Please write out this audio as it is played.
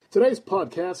Today's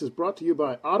podcast is brought to you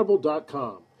by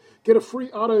Audible.com. Get a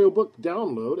free audiobook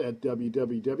download at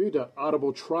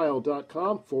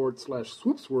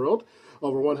www.audibletrial.com/swoopsworld.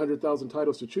 Over 100,000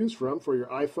 titles to choose from for your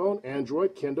iPhone,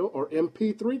 Android, Kindle, or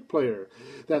MP3 player.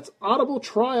 That's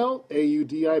audibletrial,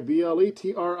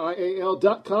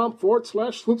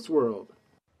 audibletrial.com/swoopsworld.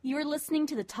 You're listening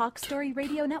to the Talk Story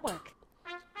Radio Network.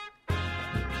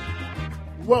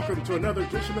 Welcome to another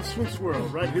edition of Swoop's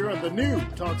World, right here on the new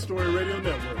Talk Story Radio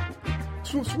Network.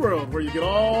 Swoop's World, where you get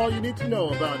all you need to know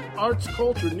about arts,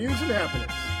 culture, news, and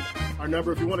happenings. Our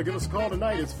number, if you want to give us a call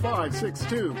tonight, is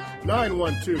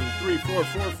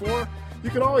 562-912-3444. You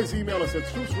can always email us at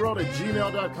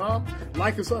swoopsworld@gmail.com,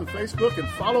 like us on Facebook, and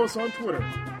follow us on Twitter.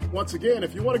 Once again,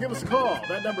 if you want to give us a call,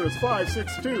 that number is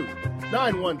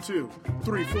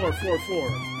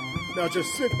 562-912-3444. Now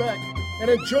just sit back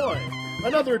and enjoy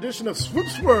another edition of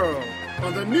Swoop's World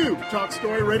on the new Talk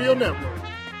Story Radio Network.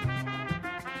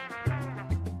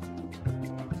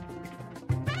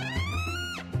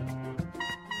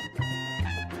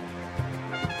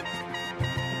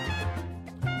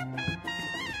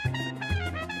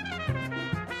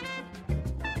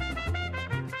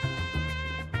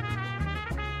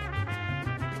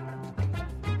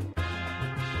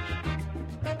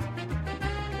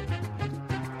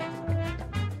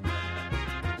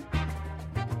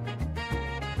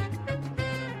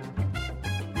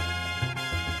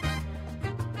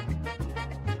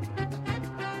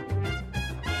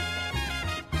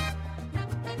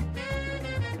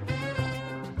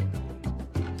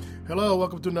 Hello,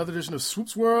 welcome to another edition of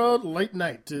Swoop's World Late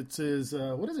Night. It is,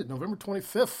 November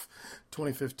 25th,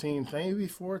 2015,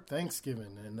 before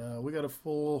Thanksgiving. And we got a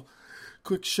full,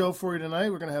 quick show for you tonight.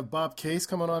 We're going to have Bob Case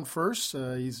coming on first.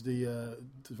 He's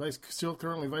still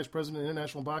currently Vice President of the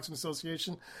International Boxing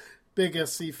Association. Big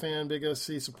SC fan, big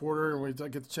SC supporter. And we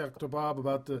get to chat to Bob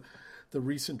about the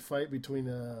recent fight between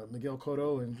Miguel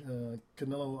Cotto and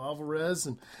Canelo Alvarez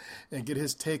and get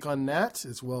his take on that,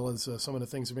 as well as some of the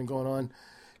things that have been going on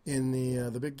in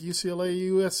the big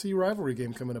UCLA-USC rivalry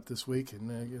game coming up this week,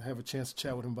 and have a chance to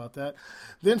chat with him about that.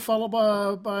 Then followed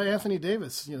by Anthony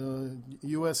Davis,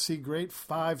 USC great,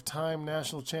 5-time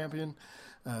national champion,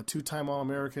 2-time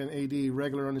All-American, AD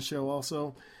regular on the show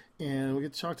also. And we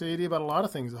get to talk to AD about a lot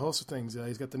of things, a host of things.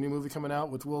 He's got the new movie coming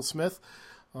out with Will Smith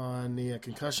on the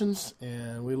concussions,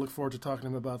 and we look forward to talking to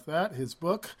him about that, his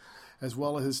book, as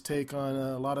well as his take on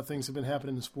a lot of things that have been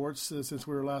happening in sports since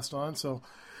we were last on. So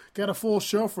got a full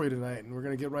show for you tonight, and we're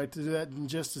going to get right to that in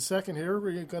just a second here.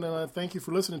 We're going to thank you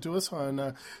for listening to us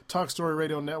on Talk Story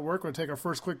Radio Network. We're going to take our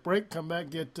first quick break, come back,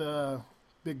 get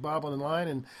Big Bob on the line,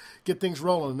 and get things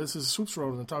rolling. This is Swoop's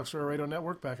World on the Talk Story Radio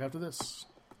Network. Back after this.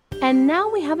 And now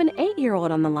we have an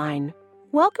 8-year-old on the line.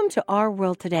 Welcome to Our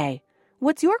World Today.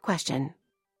 What's your question?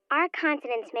 Our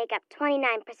continents make up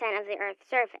 29% of the Earth's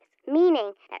surface,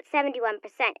 meaning that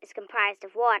 71% is comprised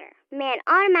of water. Man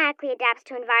automatically adapts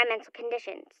to environmental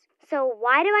conditions. So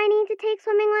why do I need to take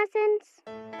swimming lessons?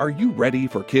 Are you ready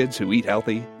for kids who eat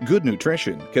healthy? Good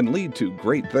nutrition can lead to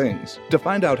great things. To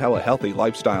find out how a healthy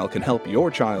lifestyle can help your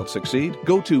child succeed,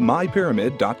 go to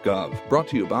mypyramid.gov. Brought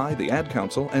to you by the Ad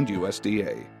Council and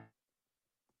USDA.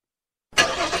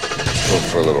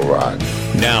 For a little ride.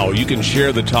 Now you can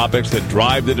share the topics that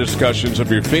drive the discussions of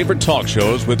your favorite talk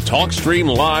shows with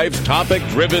TalkStream Live's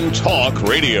topic-driven talk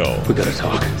radio. We gotta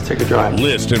talk. Let's take a drive.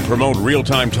 List and promote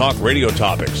real-time talk radio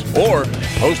topics, or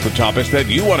post the topics that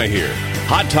you want to hear.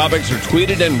 Hot topics are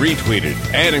tweeted and retweeted,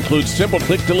 and include simple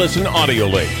click-to-listen audio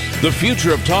links. The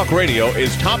future of talk radio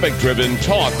is topic-driven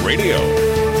talk radio.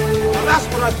 Now that's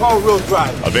what I call real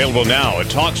drive. Available now at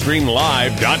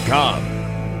TalkStreamLive.com.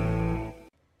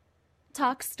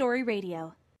 Talk Story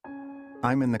Radio.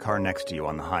 I'm in the car next to you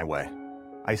on the highway.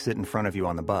 I sit in front of you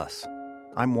on the bus.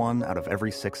 I'm 1 out of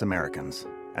every 6 Americans,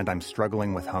 and I'm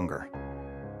struggling with hunger.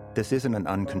 This isn't an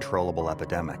uncontrollable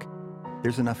epidemic.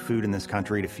 There's enough food in this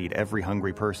country to feed every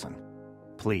hungry person.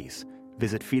 Please,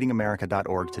 visit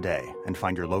feedingamerica.org today and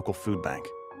find your local food bank.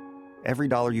 Every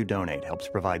dollar you donate helps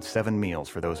provide 7 meals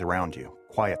for those around you,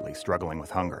 quietly struggling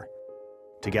with hunger.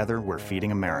 Together, we're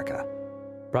Feeding America.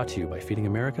 Brought to you by Feeding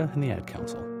America and the Ad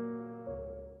Council.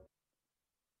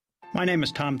 My name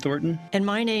is Tom Thornton. And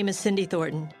my name is Cindy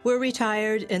Thornton. We're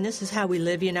retired, and this is how we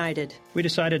live united. We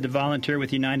decided to volunteer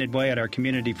with United Way at our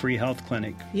community free health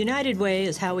clinic. United Way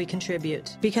is how we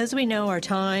contribute, because we know our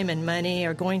time and money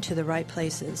are going to the right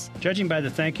places. Judging by the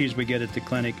thank yous we get at the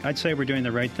clinic, I'd say we're doing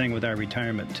the right thing with our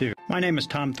retirement, too. My name is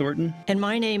Tom Thornton. And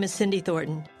my name is Cindy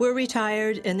Thornton. We're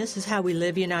retired, and this is how we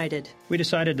live united. We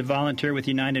decided to volunteer with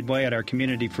United Way at our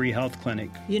community free health clinic.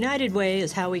 United Way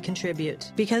is how we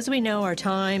contribute, because we know our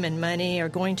time and money are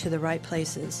going to the right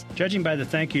places. Judging by the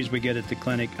thank yous we get at the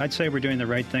clinic, I'd say we're doing the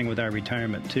right thing with our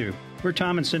retirement, too. We're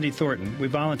Tom and Cindy Thornton. We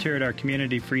volunteer at our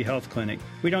community free health clinic.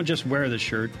 We don't just wear the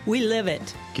shirt. We live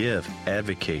it. Give,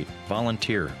 advocate,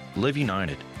 volunteer. Live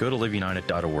United. Go to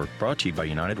liveunited.org. Brought to you by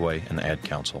United Way and the Ad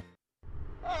Council.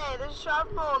 Hey, there's a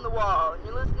sharp hole in the wall, and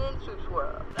you're listening to Swoop's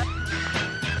World.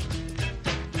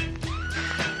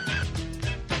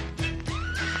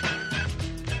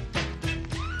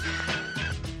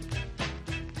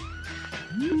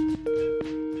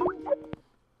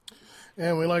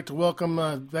 And we'd like to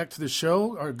welcome back to the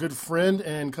show our good friend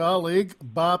and colleague,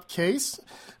 Bob Case.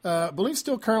 I believe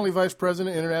still currently Vice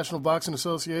President, International Boxing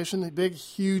Association, a big,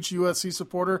 huge UFC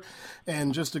supporter,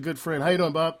 and just a good friend. How you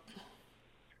doing, Bob?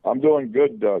 I'm doing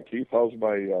good, Keith. How's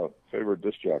my favorite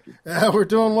disc jockey? We're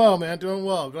doing well, man, doing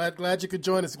well. Glad you could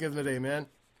join us again today, man.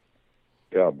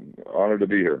 Yeah, honored to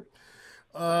be here.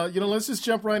 Let's just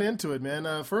jump right into it,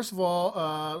 man. First of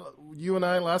all, you and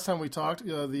I, last time we talked,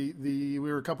 we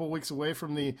were a couple of weeks away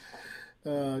from the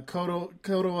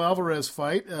Cotto Alvarez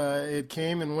fight. It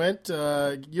came and went.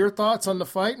 Your thoughts on the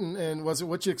fight, and was it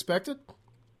what you expected?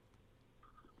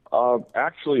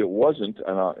 Actually, it wasn't,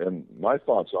 and my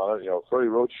thoughts on it, Freddie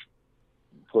Roach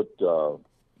put, I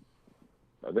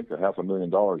think,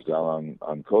 $500,000 down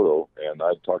on Cotto, and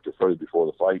I talked to Freddie before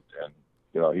the fight, and,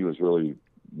 he was really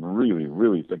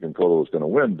thinking Cotto was going to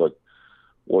win, but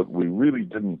what we really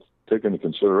didn't take into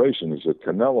consideration is that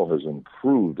Canelo has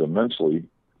improved immensely.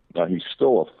 Now, he's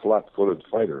still a flat-footed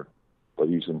fighter, but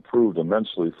he's improved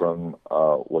immensely from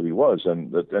what he was,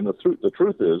 and the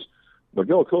truth is,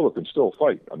 Miguel Cotto can still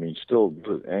fight. I mean, still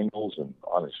good at angles and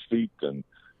on his feet, and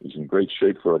he's in great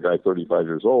shape for a guy 35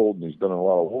 years old, and he's been in a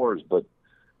lot of wars. But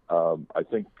I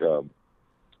think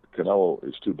Canelo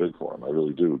is too big for him. I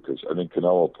really do, because I think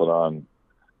Canelo put on,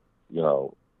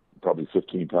 probably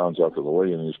 15 pounds after the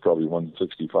weigh-in, and he's probably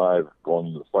 165 going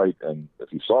into the fight. And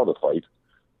if you saw the fight,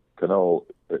 Canelo,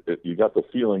 you got the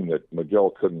feeling that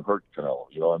Miguel couldn't hurt Canelo.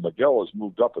 And Miguel has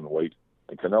moved up in weight,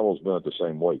 and Canelo's been at the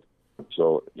same weight.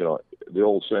 So, the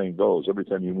old saying goes, every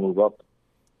time you move up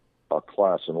a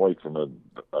class in weight from a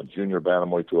junior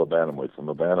bantamweight to a bantamweight, from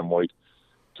a bantamweight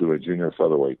to a junior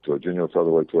featherweight, to a junior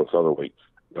featherweight to a featherweight.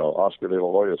 Oscar De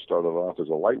La Hoya started off as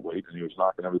a lightweight, and he was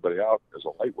knocking everybody out as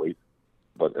a lightweight.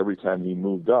 But every time he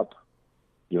moved up,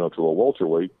 to a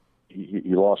welterweight,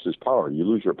 he lost his power. You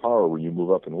lose your power when you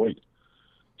move up in weight.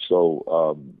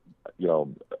 So,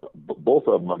 both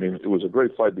of them, I mean, it was a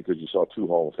great fight because you saw two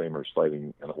Hall of Famers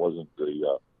fighting, and it wasn't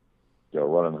the,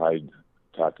 run and hide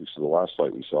tactics of the last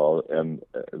fight we saw. And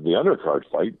the undercard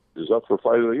fight is up for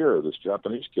Fight of the Year. This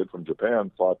Japanese kid from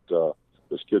Japan fought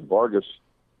this kid Vargas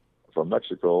from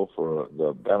Mexico for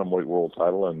the bantamweight world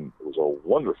title, and it was a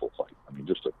wonderful fight. I mean,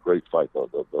 just a great fight.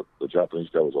 The Japanese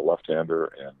guy was a left-hander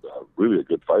and really a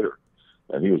good fighter,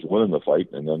 and he was winning the fight,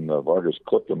 and then Vargas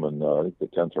clipped him in I think the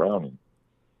 10th round, and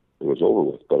it was over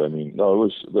with. But I mean, no,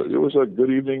 it was a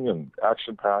good evening and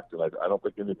action-packed, and I don't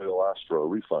think anybody will ask for a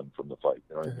refund from the fight.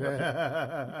 It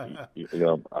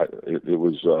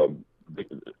was.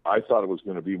 I thought it was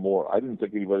going to be more. I didn't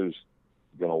think anybody was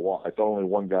going to walk. I thought only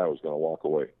one guy was going to walk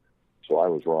away. So I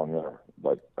was wrong there,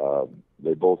 but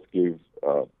they both gave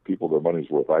people their money's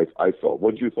worth. I felt.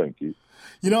 What did you think, Keith?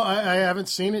 I haven't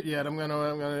seen it yet. I'm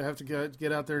gonna have to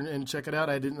get out there and check it out.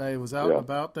 I was out and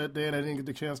about that day, and I didn't get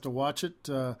the chance to watch it.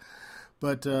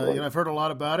 But I've heard a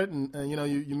lot about it, and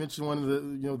you mentioned one of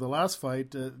the the last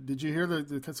fight. Did you hear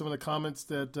some of the comments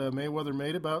that Mayweather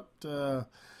made about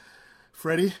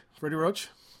Freddie Roach?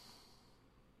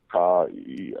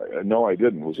 No, I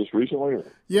didn't. Was this recently?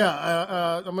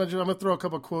 Yeah, I'm gonna throw a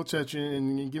couple of quotes at you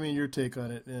and give me your take on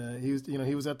it. He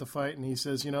was at the fight and he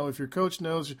says, if your coach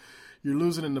knows you're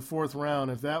losing in the fourth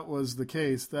round, if that was the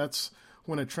case, that's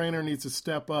when a trainer needs to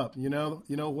step up. You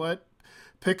know what?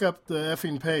 Pick up the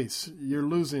effing pace. You're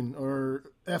losing, or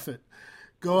F it.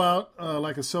 Go out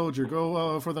like a soldier.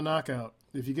 Go for the knockout.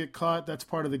 If you get caught, that's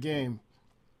part of the game.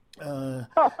 And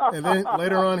then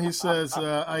later on he says,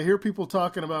 I hear people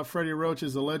talking about Freddie Roach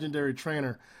as a legendary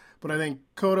trainer, but I think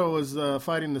Cotto was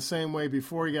fighting the same way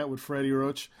before he got with Freddie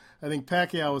Roach. I think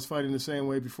Pacquiao was fighting the same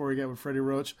way before he got with Freddie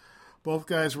Roach. Both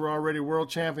guys were already world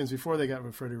champions before they got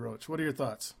with Freddie Roach. What are your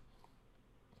thoughts?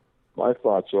 My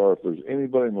thoughts are, if there's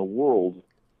anybody in the world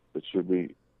that should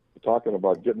be talking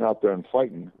about getting out there and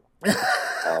fighting, it's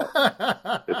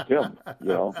him.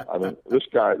 I mean, this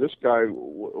guy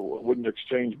wouldn't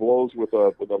exchange blows with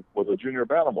a junior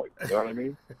bantamweight. You know what I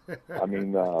mean? I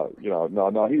mean,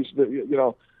 no, he's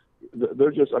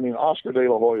they're just. I mean, Oscar De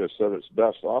La Hoya said it's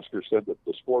best. Oscar said that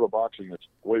the sport of boxing is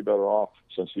way better off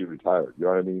since he retired. You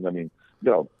know what I mean? I mean,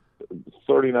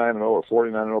 39-0 or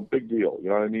 49-0, big deal. You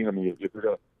know what I mean? I mean, if you're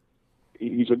gonna,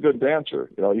 he's a good dancer.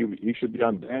 You know, he should be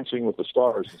on Dancing with the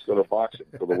Stars instead of boxing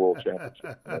for the world championship. You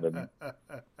know what I mean?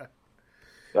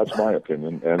 That's my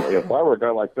opinion. And if I were a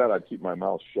guy like that, I'd keep my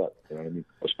mouth shut. You know what I mean?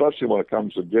 Especially when it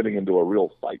comes to getting into a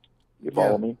real fight. You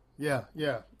follow me? Yeah.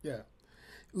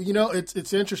 You know,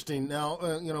 it's interesting.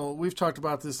 Now, you know, we've talked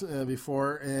about this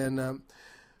before, and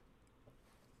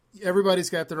everybody's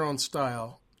got their own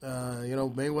style. You know,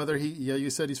 Mayweather, you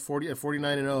said he's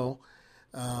 49-0.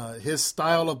 His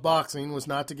style of boxing was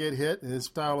not to get hit. His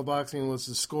style of boxing was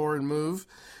to score and move.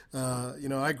 You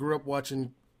know, I grew up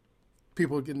watching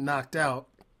people get knocked out.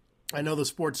 I know the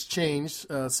sport's changed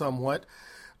somewhat.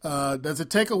 Does it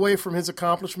take away from his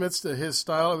accomplishments to his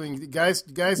style? I mean, guys.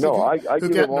 No, I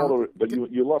give him all the. But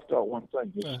you left out one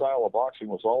thing. His style of boxing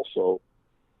was also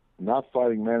not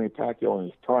fighting Manny Pacquiao in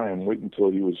his prime. Wait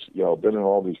until he was, you know, been in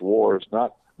all these wars.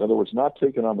 Not, in other words, not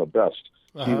taking on the best.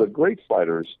 See, the great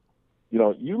fighters. You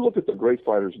know, you look at the great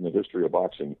fighters in the history of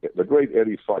boxing. The great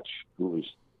Eddie Futch, who was,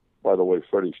 by the way,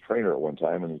 Freddie's trainer at one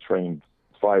time, and he trained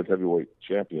 5 heavyweight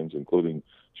champions, including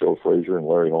Joe Frazier and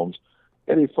Larry Holmes.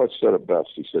 Eddie Futch said it best.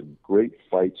 He said, "Great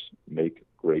fights make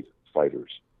great fighters."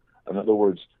 In other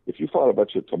words, if you fought a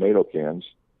bunch of tomato cans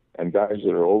and guys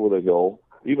that are over the hill,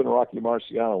 even Rocky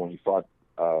Marciano when he fought,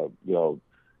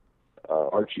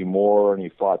 Archie Moore, and he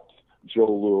fought Joe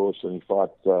Louis, and he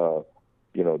fought,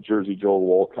 Jersey Joe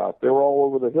Walcott, they were all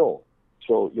over the hill.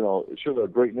 So, you know, sure, there are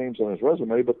great names on his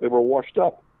resume, but they were washed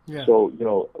up. Yeah. So, you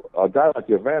know, a guy like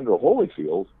Evander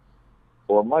Holyfield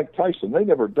or Mike Tyson, they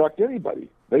never ducked anybody.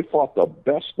 They fought the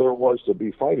best there was to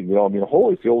be fighting. You know, I mean,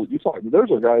 Holyfield,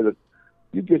 there's a guy that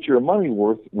you get your money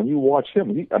worth when you watch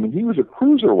him. He was a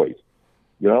cruiserweight,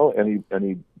 you know, and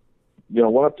he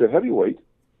went up to heavyweight.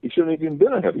 He shouldn't have even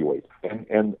been a heavyweight.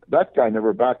 And that guy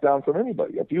never backed down from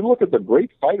anybody. If you look at the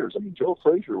great fighters, I mean, Joe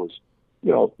Frazier was,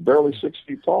 you know, barely 6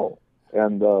 feet tall.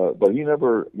 And but he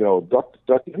never, you know,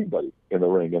 ducked anybody in the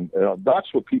ring. And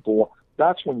that's what people want.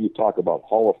 That's when you talk about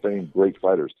Hall of Fame great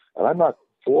fighters. And I'm not,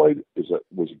 Floyd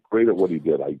was great at what he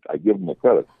did. I give him the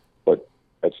credit. But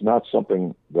it's not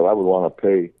something that I would want to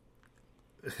pay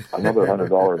another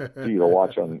 $100 fee to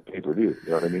watch on pay-per-view. You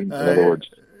know what I mean? In other words,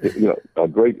 you know, a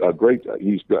great.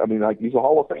 He's a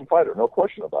Hall of Fame fighter, no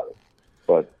question about it.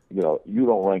 But you know, you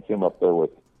don't rank him up there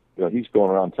with, you know, he's going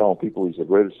around telling people he's the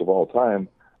greatest of all time.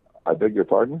 I beg your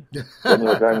pardon? Wasn't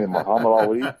there a guy named Muhammad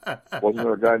Ali? Wasn't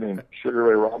there a guy named Sugar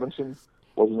Ray Robinson?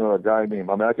 Wasn't there a guy named,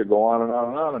 I mean, I could go on and on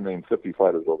and on and name 50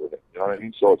 fighters over him. You know what I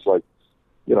mean? So it's like,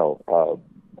 you know,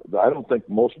 I don't think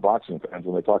most boxing fans,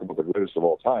 when they talk about the greatest of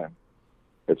all time,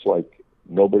 it's like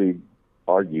nobody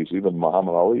argues, even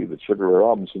Muhammad Ali, that Sugar Ray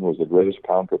Robinson was the greatest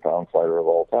pound-for-pound fighter of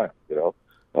all time, you know?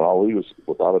 And Ali was,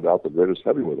 without a doubt, the greatest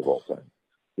heavyweight of all time.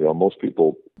 You know, most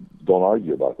people don't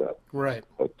argue about that. Right.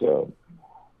 But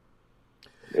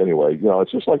anyway, you know,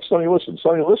 it's just like Sonny Liston.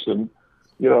 Sonny Liston,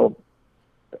 you know,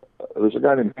 there's a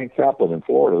guy named Hank Kaplan in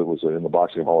Florida that was in the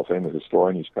Boxing Hall of Fame, a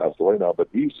historian. He's passed away now, but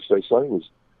he used to say Sonny was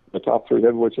the top 3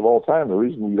 heavyweights of all time. The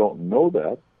reason we don't know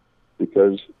that,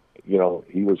 because, you know,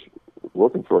 he was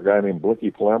working for a guy named Blinky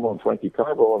Palermo and Frankie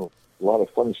Carbo, and a lot of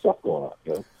funny stuff going on,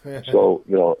 you know. So,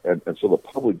 you know, and so the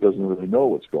public doesn't really know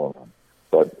what's going on.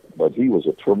 But he was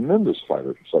a tremendous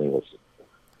fighter, Sonny Liston.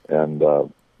 And,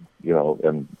 you know,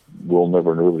 and we'll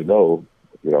never really know,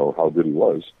 you know, how good he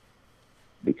was,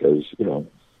 because, you know,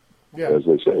 as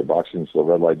they say, boxing's the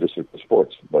red light district of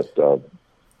sports. But, you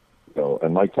know,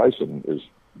 and Mike Tyson is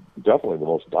definitely the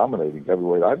most dominating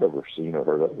heavyweight I've ever seen or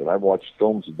heard of. And I've watched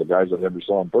films of the guys I never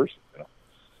saw in person, you know.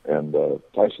 And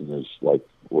Tyson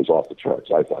was off the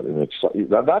charts, I thought. And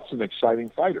that's an exciting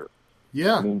fighter.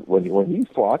 Yeah. I mean, when he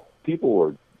fought, people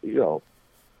were, you know,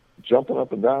 jumping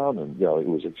up and down, and, you know, it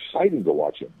was exciting to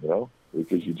watch him, you know,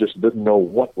 because you just didn't know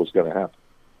what was going to happen.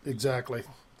 Exactly.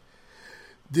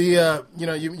 The you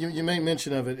know, you made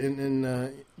mention of it,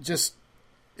 and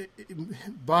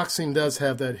boxing does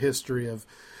have that history of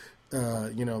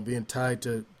you know, being tied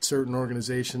to certain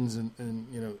organizations and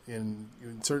you know,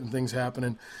 and certain things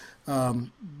happening,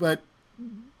 but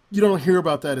you don't hear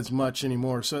about that as much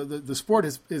anymore. So the sport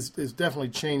is definitely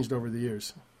changed over the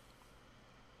years.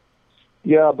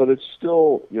 Yeah, but it's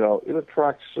still, you know, it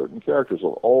attracts certain characters. It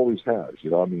always has. You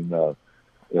know, I mean,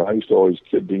 you know, I used to always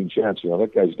kid Dean Chance. You know,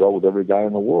 that guy's dealt with every guy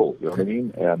in the world. You know what I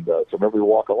mean? And from every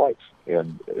walk of life,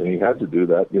 and he had to do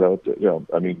that. You know,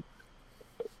 I mean,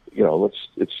 you know,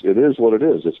 it is what it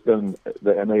is. It's been,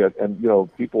 and you know,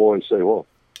 people always say, well,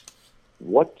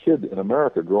 what kid in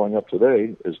America growing up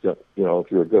today is going, you know,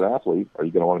 if you're a good athlete, are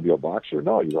you going to want to be a boxer?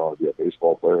 No, you don't want to be a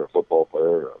baseball player, a football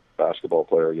player, a basketball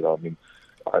player. You know, I mean,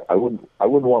 I wouldn't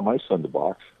want my son to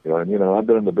box. You know what I mean? And I've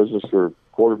been in the business for a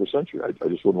quarter of a century. I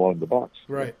just wouldn't want him to box.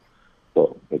 Right.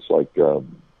 So it's like,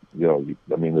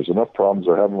 there's enough problems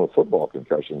they're having with football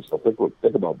concussions. So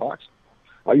think about boxing.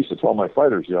 I used to tell my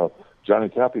fighters, Johnny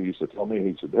Cappy used to tell me,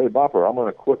 he said, "Hey, Bopper, I'm going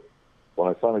to quit when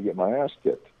I finally get my ass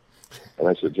kicked." And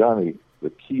I said, "Johnny,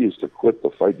 the key is to quit the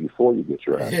fight before you get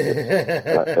your ass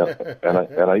kicked."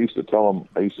 and I used to tell him,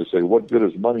 I used to say, "What good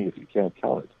is money if you can't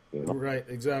count it?" Right,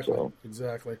 exactly,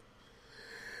 exactly.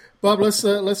 Bob,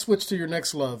 let's switch to your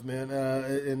next love, man,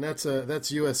 and that's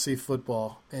USC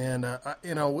football. And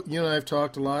you and I have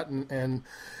talked a lot, and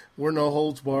we're no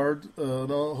holds barred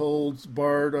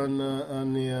on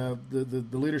the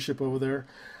leadership over there.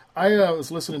 I was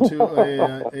listening to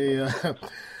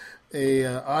a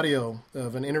audio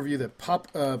of an interview that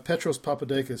Petros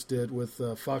Papadakis did with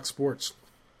Fox Sports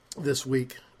this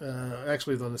week,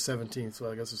 actually on the 17th,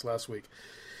 so I guess it's last week.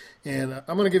 And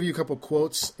I'm going to give you a couple of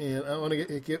quotes, and I want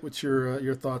to get what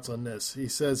your thoughts on this. He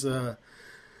says,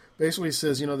 basically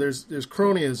says, there's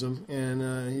cronyism,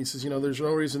 and he says, there's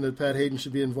no reason that Pat Hayden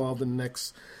should be involved in the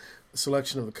next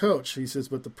selection of a coach. He says,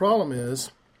 but the problem is,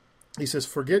 he says,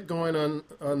 forget going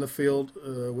on the field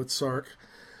with Sark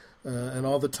and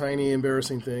all the tiny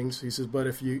embarrassing things. He says, but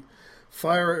if you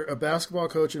fire a basketball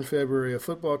coach in February, a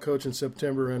football coach in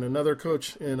September, and another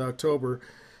coach in October,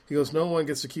 he goes, no one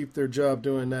gets to keep their job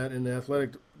doing that in the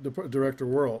athletic director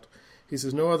world. He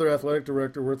says, no other athletic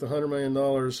director worth $100 million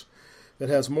that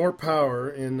has more power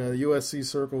in USC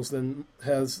circles than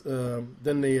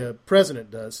the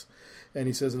president does. And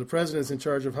he says, and the president is in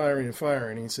charge of hiring and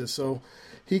firing. He says, so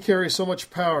he carries so much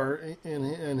power,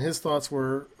 and his thoughts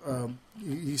were,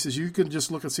 he says, you can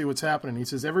just look and see what's happening. He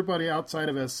says, everybody outside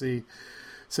of SC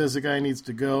says the guy needs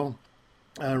to go.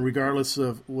 Regardless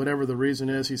of whatever the reason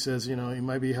is. He says, it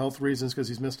might be health reasons because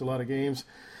he's missed a lot of games.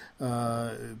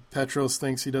 Petros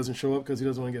thinks he doesn't show up because he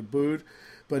doesn't want to get booed.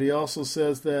 But he also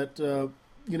says that, the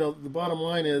bottom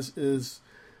line is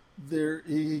there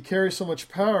he carries so much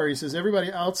power. He says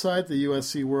everybody outside the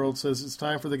USC world says it's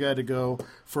time for the guy to go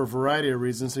for a variety of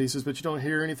reasons. And he says, but you don't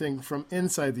hear anything from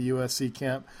inside the USC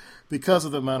camp because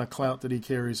of the amount of clout that he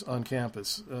carries on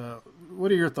campus.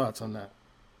 What are your thoughts on that?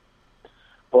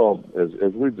 Well,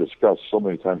 as we've discussed so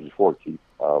many times before, Keith,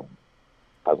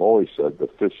 I've always said the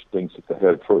fish stinks at the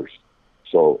head first.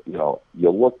 So, you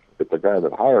look at the guy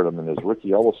that hired him, and as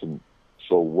Ricky Ellison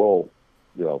so well,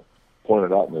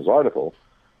 pointed out in his article,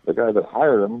 the guy that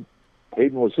hired him,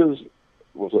 Hayden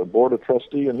was a board of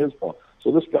trustee in his phone.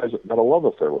 So this guy's got a love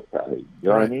affair with Pat Hayden. You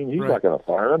know what I mean? He's not going to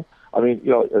fire him. I mean,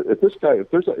 if this guy,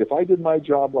 if I did my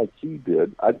job like he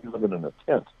did, I'd be living in a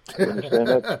tent. You understand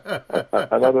that?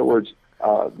 In other words,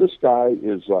 this guy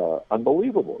is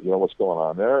unbelievable. What's going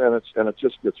on there, and it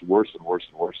just gets worse and worse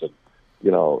and worse. And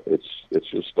it's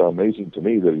just amazing to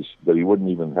me that he wouldn't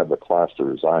even have the class to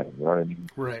resign. You know what I mean?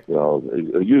 Right.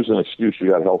 Use an excuse. You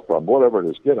got a health problem, whatever it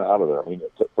is. Get out of there. I mean,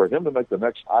 for him to make the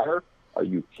next hire, are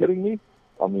you kidding me?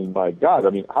 I mean, my God. I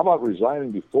mean, how about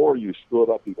resigning before you screw it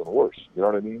up even worse? You know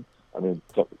what I mean? I mean,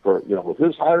 with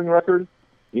his hiring record,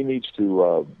 he needs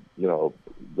to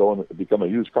go and become a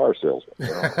used car salesman.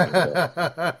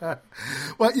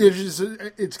 Well,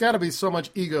 it's got to be so much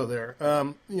ego there.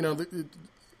 The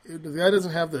guy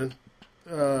doesn't have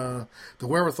the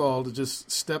wherewithal to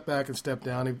just step back and step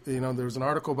down. There was an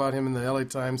article about him in the LA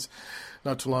Times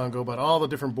not too long ago about all the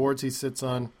different boards he sits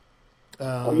on.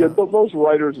 Those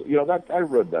writers, I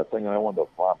read that thing and I wanted to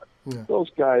vomit. Yeah. Those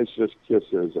guys just kiss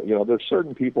his. There's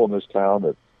certain people in this town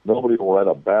that nobody will write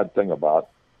a bad thing about.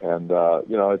 And,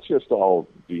 it's just all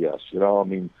BS, I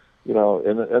mean,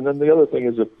 and then the other thing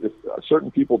is if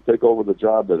certain people take over the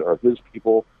job that are his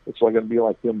people, it's going to be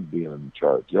like him being in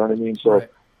charge. You know what I mean? So,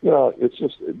 it's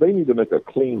just, they need to make a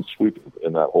clean sweep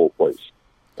in that whole place.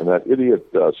 And that idiot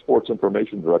sports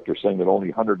information director saying that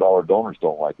only $100 donors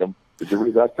don't like him. Did you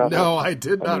read that comment? No, I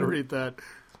did not read that.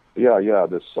 Yeah.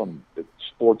 There's some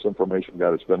sports information guy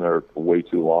that's been there for way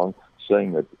too long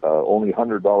saying that only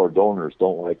 $100 donors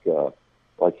don't like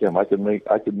him. I could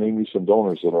name you some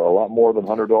donors that are a lot more than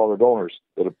 $100 donors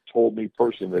that have told me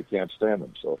personally they can't stand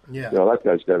him. So, that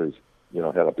guy's got his,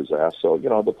 head up his ass. So,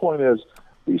 the point is,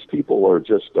 these people are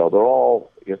just, they're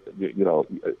all, if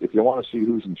you want to see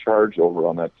who's in charge over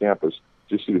on that campus,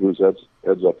 just see who's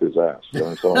heads up his ass. You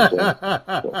understand what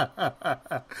I'm saying?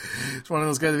 So. It's one of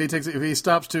those guys, if he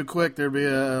stops too quick, there'd be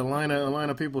a line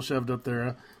of people shoved up there,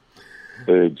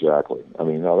 huh? Exactly. I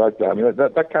mean,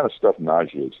 that kind of stuff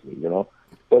nauseates me,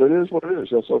 But it is what it is.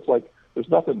 So it's like there's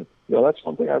nothing. That's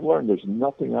one thing I've learned. There's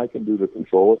nothing I can do to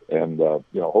control it, and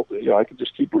hopefully, I can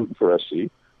just keep rooting for SC,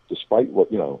 despite what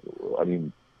I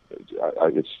mean.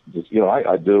 it's just,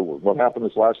 I did what happened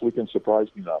this last weekend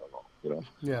surprised me not at all.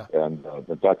 Yeah. And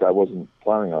in fact, I wasn't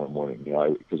planning on them winning,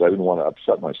 because I didn't want to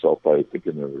upset myself by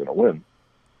thinking they were going to win.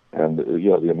 And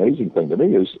the amazing thing to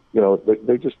me is,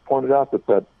 they just pointed out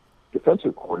that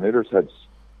defensive coordinator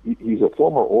he's a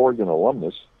former Oregon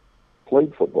alumnus,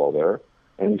 played football there,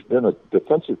 and he's been a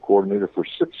defensive coordinator for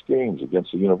 6 games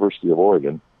against the University of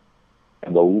Oregon.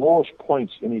 And the lowest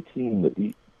points any team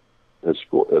that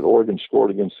Oregon scored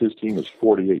against his team is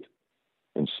 48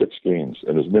 in 6 games,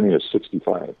 and as many as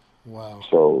 65. Wow.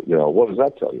 So, what does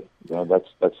that tell you?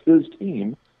 That's his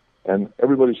team, and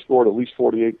everybody scored at least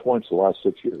 48 points the last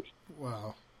 6 years.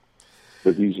 Wow.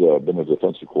 That he's been a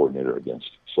defensive coordinator against.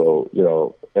 So,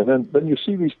 and then you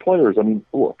see these players. I mean,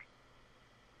 look,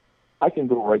 I can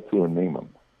go right through and name them.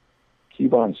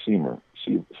 Kevon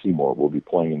Seymour will be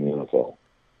playing in the NFL.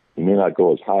 He may not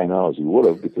go as high now as he would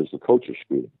have because the coaches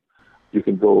screwed him. You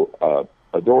can go,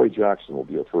 Adoree Jackson will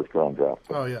be a first-round draft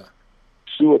pick. Oh, yeah.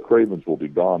 Sua Cravens will be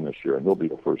gone this year, and he'll be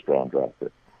a first-round draft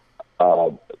pick.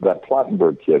 That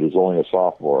Plattenberg kid, who's only a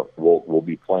sophomore, will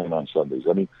be playing on Sundays.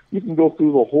 I mean, you can go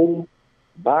through the whole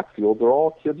backfield. They're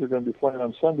all kids who are going to be playing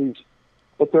on Sundays,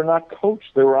 but they're not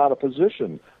coached. They were out of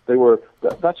position.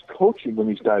 That's coaching when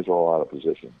these guys are all out of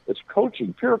position. It's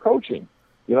coaching, pure coaching.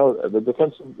 The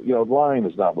defensive, line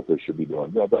is not what they should be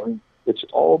doing. I mean, it's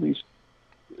all these.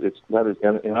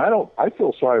 I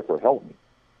feel sorry for Helton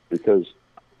because,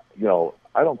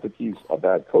 I don't think he's a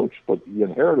bad coach, but he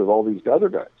inherited all these other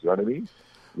guys. You know what I mean?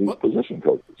 These position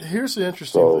coaches. Here's the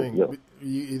interesting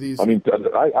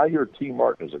thing. I hear T.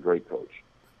 Martin is a great coach,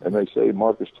 and they say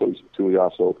Marcus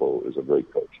Tuiasopo is a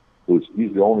great coach.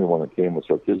 He's the only one that came with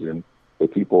Sarkisian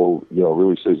that people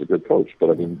really say is a good coach. But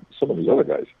I mean, some of these other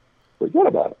guys, forget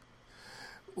about it.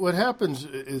 What happens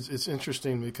is it's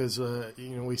interesting because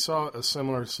we saw a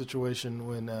similar situation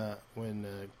when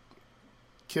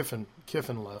Kiffin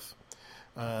left.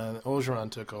 Orgeron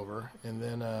took over, and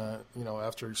then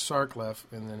after Sark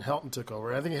left, and then Helton took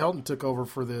over. I think Helton took over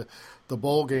for the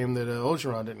bowl game that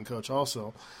Orgeron didn't coach.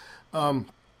 Also,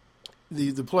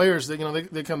 the players they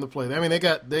come to play. I mean they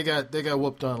got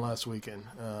whooped on last weekend.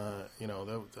 They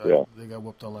got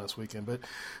whooped on last weekend, but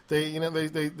they had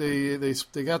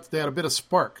a bit of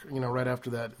spark. Right after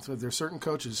that, so there's certain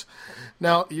coaches.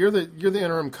 Now you're the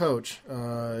interim coach.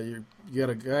 You got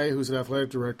a guy who's an athletic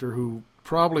director who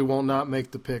probably will not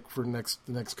make the pick for the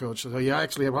next coach. So he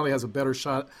actually probably has a better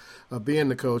shot of being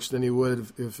the coach than he would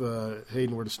if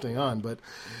Hayden were to stay on. But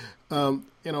how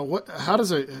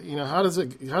does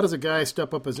a guy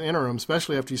step up as interim,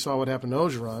 especially after you saw what happened to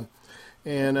Orgeron,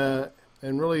 and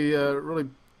really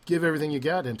give everything you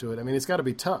got into it? I mean, it's got to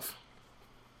be tough.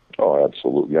 Oh,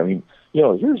 absolutely. I mean,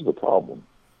 here's the problem.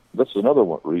 That's another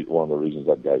one of the reasons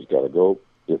that guy's got to go.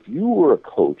 If you were a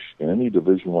coach in any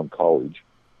Division I college,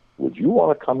 would you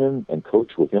want to come in and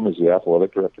coach with him as the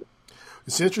athletic director?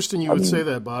 It's interesting you would say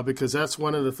that, Bob, because that's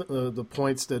one of the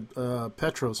points that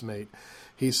Petros made.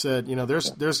 He said,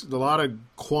 there's a lot of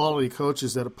quality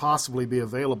coaches that possibly be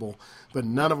available, but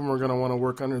none of them are going to want to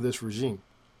work under this regime.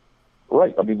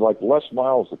 Right. I mean, like Les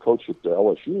Miles, the coach at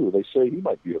LSU, they say he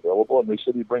might be available, and they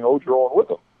said he'd bring Orgeron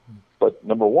with him. But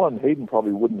number one, Hayden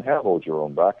probably wouldn't have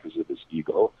Orgeron back because of his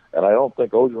ego, and I don't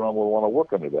think Orgeron would want to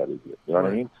work under that idiot. You know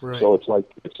what I mean? Right. So it's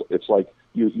like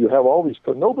you have all these.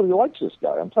 Nobody likes this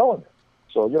guy. I'm telling you.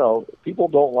 So people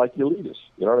don't like elitists.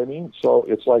 You know what I mean? So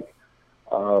it's like,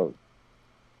 and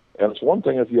it's one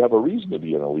thing if you have a reason to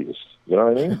be an elitist. You know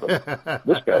what I mean? But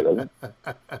this guy doesn't.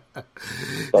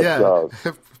 But,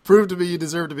 prove to me you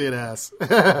deserve to be an ass.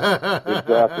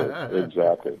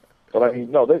 Exactly. But I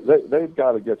mean, no, they've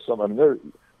got to get some. I mean,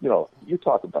 you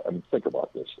talk about. I mean, think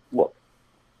about this. Look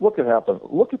what happened.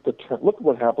 Look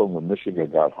what happened when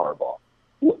Michigan got Harbaugh.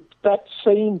 Look, that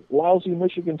same lousy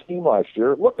Michigan team last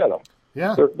year. Look at them.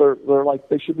 Yeah, they're like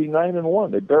they should be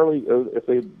 9-1. They barely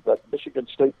that Michigan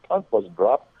State punt wasn't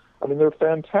dropped. I mean, they're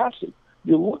fantastic.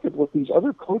 You look at what these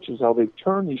other coaches how they've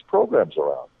turned these programs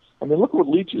around. I mean, look what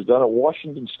Leach has done at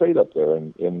Washington State up there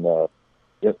in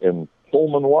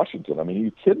Pullman, Washington. I mean, are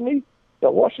you kidding me?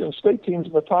 That Washington State team's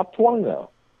in the top 20 now.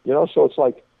 So it's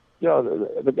like,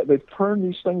 they've turned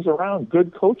these things around.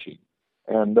 Good coaching,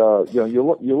 and you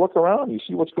look around, you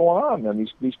see what's going on, and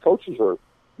these coaches are,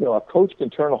 a coach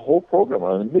can turn a whole program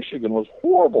around. And Michigan was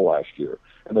horrible last year,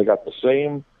 and they got the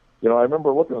same. I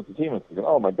remember looking at the team and thinking,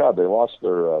 oh my God, they lost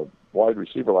their wide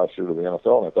receiver last year to the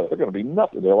NFL, and I thought they're going to be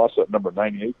nothing. They lost that number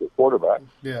 98, the quarterback,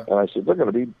 and I said they're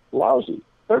going to be lousy.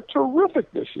 They're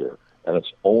terrific this year. And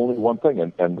it's only one thing.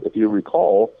 And if you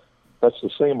recall, that's the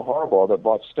same Harbaugh that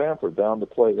brought Stanford down to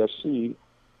play SC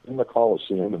in the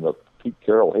Coliseum in the Pete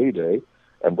Carroll heyday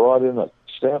and brought in a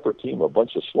Stanford team, a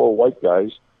bunch of slow white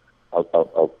guys,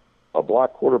 a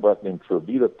black quarterback named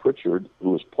Trevita Pritchard,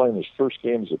 who was playing his first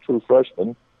game as a true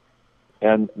freshman,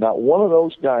 and not one of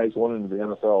those guys went into the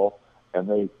NFL, and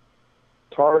they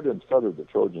tarred and feathered the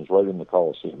Trojans right in the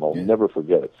Coliseum. I'll never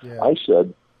forget it. Yeah. I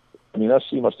said,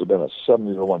 SC must have been a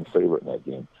 70-1 favorite in that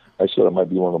game. I said it might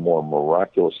be one of the more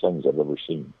miraculous things I've ever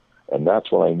seen. And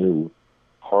that's when I knew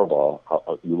Harbaugh,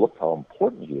 you look how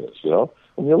important he is,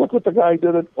 And you look what the guy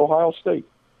did at Ohio State.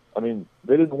 They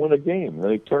didn't win a game.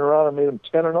 Then he turned around and made them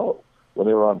 10-0 when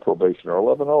they were on probation, or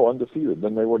 11-0, undefeated.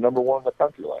 Then they were number one in the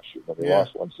country last year. Then they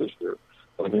lost once this year.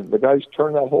 The guys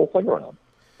turned that whole thing around.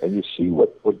 And you see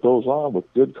what goes on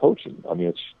with good coaching.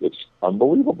 It's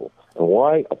unbelievable. And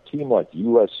why a team like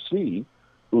USC,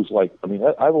 who's like,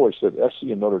 I've always said SC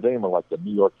and Notre Dame are like the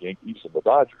New York Yankees and the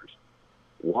Dodgers.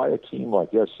 Why a team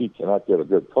like SC cannot get a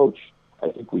good coach, I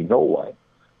think we know why.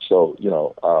 So,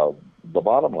 the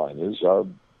bottom line is,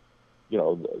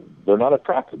 they're not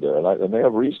attracted there, and they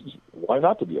have reasons why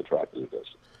not to be attracted to this.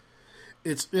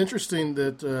 It's interesting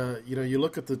that, you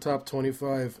look at the top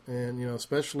 25 and,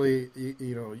 especially,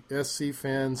 SC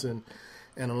fans and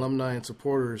alumni and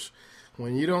supporters,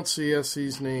 when you don't see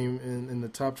SC's name in the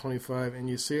top 25 and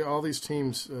you see all these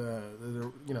teams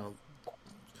that are,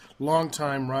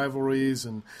 long-time rivalries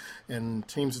and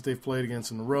teams that they've played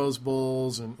against in the Rose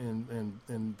Bowls and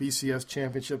BCS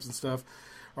championships and stuff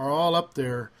are all up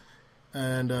there.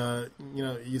 And,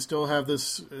 you still have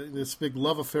this big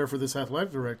love affair for this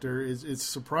athletic director. It's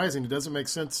surprising. It doesn't make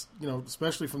sense,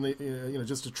 especially from the,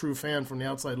 just a true fan from the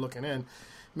outside looking in.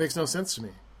 It makes no sense to me.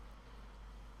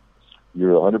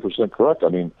 You're 100% correct.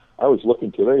 I was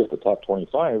looking today at the top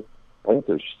 25. I think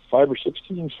there's 5 or 6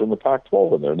 teams from the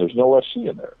Pac-12 in there, and there's no SC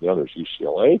in there. There's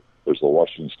UCLA, there's the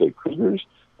Washington State Cougars,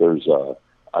 there's,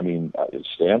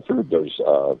 Stanford, there's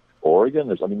Oregon,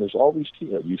 there's all these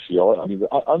teams, UCLA,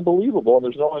 unbelievable, and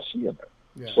there's no SC in there.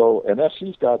 Yeah. So, and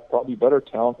SC's got probably better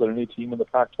talent than any team in the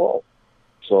Pac-12.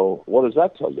 So what does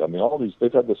that tell you? All these,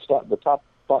 they've had the top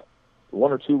 1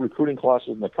 or 2 recruiting classes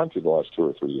in the country the last 2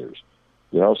 or 3 years.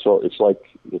 So it's like,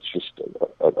 it's just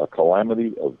a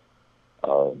calamity of,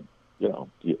 you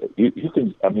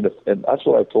can, and that's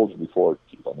what I've told you before,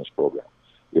 Keith, on this program.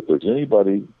 If there's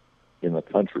anybody in the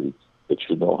country that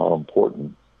should know how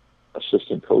important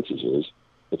assistant coaches is,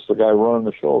 it's the guy running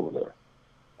the show over there.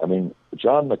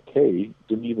 John McKay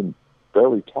didn't even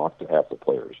barely talk to half the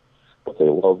players, but they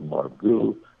love Marv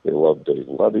Goo, they love Dave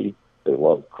Levy, they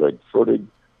love Craig Fertig.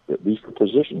 These were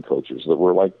position coaches that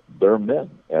were like their men.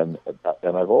 And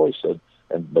I've always said,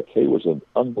 and McKay was an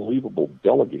unbelievable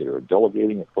delegator, a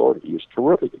delegating authority. He was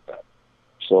terrific at that.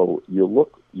 So you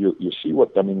see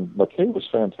what, McKay was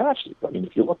fantastic.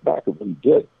 If you look back at what he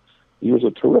did, he was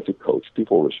a terrific coach.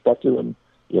 People respected him.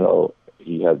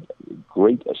 He had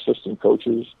great assistant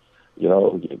coaches. He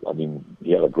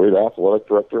had a great athletic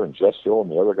director and Jess Hill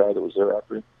and the other guy that was there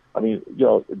after him.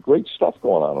 Great stuff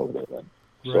going on over there then.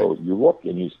 Right. So you look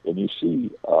and you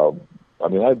see, I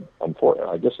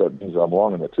guess that means I'm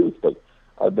long in the tooth, but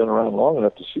I've been around long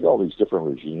enough to see all these different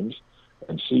regimes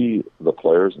and see the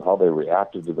players and how they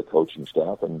reacted to the coaching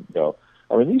staff. And,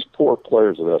 these poor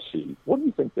players at SC, what do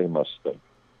you think they must think?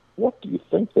 What do you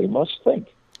think they must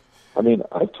think?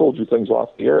 I've told you things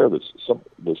off the air that some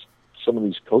of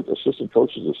these assistant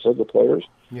coaches have said to players,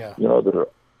 that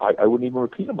I wouldn't even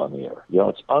repeat them on the air.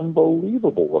 It's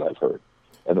unbelievable what I've heard.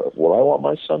 And would I want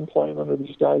my son playing under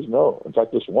these guys? No. In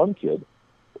fact, this one kid,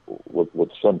 what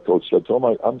some coach said to him,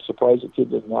 I'm surprised the kid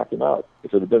didn't knock him out.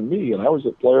 If it had been me and I was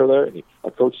a player there, and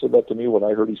a coach said that to me, what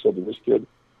I heard he said to this kid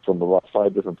from about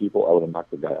 5 different people, I would have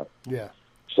knocked the guy out. Yeah.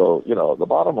 So, the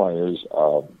bottom line is,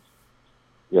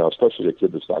 especially a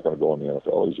kid that's not going to go in the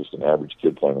NFL. He's just an average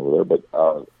kid playing over there. But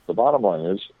the bottom line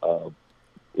is,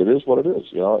 it is what it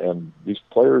is, and these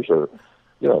players are,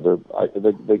 you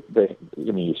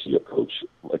see a coach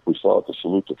like we saw at the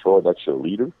Salute to Troy. That's your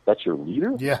leader. That's your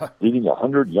leader. Yeah. Leading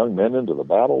 100 young men into the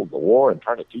battle, the war, and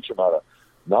trying to teach them how to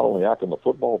not only act on the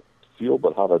football field,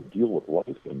 but how to deal with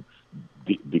life and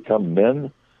become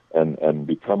men and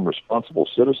become responsible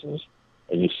citizens.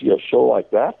 And you see a show like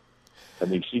that,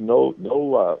 and you see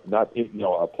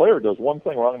a player does one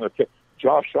thing wrong in their kick.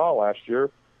 Josh Shaw last year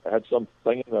had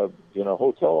something in a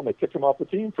hotel, and they kicked him off the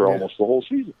team for almost the whole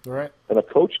season. Right. And a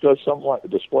coach does something like a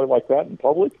display like that in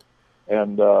public,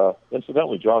 and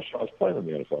incidentally, Josh Shaw's playing in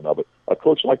the NFL now. But a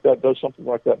coach like that does something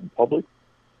like that in public,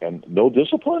 and no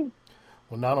discipline.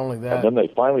 Well, not only that, and then they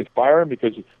finally fire him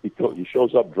because he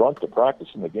shows up drunk to practice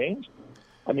in the games.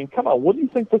 Come on, what do you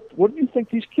think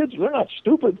these kids? They're not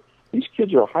stupid. These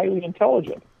kids are highly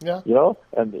intelligent. Yeah.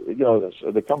 And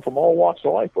they come from all walks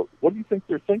of life. But what do you think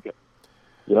they're thinking?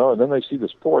 And then they see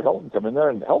this poor Helton come in there,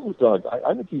 and Helton's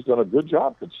I think he's done a good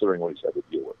job considering what he's had to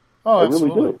deal with. Oh, I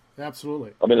absolutely. really do.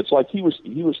 Absolutely. I mean, it's like he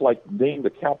was like named the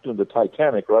captain of the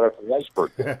Titanic right after the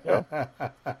iceberg.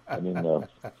 I mean,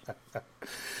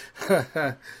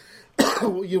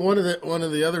 one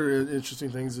of the other interesting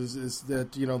things is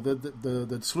that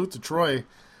the salute to Troy,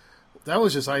 that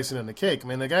was just icing on the cake. I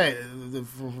mean, the guy,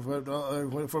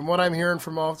 from what I'm hearing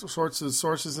from all sorts of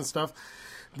sources and stuff,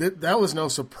 that was no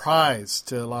surprise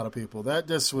to a lot of people. That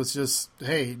just was just,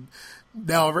 hey,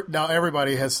 now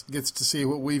everybody gets to see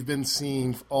what we've been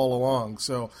seeing all along.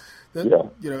 So,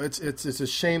 it's a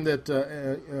shame that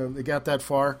they got that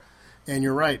far. And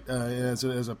you're right. As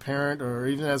a parent, or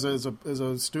even as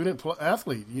a student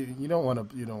athlete, you don't want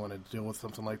to deal with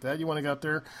something like that. You want to go out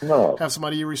there, have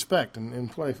somebody you respect,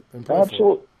 and play.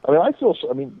 Absolutely. For.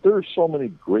 I mean, there are so many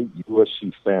great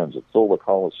USC fans that fill the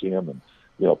Coliseum, and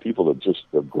people that just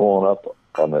have grown up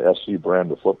on the SC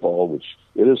brand of football, which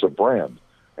it is a brand.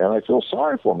 And I feel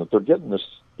sorry for them that they're getting this,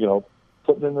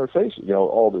 putting in their faces,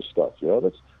 all this stuff.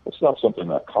 That's not something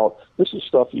that this is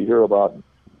stuff you hear about.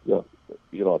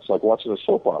 It's like watching a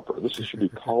soap opera. This should be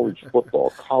college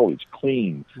football, college,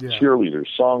 clean, cheerleaders,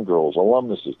 song girls,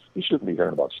 alumnuses. You shouldn't be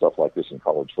hearing about stuff like this in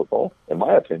college football, in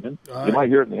my opinion. You might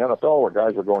hear it in the NFL where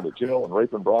guys are going to jail and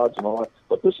raping broads and all that,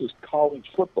 but this is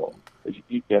college football.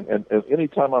 And any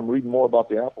time I'm reading more about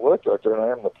the athletic director than I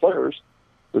am the players,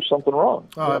 there's something wrong.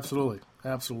 Oh, absolutely.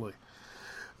 Absolutely.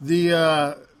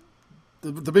 The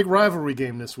big rivalry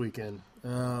game this weekend,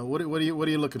 what are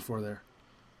you looking for there?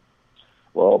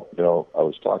 Well, I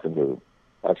was talking to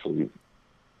actually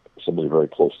somebody very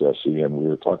close to SC, and we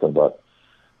were talking about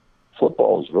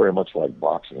football is very much like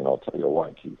boxing, and I'll tell you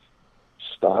why, Keith.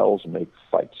 Styles make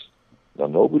fights. Now,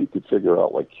 nobody could figure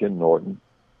out why Ken Norton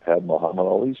had Muhammad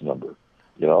Ali's number.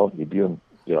 He beat him,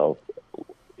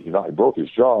 he broke his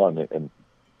jaw, and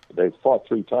they fought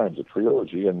 3 times, a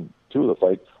trilogy, and 2 of the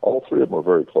fights, all 3 of them were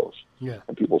very close. Yeah.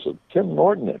 And people said, Ken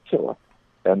Norton, that killer.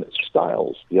 And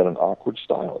Styles, he had an awkward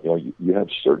style. You have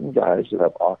certain guys that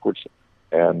have awkward,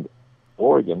 and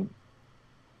Oregon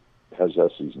has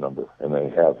SC's number, and they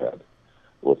have had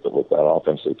with that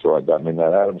offense they throw. I mean,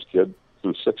 that Adams kid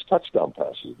threw 6 touchdown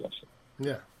passes against him.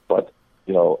 Yeah. But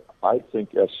I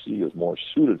think SC is more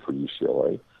suited for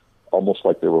UCLA, almost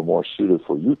like they were more suited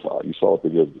for Utah. You saw what they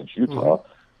did against Utah.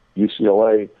 Mm-hmm.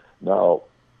 UCLA. Now,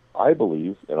 I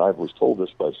believe, and I was told this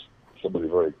by somebody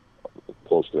very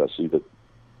close to SC, that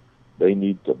they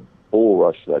need to bull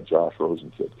rush that Josh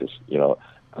Rosen kid, because in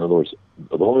other words,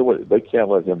 the only way they can't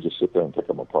let him just sit there and pick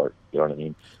them apart. You know what I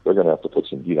mean? They're going to have to put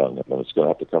some heat on them, and it's going to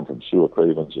have to come from Sua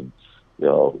Cravens and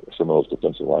some of those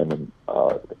defensive linemen.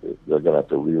 They're going to have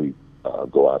to really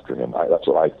go after him. That's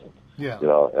what I think. Yeah.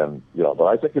 But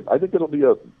I think it'll be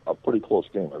a pretty close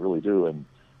game. I really do. And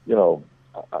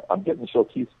I'm getting so,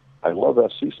 Keith, I love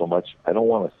SC so much. I don't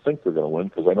want to think they're going to win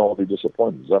because I know I'll be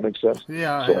disappointed. Does that make sense?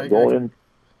 Yeah. So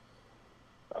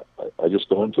I just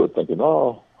go into it thinking,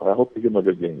 I hope they give them a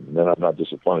good game, and then I'm not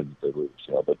disappointed that they lose.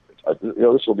 But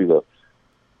this will be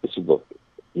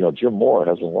Jim Moore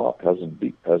hasn't lost SC.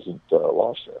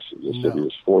 This will be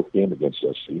his 4th game against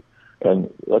SC, and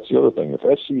that's the other thing. If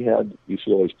SC had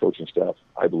UCLA's coaching staff,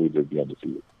 I believe they'd be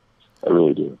undefeated. I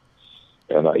really do.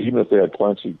 And even if they had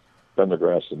Clancy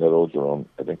Pendergrass and Ned Ogeron,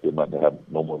 I think they might have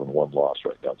no more than 1 loss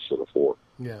right now instead of 4.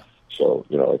 Yeah. So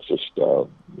it's just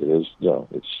it is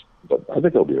But I think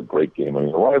it'll be a great game. I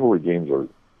mean, the rivalry games are.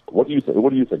 What do you think?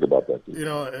 What do you think about that?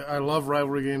 I love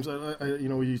rivalry games.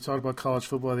 When you talk about college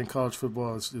football, I think college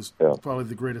football is probably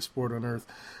the greatest sport on earth.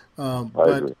 I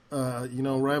agree.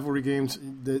 Rivalry games,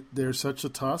 they're such a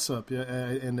toss-up,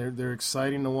 and they're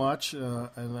exciting to watch.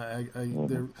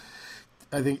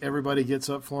 I think everybody gets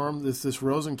up for him. This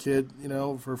Rosen kid,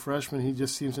 for a freshman, he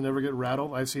just seems to never get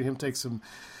rattled. I've seen him take some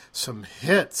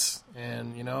hits,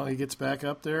 and he gets back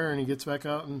up there and he gets back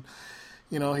out, and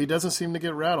he doesn't seem to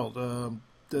get rattled.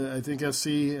 I think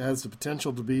SC has the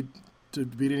potential to beat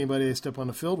anybody they step on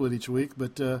the field with each week,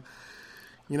 but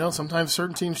sometimes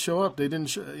certain teams show up. They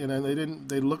didn't.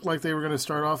 They looked like they were going to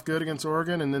start off good against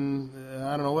Oregon, and then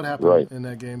I don't know what happened in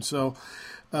that game. So,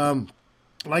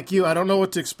 like you, I don't know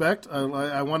what to expect.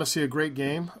 I want to see a great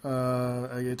game.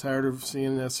 I get tired of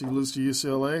seeing SC lose to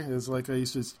UCLA. It's like I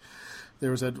used to.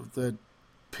 There was that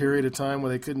period of time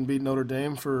where they couldn't beat Notre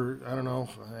Dame for,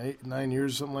 8-9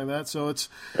 years or something like that. So it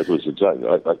was exactly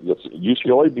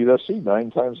UCLA beat SC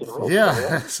 9 times in a row.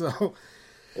 Yeah. So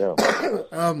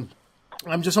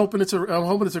I'm just hoping it's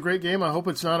a great game. I hope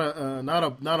it's not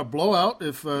a blowout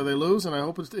if they lose, and I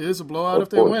hope it is a blowout if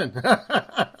they win.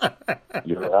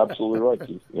 You're absolutely right,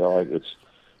 Keith.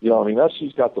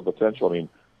 SC's got the potential. I mean,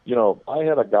 I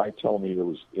had a guy tell me that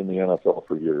was in the NFL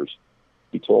for years.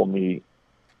 He told me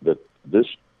that this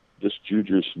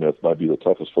Juju Smith might be the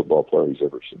toughest football player he's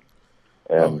ever seen.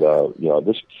 And,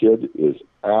 this kid is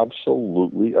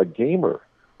absolutely a gamer.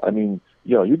 I mean,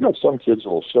 you've got some kids that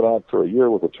will sit out for a year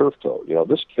with a turf toe.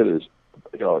 This kid is,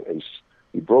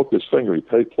 he broke his finger. He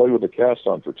played with a cast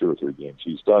on for 2 or 3 games.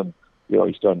 He's done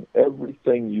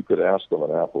everything you could ask of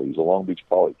an athlete. He's a Long Beach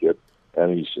Poly kid,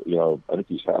 and he's, I think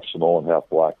he's half Samoan, half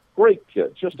black. Great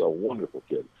kid, just a wonderful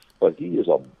kid. But he is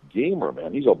a gamer,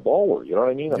 man. He's a baller. You know what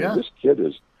I mean? I mean, this kid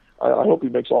is. I hope he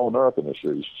makes All-American this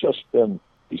year. He's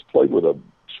played with a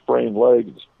sprained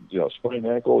leg, sprained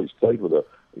ankle. He's played with a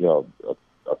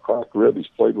cracked rib. He's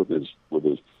played with his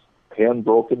hand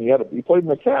broken. He played in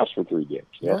the cast for 3 games.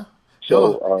 Yeah.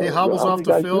 So he hobbles off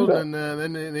the field, and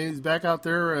then he's back out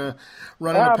there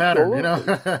running a pattern.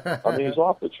 I mean, he's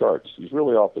off the charts. He's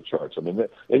really off the charts. I mean,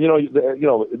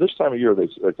 this time of year they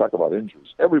talk about injuries.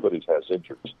 Everybody has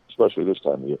injuries, especially this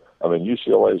time of year. I mean,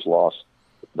 UCLA's lost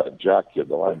that Jack kid,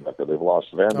 the linebacker. They've lost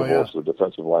Vanderbilt, the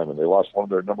defensive lineman. They lost one of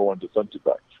their number 1 defensive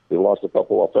back. They lost a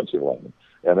couple offensive linemen.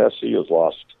 And SC has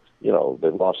lost,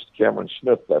 they've lost Cameron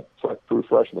Smith, that true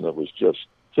freshman that was just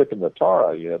kicking the tar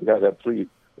out of you. The guy had 3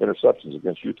 interceptions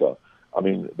against Utah. I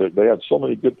mean, they had so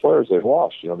many good players they've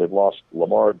lost. They've lost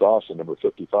Lamar Dawson, number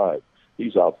 55.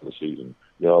 He's out for the season.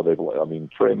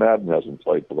 Trey Madden hasn't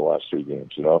played for the last 3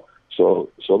 games, So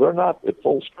they're not at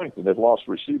full strength, and they've lost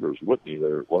receivers. Whitney,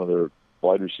 one of their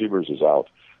wide receivers is out,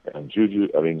 and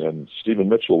and Stephen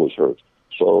Mitchell was hurt.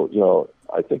 So,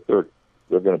 I think they're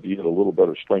going to be at a little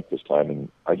better strength this time, and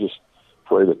I just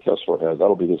pray that Kessler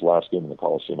that'll be his last game in the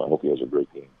Coliseum. I hope he has a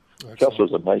great game. Excellent.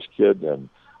 Kessler's a nice kid, and,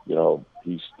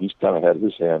 he's kind of had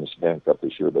his hands handcuffed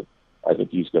this year, but I think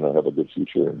he's going to have a good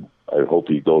future, and I hope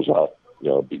he goes out,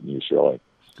 beating UCLA.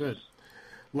 Good.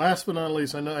 Last but not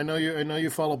least, I know you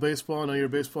follow baseball. I know you're a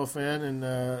baseball fan, and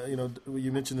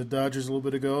you mentioned the Dodgers a little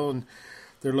bit ago, and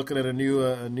they're looking at a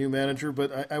new manager.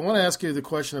 But I want to ask you the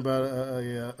question about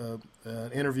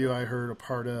an interview I heard a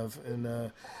part of,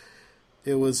 and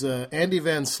it was Andy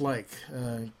Van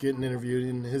Slyke getting interviewed,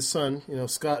 and his son,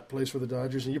 Scott, plays for the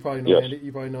Dodgers, and you probably know Andy.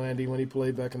 You probably know Andy when he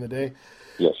played back in the day.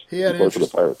 Yes, he played for the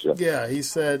Pirates. Yeah, he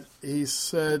said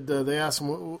they asked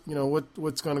him,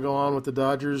 what's going to go on with the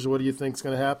Dodgers? What do you think's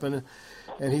going to happen?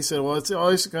 And he said, well, it's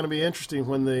always going to be interesting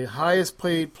when the highest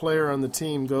paid player on the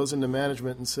team goes into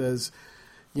management and says,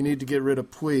 you need to get rid of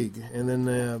Puig. And then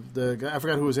the guy, I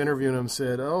forgot who was interviewing him,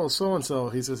 said, oh, so and so.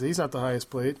 He says he's not the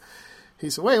highest paid. He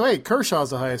said, wait,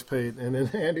 Kershaw's the highest paid. And then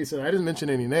Andy said, I didn't mention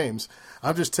any names.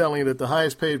 I'm just telling you that the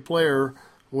highest paid player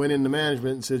went into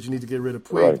management and said you need to get rid of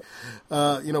Puig.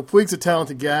 Right. Puig's a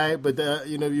talented guy, but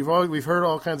we've heard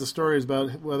all kinds of stories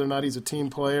about whether or not he's a team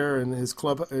player and his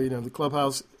the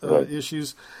clubhouse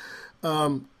issues.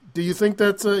 Do you think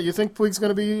that you think Puig's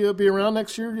going to be around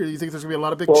next year? Do you think there's going to be a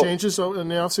lot of big changes in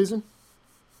the offseason?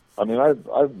 I mean,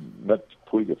 I've met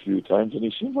Puig a few times, and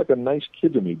he seems like a nice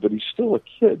kid to me, but he's still a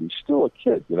kid.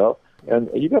 And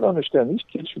you got to understand, these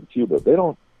kids from Cuba, they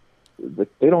don't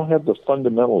have the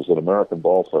fundamentals that American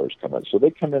ball players come in. So they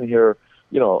come in here,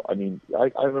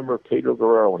 I remember Pedro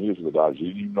Guerrero when he was with the Dodgers. He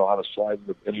didn't even know how to slide,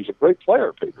 and he's a great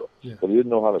player, Pedro, but he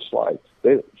didn't know how to slide.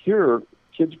 Here,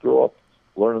 kids grow up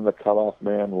learning the cutoff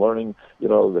man, learning,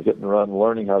 the hit and run,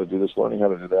 learning how to do this, learning how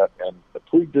to do that. And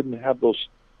Puig didn't have those.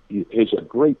 He's a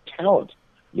great talent,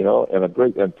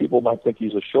 and people might think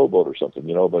he's a showboat or something,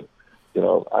 but,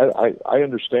 I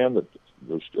understand that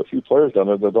there's a few players down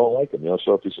there that don't like him,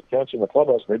 So if he's a cancer in the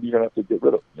clubhouse, maybe you're going to have to get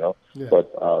rid of him, Yeah.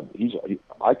 But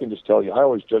I can just tell you, I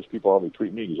always judge people how they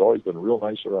treat me. He's always been real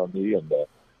nice around me, and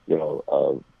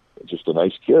just a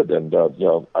nice kid. And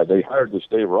they hired this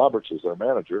Dave Roberts as their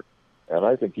manager, and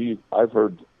I think I've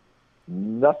heard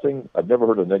nothing. I've never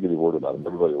heard a negative word about him.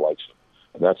 Everybody likes him,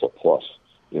 and that's a plus.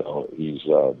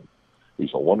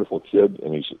 He's a wonderful kid,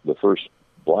 and he's the first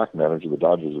black manager the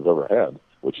Dodgers have ever had,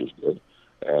 which is good.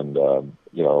 And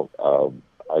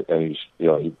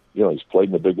he's played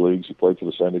in the big leagues. He played for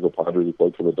the San Diego Padres. He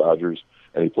played for the Dodgers,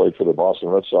 and he played for the Boston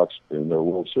Red Sox in their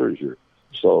World Series year.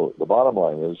 So the bottom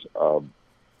line is,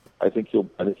 I think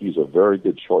he's a very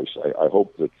good choice. I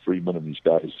hope that Friedman and these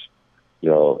guys,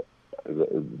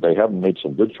 they haven't made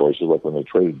some good choices, like when they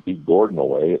traded Dee Gordon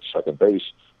away at second base,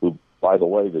 who, by the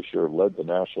way, this year led the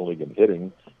National League in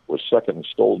hitting, was second in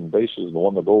stolen bases, and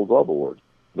won the Gold Glove Award.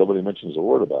 Nobody mentions a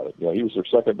word about it. He was their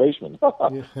second baseman,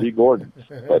 Dee Gordon,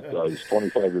 but he's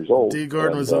 25 years old. Dee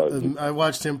Gordon was. I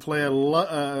watched him play a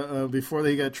lot before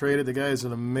he got traded. The guy is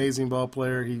an amazing ball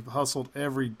player. He hustled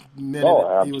every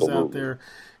minute he was out there,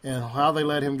 and how they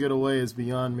let him get away is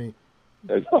beyond me.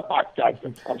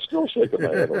 I'm still shaking my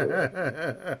head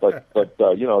over it. But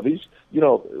you know, these, you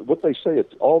know, what they say,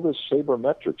 it's all this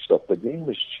sabermetric stuff. The game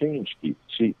has changed, Keith.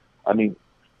 See, I mean,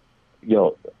 you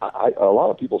know, a lot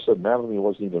of people said Manley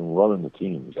wasn't even running the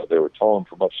team. They were telling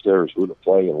from upstairs who to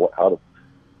play and how to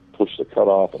push the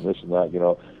cutoff and this and that. You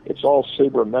know, it's all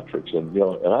sabermetrics, and you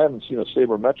know, and I haven't seen a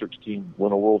sabermetrics team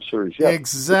win a World Series yet.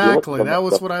 Exactly, that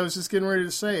was what I was just getting ready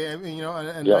to say. I mean, you know,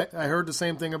 and yeah. I heard the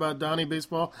same thing about Donnie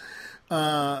Baseball.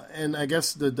 And I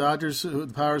guess the Dodgers, the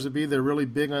powers that be, they're really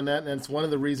big on that, and it's one of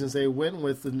the reasons they went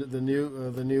with the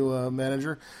new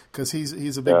manager, because he's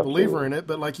a big Absolutely. believer in it.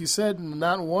 But like you said,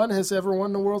 not one has ever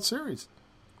won the World Series.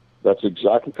 That's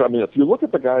exactly. I mean, if you look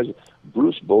at the guys,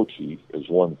 Bruce Bochy has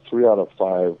won 3 out of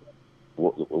 5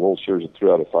 World Series in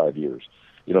 3 out of 5 years.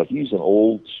 You know, he's an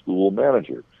old school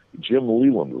manager. Jim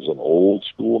Leland was an old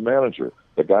school manager.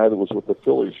 The guy that was with the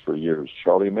Phillies for years,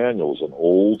 Charlie Manuel, was an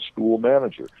old school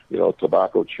manager. You know,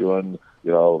 tobacco chewing.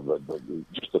 You know,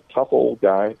 just a tough old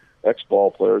guy.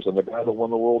 Ex-ball players, and the guy that won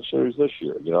the World Series this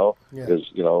year. You know,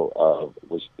 is an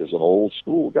old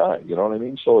school guy. You know what I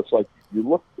mean? So it's like you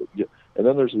look, and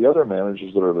then there's the other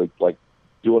managers that are like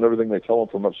doing everything they tell them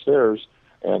from upstairs,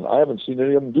 and I haven't seen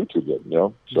any of them do too good. You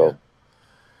know, so. Yeah.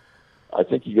 I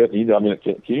think you get. I mean,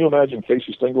 can you imagine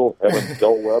Casey Stengel having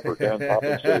Del Webb or Dan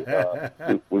Toppin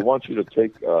say, "We want you to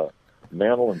take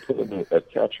Mantle and put him at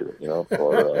catcher," you know,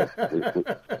 or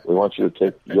we want you to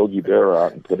take Yogi Berra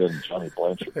out and put in Johnny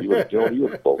Blanchard. He would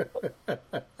have both.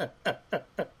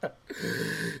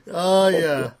 Oh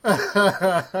yeah,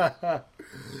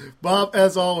 Bob.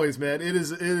 As always, man, it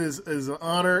is an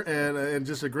honor and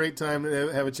just a great time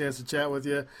to have a chance to chat with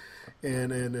you.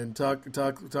 And talk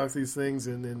these things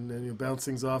and bounce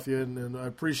things off you, and I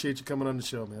appreciate you coming on the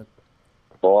show, man.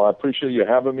 Well, I appreciate you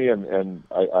having me, and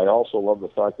I also love the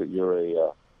fact that you're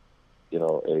a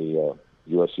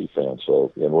USC fan.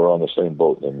 So, and we're on the same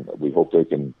boat, and we hope they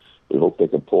can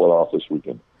pull it off this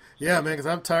weekend. Yeah, man, because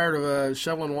I'm tired of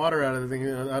shoveling water out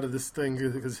of this thing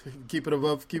because keep it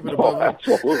above.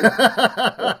 Absolutely.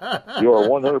 You are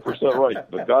 100% right.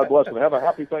 But God bless, and have a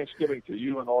happy Thanksgiving to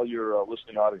you and all your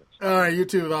listening audience. All right, you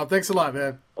too, Bob. Thanks a lot,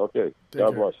 man. Okay.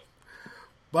 God bless.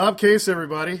 Bob Case,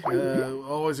 everybody.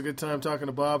 Always a good time talking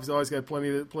to Bob. He's always got plenty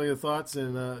of thoughts,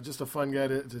 and just a fun guy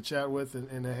to chat with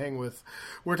and to hang with.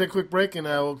 We're going to take a quick break, and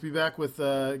we'll be back with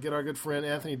get our good friend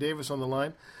Anthony Davis on the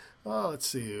line. Oh, let's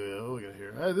see what we got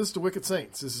here. This is the Wicked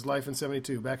Saints. This is Life in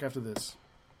 72. Back after this.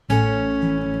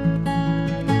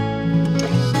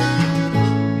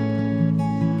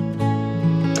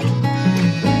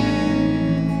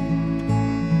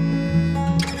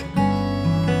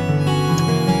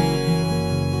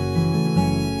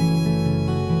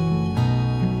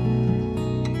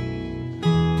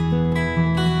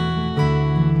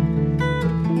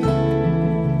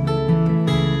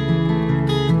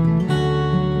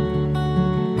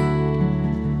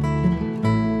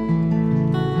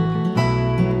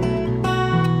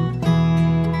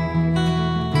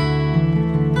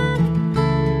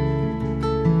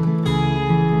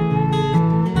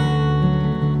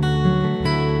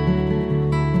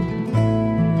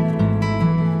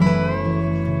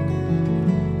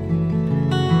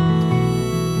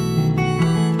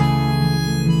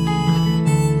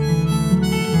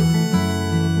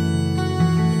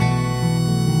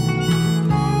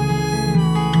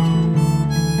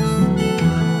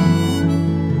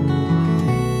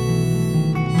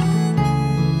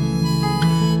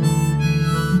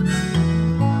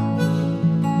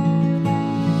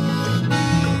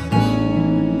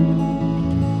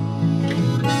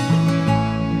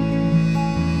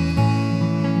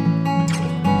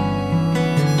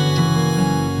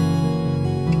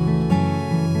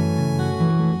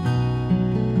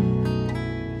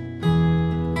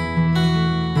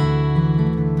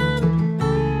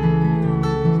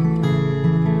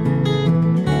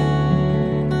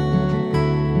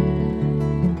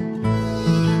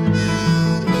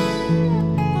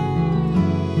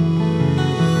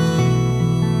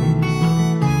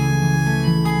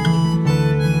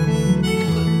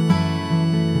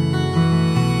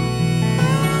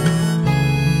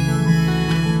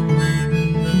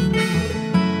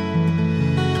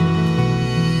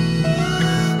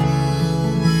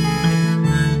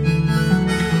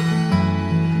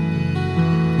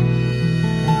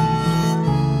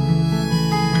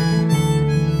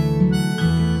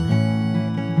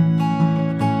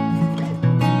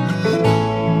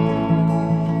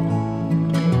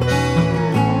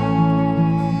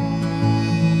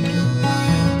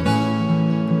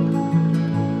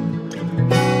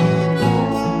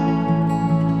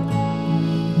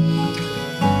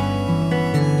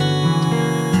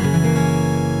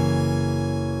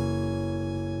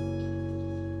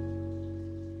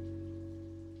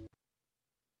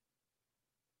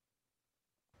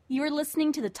 You're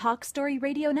listening to the Talk Story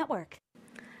Radio Network.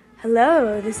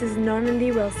 Hello, this is Norman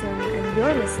D. Wilson, and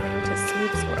you're listening to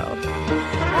Swoop's World.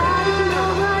 I don't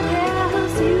know what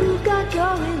else you've got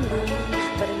going on,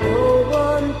 but I know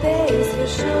one thing's for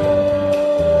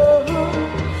sure.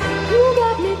 You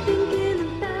got me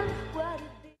thinking about what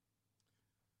it be.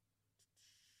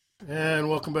 And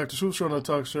welcome back to Swoop's World on the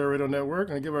Talk Story Radio Network.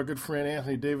 I'm going to give our good friend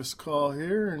Anthony Davis a call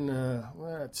here, and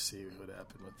let's see what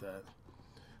happened with that.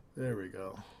 There we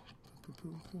go.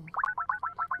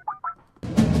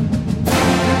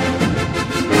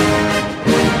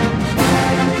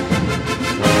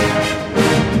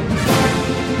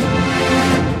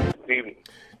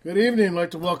 Good evening. I'd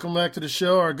like to welcome back to the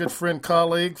show our good friend,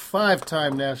 colleague,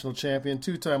 5-time national champion,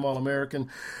 2-time All-American,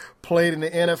 played in the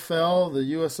NFL, the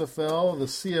USFL, the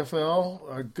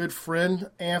CFL, our good friend,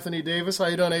 Anthony Davis. How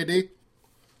you doing, AD?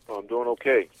 I'm doing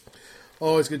okay.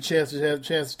 Always good chance to have a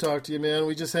chance to talk to you, man.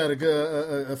 We just had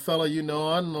a fella you know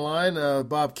on the line,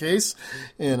 Bob Case,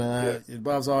 and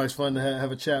Bob's always fun to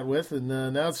have a chat with, and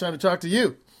now it's time to talk to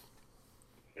you.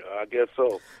 I guess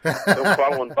so. So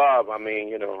following Bob, I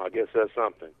mean, I guess that's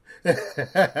something.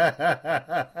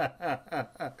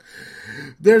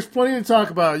 There's plenty to talk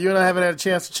about. You and I haven't had a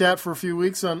chance to chat for a few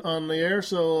weeks on the air,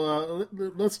 so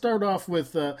let's start off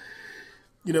with,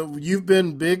 you've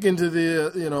been big into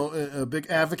a big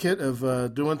advocate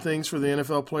of doing things for the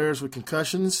NFL players with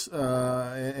concussions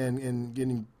and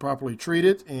getting properly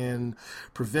treated and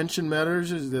prevention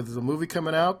measures. There's a movie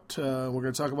coming out. We're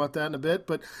going to talk about that in a bit.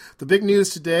 But the big news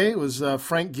today was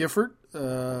Frank Gifford,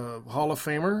 Hall of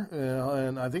Famer,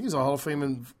 and I think he's a Hall of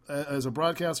Fame as a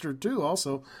broadcaster too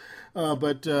also.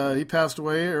 But he passed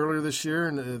away earlier this year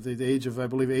at the age of, I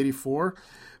believe, 84.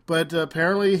 But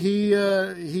apparently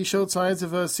he showed signs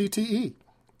of CTE.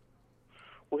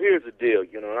 Well, here's the deal.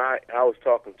 I was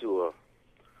talking to a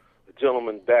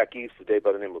gentleman back east today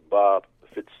by the name of Bob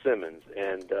Fitzsimmons,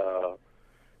 and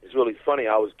it's really funny.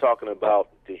 I was talking about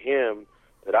to him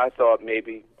that I thought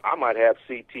maybe I might have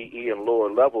CTE in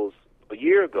lower levels a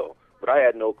year ago, but I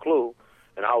had no clue,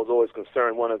 and I was always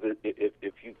concerned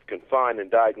if you can find and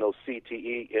diagnose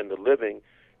CTE in the living.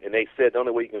 And they said the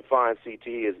only way you can find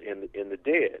CTE is in the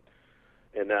dead,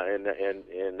 and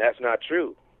that's not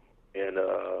true. And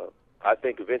I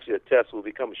think eventually a test will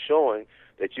become showing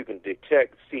that you can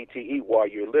detect CTE while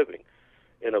you're living.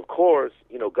 And of course,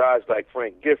 guys like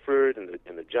Frank Gifford and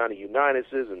the Johnny Unitas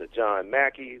and the John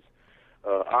Mackeys,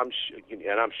 I'm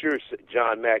sure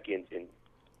John Mackey and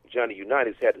Johnny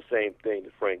Unitas had the same thing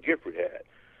that Frank Gifford had.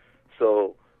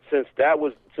 So. Since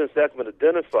that's been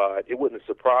identified, it wouldn't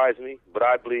surprise me. But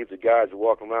I believe the guys are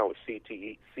walking around with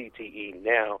CTE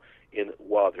now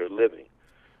while they're living,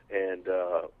 and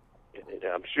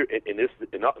I'm sure. And this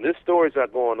story's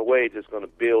not going away; it's just going to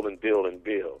build and build and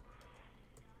build.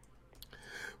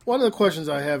 One of the questions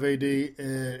I have, AD,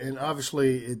 and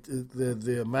obviously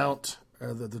the amount,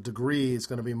 the degree is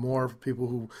going to be more for people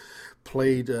who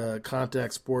played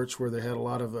contact sports where they had a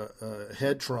lot of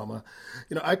head trauma.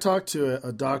 I talked to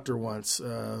a doctor once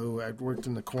who had worked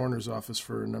in the coroner's office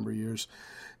for a number of years,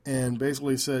 and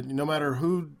basically said no matter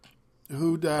who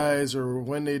dies or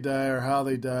when they die or how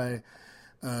they die,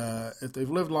 if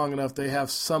they've lived long enough, they have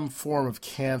some form of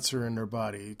cancer in their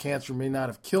body. Cancer may not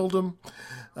have killed them.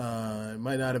 It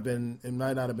might not have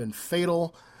been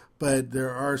fatal. But there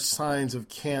are signs of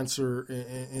cancer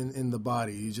in the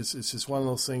body. It's just one of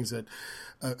those things that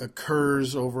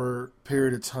occurs over a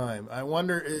period of time. I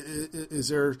wonder,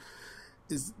 is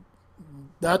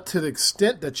not to the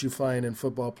extent that you find in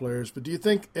football players, but do you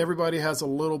think everybody has a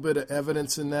little bit of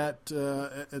evidence in that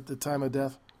at the time of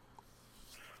death?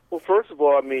 Well, first of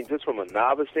all, I mean, just from a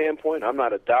novice standpoint, I'm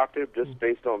not a doctor, just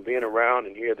based on being around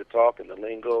and hearing the talk and the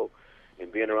lingo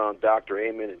and being around Dr.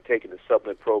 Amen and taking the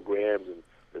supplement programs and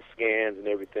the scans and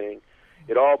everything.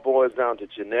 It all boils down to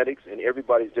genetics, and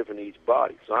everybody's different in each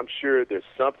body. So I'm sure there's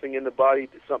something in the body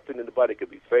that could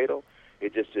be fatal.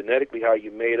 It's just genetically how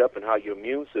you're made up and how your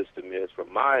immune system is,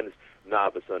 from my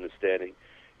novice understanding,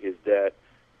 is that,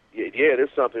 yeah,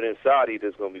 there's something inside you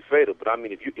that's going to be fatal. But, I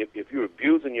mean, if you're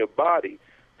abusing your body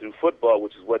through football,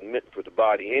 which is wasn't meant for the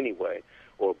body anyway,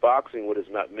 or boxing, which is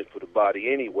not meant for the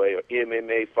body anyway, or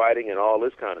MMA fighting and all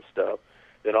this kind of stuff,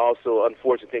 then also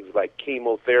unfortunate things like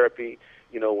chemotherapy,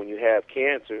 when you have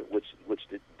cancer, which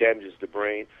damages the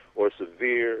brain, or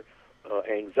severe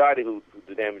anxiety who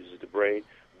damages the brain.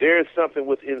 There's something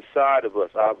within inside of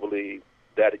us, I believe,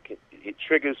 that it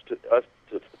triggers us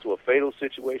to a fatal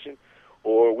situation,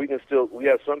 or we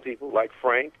have some people like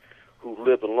Frank who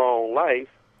lived a long life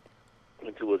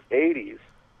into his 80s.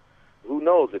 Who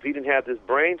knows, if he didn't have this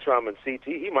brain trauma and CT,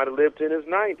 he might have lived in his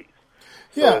 90s.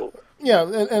 Yeah. So Yeah,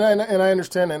 and I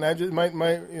understand, and I just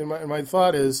my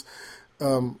thought is,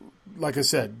 like I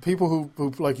said, people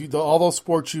who like you, all those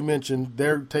sports you mentioned,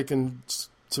 they're taking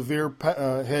severe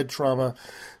head trauma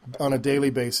on a daily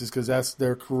basis because that's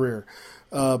their career.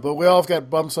 But we all have got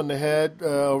bumps on the head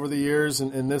over the years,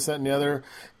 and this, that, and the other.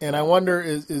 And I wonder,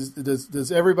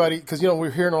 does everybody? Because we're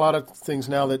hearing a lot of things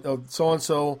now that so and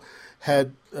so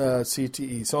had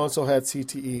CTE, so and so had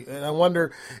CTE, and I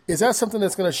wonder, is that something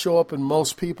that's going to show up in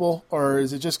most people, or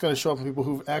is it just going to show up in people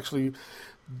who've actually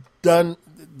done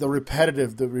the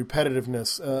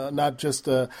repetitiveness, not just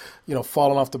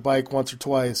falling off the bike once or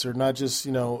twice, or not just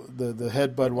the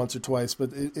headbutt once or twice, but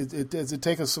does it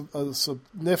take a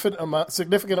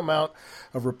significant amount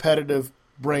of repetitive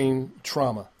brain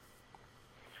trauma?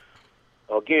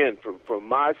 Again, from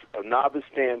my novice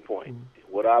standpoint,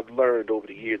 what I've learned over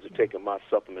the years of taking my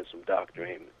supplements from Dr.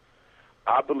 Amen,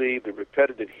 I believe the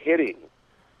repetitive hitting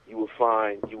you would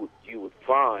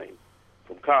find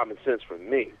from common sense from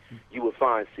me, you would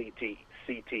find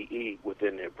CTE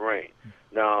within their brain.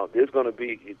 Now, there's going to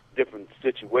be different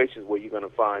situations where you're going to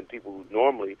find people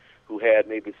who had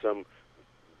maybe some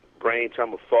brain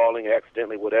trauma, falling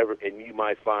accidentally, whatever, and you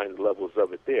might find levels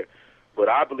of it there. But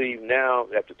I believe now,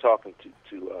 after talking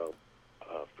to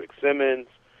Frick Simmons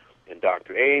and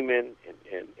Dr. Amen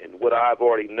and what I've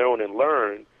already known and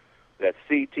learned, that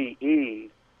CTE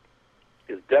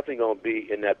is definitely going to be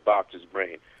in that boxer's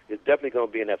brain. It's definitely going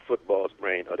to be in that football's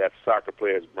brain or that soccer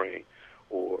player's brain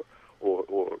or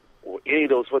any of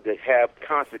those that have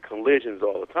constant collisions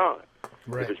all the time.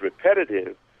 Right. If it's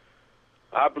repetitive,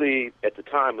 I believe at the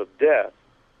time of death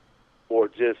or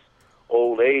just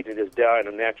old age and just dying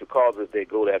of natural causes, if they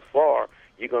go that far,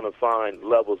 you're going to find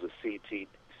levels of CTE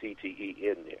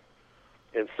in there.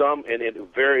 And it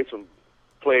varies from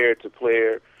player to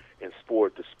player and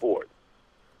sport to sport.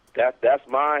 That's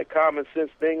my common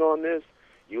sense thing on this.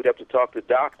 You would have to talk to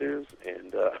doctors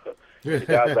and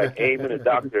guys like Amen and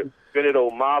Dr. Benito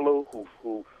Malo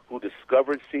who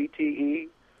discovered CTE.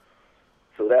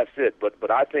 So that's it. But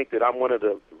I think that I'm one of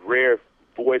the rare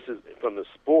voices from the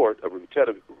sport of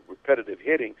repetitive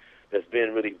hitting that's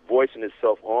been really voicing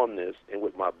itself on this. And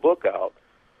with my book out,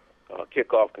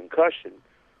 Kickoff Concussion,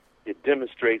 it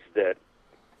demonstrates that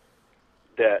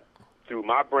through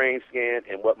my brain scan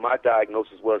and what my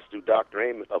diagnosis was through Dr.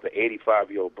 Amen of an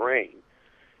 85-year-old brain,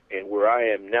 and where I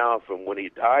am now from when he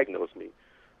diagnosed me,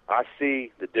 I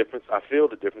see the difference, I feel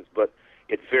the difference, but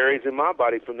it varies in my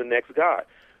body from the next guy.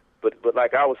 But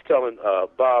like I was telling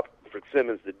Bob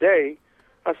Fitzsimmons today,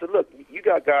 I said, look, you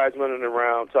got guys running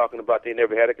around talking about they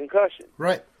never had a concussion.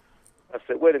 Right. I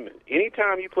said, wait a minute.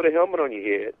 Anytime you put a helmet on your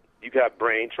head, you got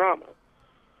brain trauma.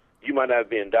 You might not have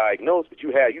been diagnosed, but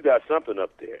you got something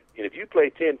up there. And if you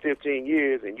play 10, 15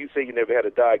 years and you say you never had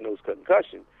a diagnosed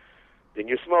concussion, then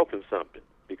you're smoking something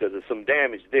because there's some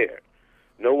damage there.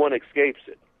 No one escapes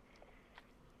it.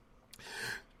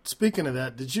 Speaking of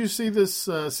that, did you see this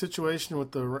situation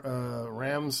with the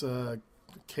Rams,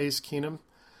 Case Keenum,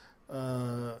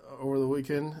 over the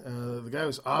weekend? The guy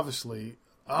was obviously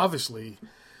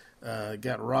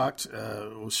got rocked,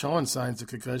 was showing signs of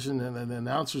concussion, and the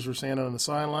announcers were saying it on the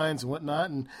sidelines and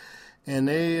whatnot, and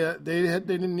they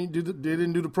didn't do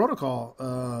the protocol.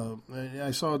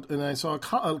 I saw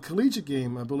a collegiate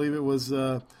game. I believe it was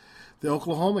the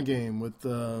Oklahoma game with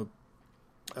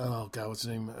what's his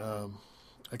name?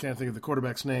 I can't think of the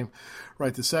quarterback's name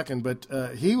right this second, but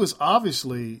he was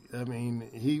obviously. I mean,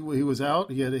 he was out.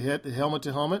 He had helmet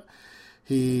to helmet.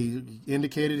 He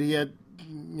indicated he had,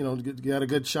 got a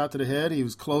good shot to the head. He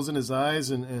was closing his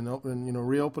eyes and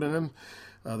reopening them.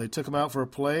 They took him out for a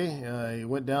play. He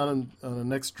went down on the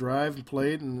next drive and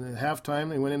played. And at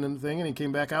halftime, they went in the thing, and he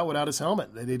came back out without his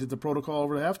helmet. They did the protocol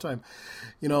over at halftime.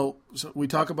 So we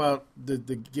talk about the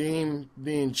game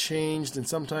being changed, and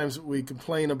sometimes we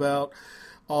complain about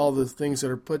all the things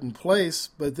that are put in place,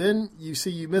 but then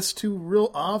you miss two real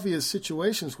obvious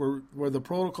situations where the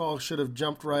protocol should have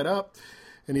jumped right up,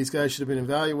 and these guys should have been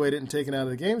evaluated and taken out of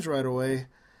the games right away.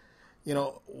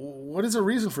 What is the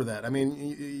reason for that? I mean,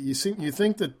 you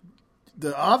think that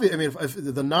the obvious. I mean, if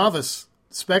the novice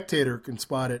spectator can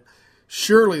spot it,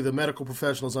 surely the medical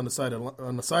professionals on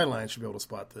the sideline should be able to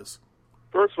spot this.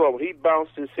 First of all, when he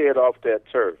bounced his head off that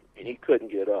turf and he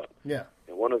couldn't get up, yeah,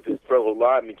 and one of his fellow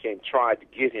linemen tried to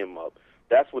get him up,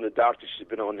 that's when the doctor should have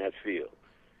been on that field,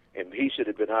 and he should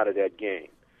have been out of that game.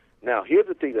 Now, here's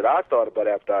the thing that I thought about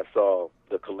after I saw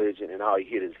the collision and how he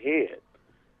hit his head.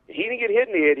 He didn't get hit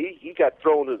in the head. He got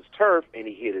thrown to the turf, and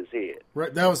he hit his head.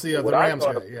 Right. That was the Rams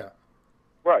guy, yeah.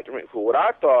 Right. So what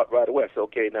I thought right away, I said,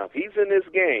 okay, now if he's in this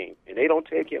game and they don't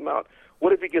take him out,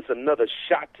 what if he gets another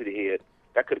shot to the head?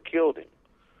 That could have killed him.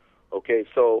 Okay,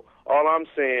 so all I'm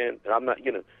saying, and I'm not,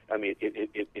 I mean,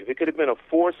 if it could have been a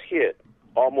force hit,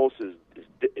 almost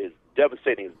as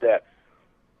devastating as that,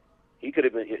 that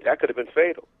could have been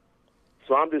fatal.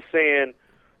 So I'm just saying,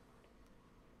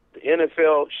 the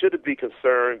NFL should be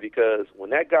concerned because when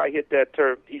that guy hit that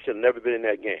turf, he should have never been in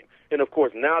that game. And of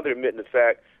course, now they're admitting the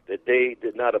fact that they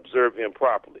did not observe him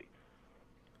properly,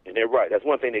 and they're right. That's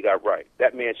one thing they got right.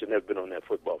 That man should never been on that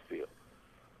football field.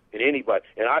 And anybody,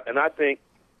 and I think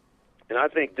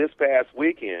this past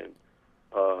weekend,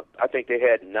 I think they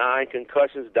had 9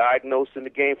 concussions diagnosed in the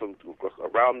game from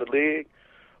around the league.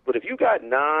 But if you got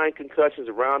 9 concussions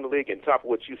around the league, on top of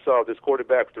what you saw this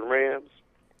quarterback with the Rams,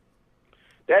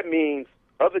 that means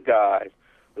other guys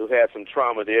who had some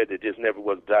trauma there that just never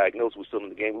was diagnosed were still in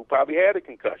the game who probably had a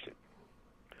concussion.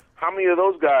 How many of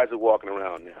those guys are walking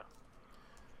around now?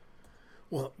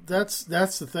 Well, that's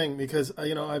the thing, because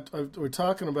we're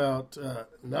talking about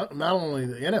not only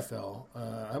the NFL.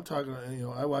 I'm talking.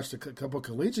 I watched a couple of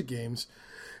collegiate games,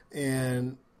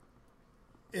 and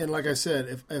like I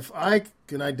said, if I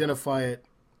can identify it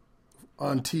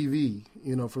on TV,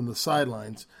 from the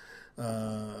sidelines,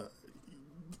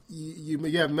 you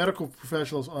have medical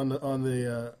professionals on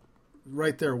the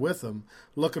right there with them,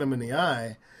 looking them in the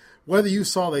eye. Whether you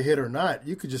saw the hit or not,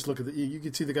 you could just look at you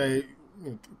could see the guy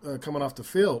coming off the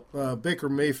field, Baker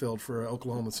Mayfield for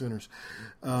Oklahoma Sooners.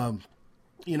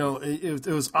 It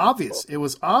was obvious. It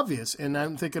was obvious, and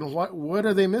I'm thinking, what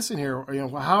are they missing here?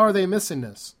 How are they missing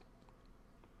this?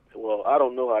 Well, I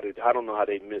don't know how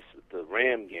they missed the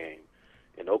Ram game,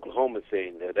 and Oklahoma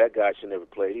saying that guy should never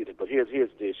play either. But here's the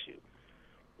issue: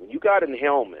 when you got a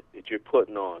helmet that you're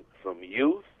putting on from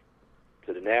youth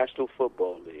to the National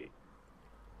Football League,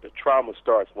 the trauma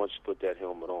starts once you put that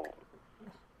helmet on.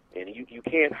 And you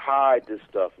can't hide this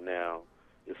stuff now.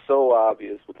 It's so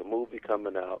obvious with the movie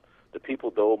coming out. The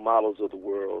people, the old models of the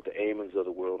world, the Amons of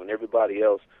the world, and everybody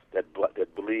else that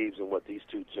believes in what these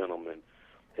two gentlemen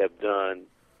have done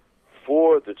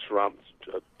for the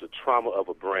trauma of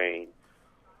a brain.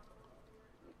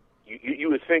 You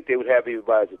would think they would have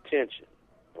everybody's attention.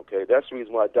 Okay, that's the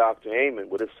reason why Dr. Amon,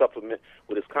 with his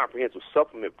comprehensive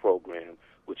supplement program,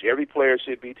 which every player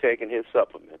should be taking his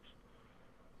supplements,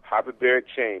 hyperbaric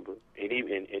chamber, and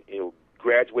it'll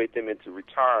graduate them into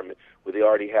retirement where they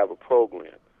already have a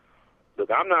program. Look,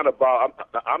 I'm not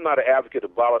an advocate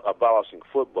of abolishing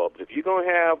football, but if you're going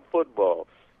to have football,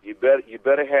 you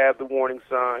better have the warning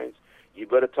signs. You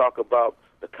better talk about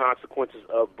the consequences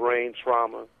of brain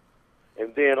trauma.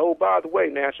 And then, oh, by the way,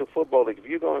 National Football League, if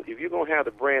you're going to have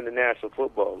the brand the National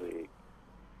Football League,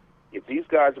 if these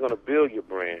guys are going to build your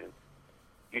brand,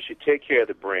 you should take care of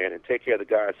the brand and take care of the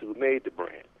guys who made the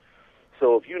brand.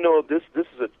 So if you know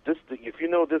if you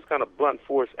know this kind of blunt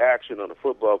force action on the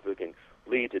football field can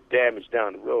lead to damage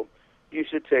down the road, you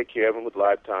should take care of them with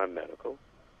lifetime medical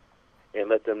and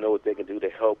let them know what they can do to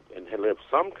help and live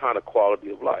some kind of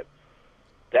quality of life.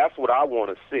 That's what I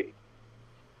want to see.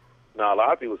 Now, a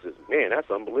lot of people say, man, that's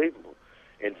unbelievable.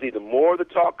 And see, the more the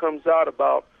talk comes out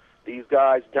about these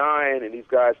guys dying and these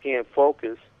guys can't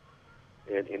focus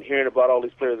and hearing about all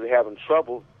these players that are having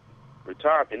trouble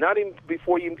retiring, and not even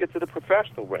before you even get to the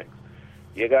professional ranks.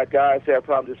 You got guys that have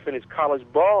probably just finished college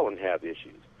ball and have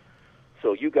issues.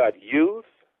 So you got youth,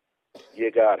 you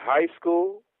got high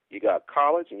school, you got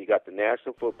college, and you got the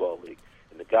National Football League.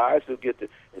 And the guys who get to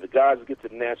the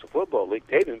National Football League,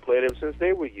 they've been playing ever since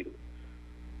they were youth.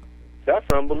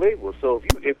 That's unbelievable. So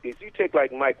if you take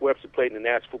like Mike Webster played in the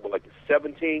National Football like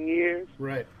 17 years,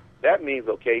 right? That means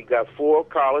you got 4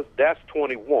 college, that's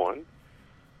 21.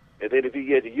 And then if you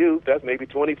get to youth, that's maybe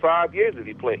 25 years if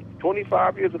he played.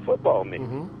 25 years of football, maybe.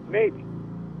 Mm-hmm. Maybe.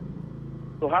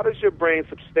 So how does your brain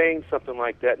sustain something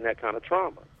like that and that kind of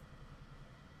trauma?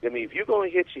 I mean, if you're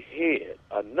going to hit your head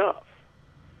enough,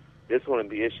 there's going to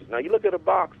be issues. Now, you look at a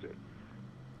boxer.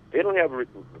 They don't have a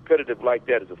repetitive like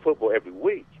that as a football every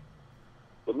week.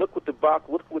 But look what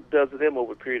it does to them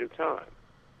over a period of time.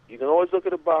 You can always look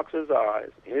at a boxer's eyes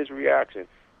and his reaction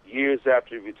years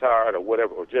after he retired or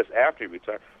whatever, or just after he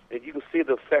retired, and you can see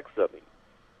the effects of him.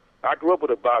 I grew up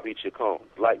with a Bobby Chacon,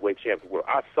 lightweight champion of the world.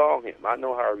 I saw him. I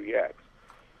know how he reacts.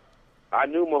 I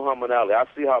knew Muhammad Ali.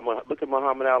 Look at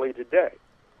Muhammad Ali today.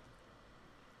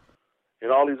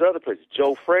 And all these other places.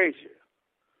 Joe Frazier.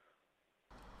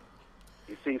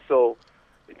 You see, so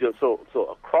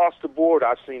across the board,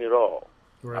 I've seen it all.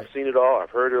 Right. I've seen it all. I've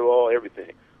heard it all.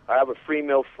 Everything. I have a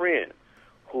female friend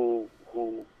who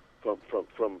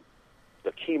from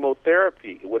the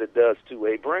chemotherapy, what it does to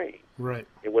a brain, right,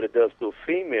 and what it does to a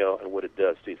female, and what it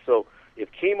does to. So, if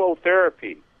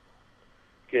chemotherapy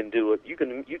can do it, you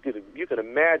can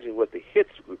imagine what the hits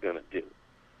were going to do.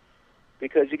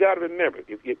 Because you got to remember,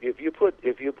 if you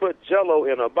put Jell-O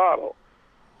in a bottle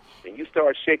and you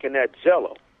start shaking that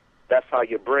Jell-O, that's how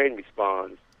your brain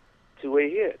responds to a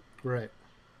hit. Right.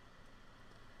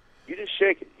 You just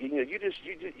shake it. You just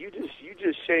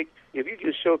shake. If you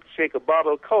just shake a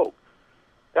bottle of Coke,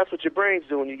 that's what your brain's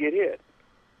doing when you get hit.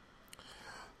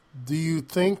 Do you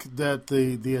think that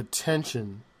the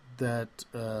attention that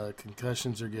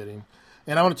concussions are getting,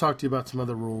 and I want to talk to you about some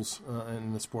other rules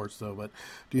in the sports, though, but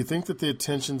do you think that the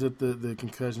attention that the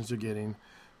concussions are getting,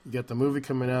 you got the movie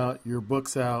coming out, your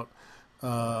book's out,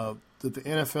 that the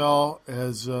NFL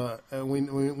has,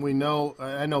 we know,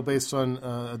 I know based on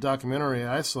a documentary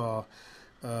I saw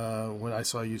when I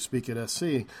saw you speak at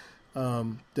SC,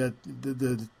 that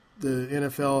the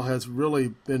NFL has really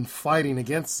been fighting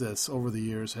against this over the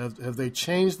years. Have they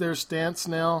changed their stance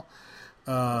now?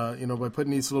 By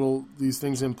putting these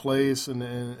things in place,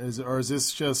 or is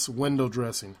this just window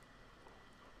dressing?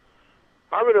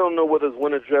 I really don't know whether it's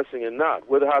window dressing or not.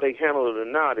 Whether how they handle it or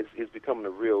not is becoming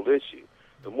a real issue.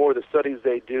 The more the studies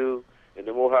they do, and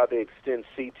the more how they extend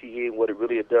CTE and what it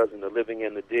really does in the living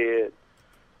and the dead,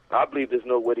 I believe there's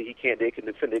no way that they can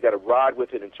defend. They got to ride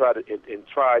with it and try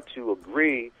to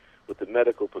agree with the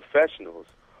medical professionals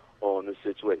on this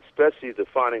situation, especially the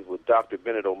findings with Dr.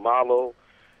 Bennett O'Malley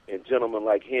and gentlemen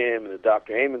like him and the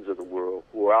Dr. Amons of the world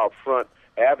who are out front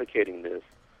advocating this.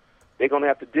 They're going to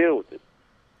have to deal with it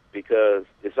because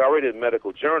it's already a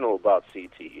medical journal about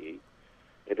CTE.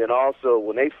 And then also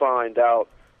when they find out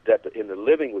that in the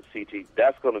living with CTE,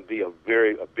 that's going to be a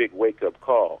big wake-up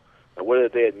call. And whether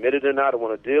they admit it or not or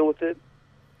want to deal with it,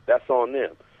 that's on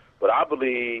them. But I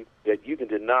believe that you can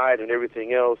deny it and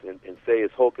everything else and say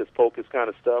it's hocus-pocus kind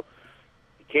of stuff.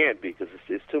 You can't be because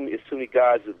it's too many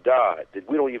guys who've died that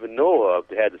we don't even know of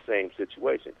that had the same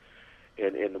situation.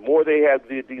 And the more they have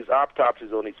these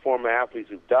autopsies on these former athletes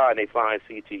who've died and they find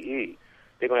CTE,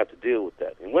 they're going to have to deal with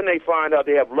that. And when they find out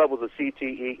they have levels of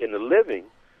CTE in the living,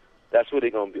 that's where they're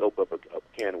going to open up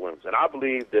a can of worms. And I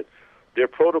believe that their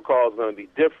protocol is going to be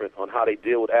different on how they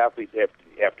deal with athletes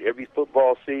after every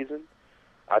football season.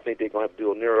 I think they're going to have to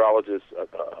do a neurologist.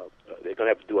 They're going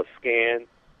to have to do a scan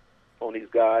on these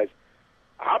guys.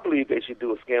 I believe they should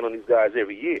do a scan on these guys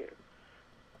every year.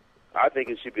 I think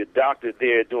it should be a doctor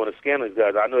there doing a scan on these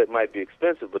guys. I know it might be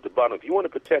expensive, but the bottom, if you want to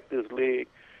protect this league,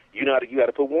 you got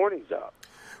to put warnings out.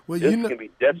 Well, this can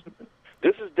be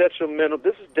this is detrimental.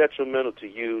 This is detrimental to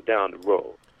you down the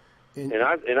road. And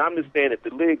I'm just saying that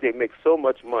the league, they make so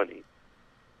much money.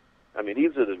 I mean,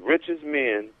 these are the richest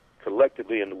men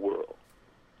collectively in the world.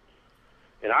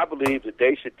 And I believe that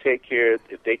they should take care.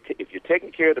 If you're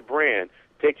taking care of the brand,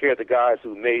 take care of the guys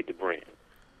who made the brand.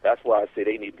 That's why I say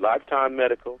they need lifetime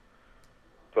medical,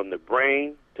 from the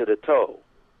brain to the toe.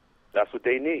 That's what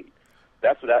they need.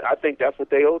 I think that's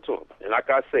what they owe to them. And like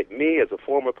I say, me as a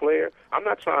former player, I'm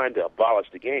not trying to abolish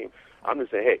the game. I'm just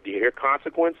saying, hey, do you hear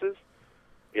consequences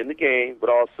in the game?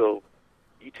 But also,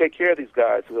 you take care of these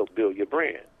guys who help build your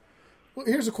brand. Well,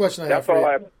 here's a question I have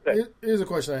for you. Here's a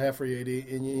question I have for you, AD,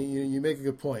 and you make a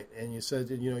good point. And you said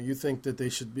that, you think that they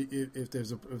should be, if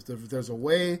there's a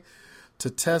way to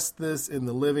test this in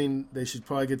the living, they should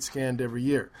probably get scanned every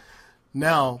year.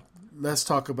 Now, let's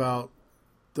talk about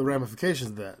the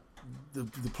ramifications of that.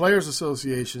 The Players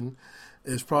Association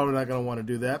is probably not going to want to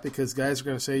do that because guys are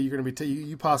going to say you're going to be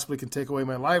you possibly can take away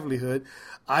my livelihood.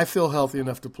 I feel healthy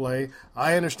enough to play.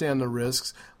 I understand the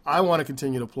risks. I want to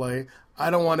continue to play. I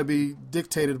don't want to be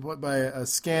dictated by a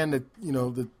scan that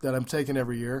that I'm taking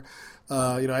every year.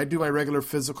 I do my regular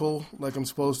physical like I'm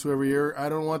supposed to every year. I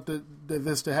don't want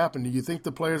this to happen. Do you think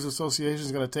the Players Association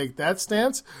is going to take that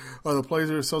stance, or the Players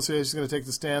Association is going to take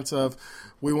the stance of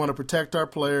we want to protect our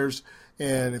players?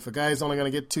 And if a guy's only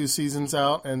going to get 2 seasons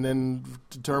out and then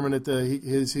determine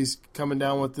that he's coming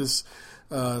down with this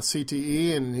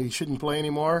CTE and he shouldn't play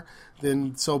anymore,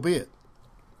 then so be it.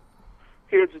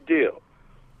 Here's the deal.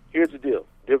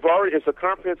 It's a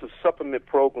comprehensive supplement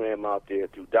program out there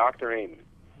through Dr. Amon.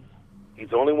 He's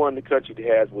the only one in the country that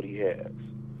has what he has.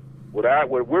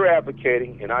 What we're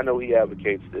advocating, and I know he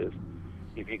advocates this,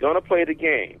 if you're going to play the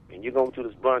game and you're going through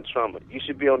this blunt trauma, you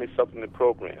should be on this supplement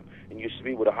program, and you should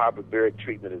be with a hyperbaric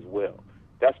treatment as well.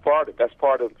 That's part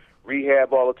of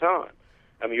rehab all the time.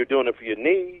 I mean, you're doing it for your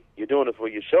knee, you're doing it for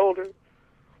your shoulder.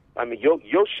 I mean,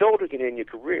 your shoulder can end your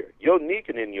career, your knee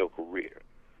can end your career,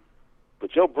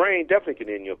 but your brain definitely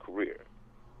can end your career.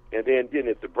 And then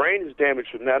if the brain is damaged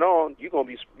from that on, you're going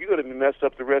to be messed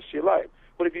up the rest of your life.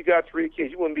 What if you got 3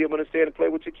 kids? You wouldn't be able to stand and play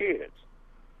with your kids.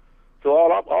 So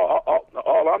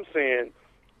all I'm saying,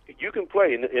 you can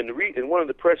play, and one of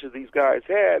the pressures these guys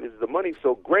have is the money's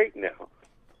so great now.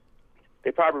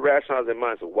 They probably rationalize their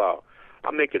minds. So, wow,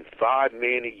 I'm making $5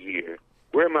 million a year.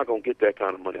 Where am I going to get that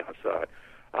kind of money outside?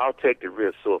 I'll take the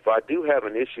risk. So if I do have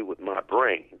an issue with my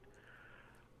brain,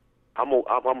 I'm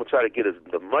gonna try to get as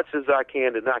much as I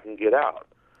can that I can get out.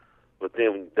 But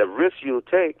then the risk you'll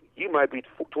take, you might be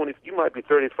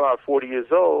 35, 40 years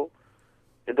old,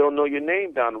 and don't know your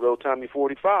name down the road time you're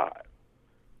 45.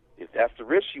 If that's the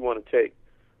risk you want to take,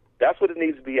 that's what it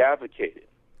needs to be advocated.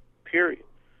 Period.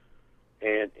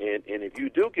 And if you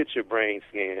do get your brain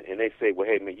scanned, and they say, well,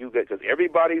 hey man, because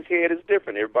everybody's head is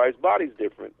different, everybody's body's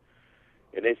different,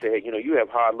 and they say, hey, you have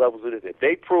high levels of this. If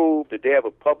they prove that they have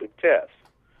a public test,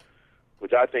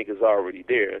 which I think is already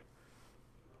there,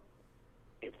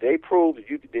 if they prove that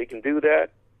they can do that,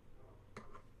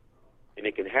 and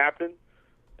it can happen,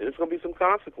 then there's going to be some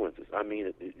consequences. I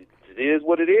mean, it is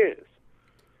what it is.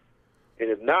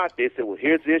 And if not, they say, well,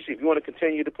 here's the issue. If you want to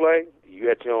continue to play, you're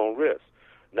at your own risk.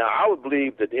 Now, I would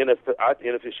believe that the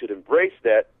NFL should embrace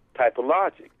that type of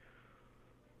logic.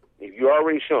 If you're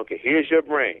already shown, okay, here's your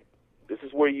brain. This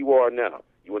is where you are now.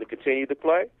 You want to continue to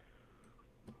play?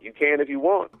 You can if you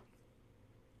want.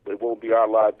 But it won't be our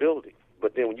liability.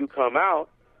 But then when you come out,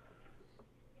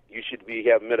 you should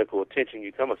have medical attention.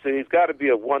 You come out. So it's got to be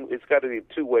a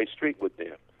two-way street with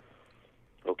them.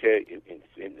 Okay,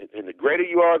 and the greater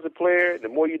you are as a player, the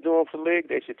more you're doing for the league,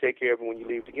 they should take care of it when you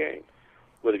leave the game.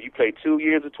 Whether you play 2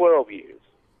 years or 12 years.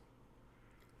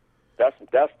 That's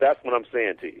what I'm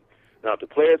saying to you. Now, if the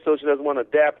Player Association doesn't want to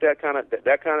adapt that kind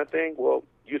of thing, well,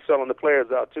 you're selling the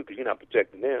players out too because you're not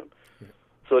protecting them.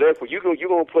 So therefore, you're going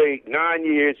to play 9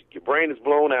 years. Your brain is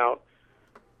blown out.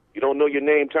 You don't know your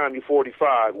name time you're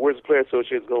 45. Where's the Player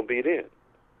Association going to be then?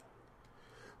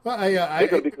 Well, they're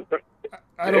going to be concerned.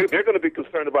 They're going to be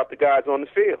concerned about the guys on the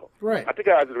field, right? Not the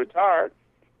guys that are retired.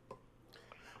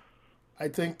 I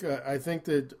think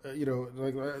that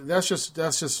that's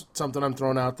just something I'm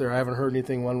throwing out there. I haven't heard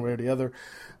anything one way or the other.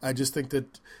 I just think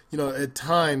that at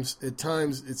times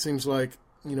it seems like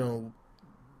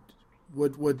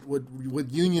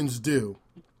what unions do,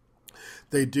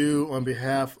 they do on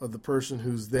behalf of the person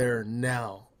who's there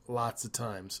now. Lots of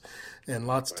times, and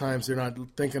lots of times they're not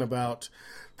thinking about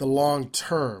the long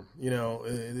term.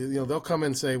 They'll come in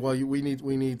and say, well, we need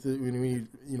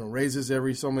raises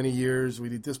every so many years. We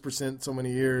need this percent so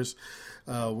many years.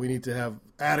 We need to have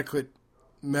adequate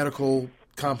medical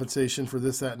compensation for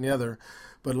this, that, and the other.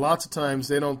 But lots of times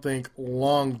they don't think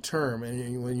long term.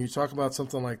 And when you talk about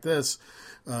something like this,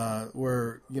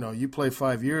 where you play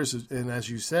 5 years, and as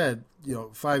you said,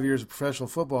 5 years of professional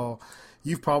football,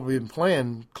 you've probably been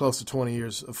playing close to 20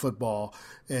 years of football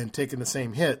and taking the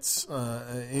same hits,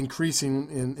 increasing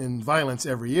in violence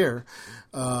every year.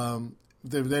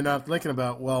 They're not thinking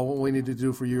about, well, what we need to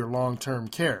do for your long-term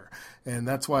care. And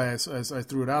that's why I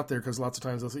threw it out there, because lots of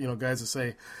times, guys will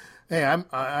say, hey,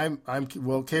 I'm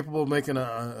well capable of making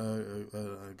a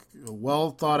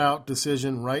well thought out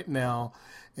decision right now,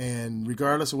 and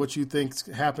regardless of what you think's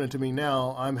happening to me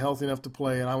now, I'm healthy enough to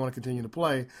play, and I want to continue to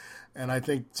play. And I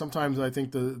think sometimes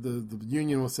the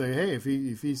union will say, hey, if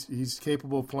he's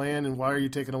capable of playing, and why are you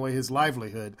taking away his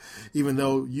livelihood? Even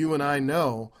though you and I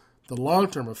know the long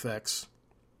term effects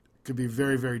could be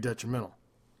very, very detrimental.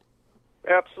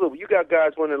 Absolutely. You got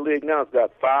guys running the league now that's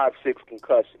got 5, 6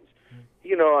 concussions.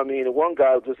 The one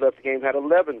guy who just left the game had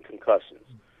 11 concussions.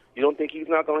 You don't think he's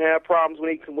not going to have problems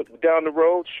when he comes down the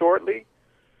road shortly?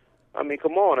 I mean,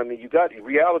 come on. I mean, you got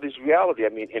reality's reality. I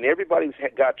mean, and everybody's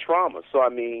got trauma. So, I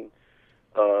mean,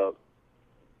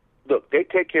 look, they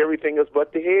take care of everything else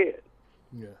but the head.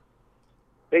 Yeah.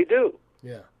 They do.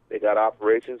 Yeah. They got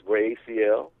operations for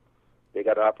ACL. They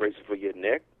got operations for your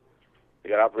neck. They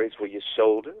got operations for your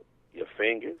shoulder, your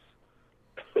fingers.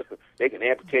 They can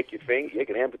amputate your finger. They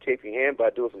can amputate your hand by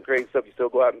doing some crazy stuff. You still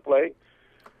go out and play.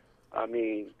 I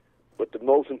mean, but the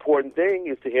most important thing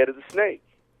is the head of the snake.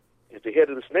 If the head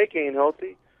of the snake ain't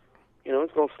healthy,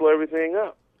 it's going to slow everything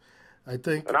up. I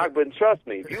think. But trust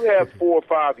me, if you have 4 or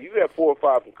 5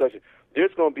 concussions,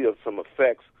 there's going to be some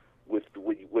effects with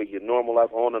your normal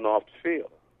life on and off the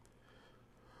field.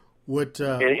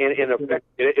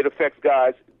 It affects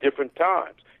guys different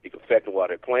times. It can affect them while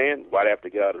they're playing, right after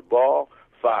they get out of the ball,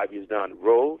 5 years down the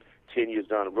road, 10 years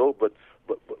down the road. But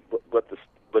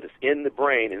it's in the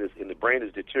brain, and the brain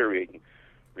is deteriorating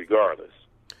regardless.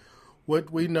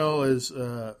 What we know is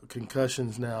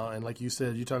concussions now, and like you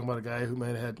said, you're talking about a guy who might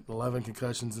have had 11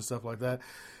 concussions and stuff like that.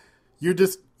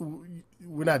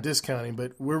 We're not discounting,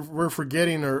 but we're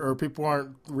forgetting, or people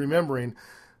aren't remembering.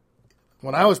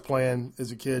 When I was playing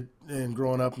as a kid and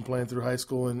growing up and playing through high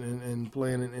school and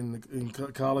playing in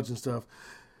college and stuff,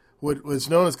 what was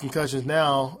known as concussions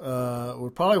now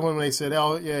were probably when they said,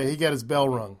 oh, yeah, he got his bell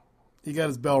rung. He got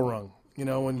his bell rung. You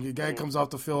know, when the guy comes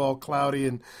off the field all cloudy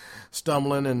and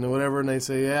stumbling and whatever, and they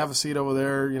say, "Yeah, have a seat over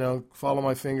there, you know, follow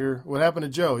my finger." What happened to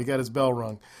Joe? He got his bell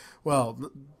rung. Well,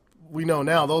 we know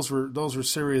now those were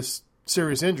serious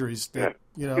injuries that,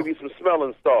 you know. Give you some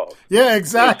smelling salts. Yeah,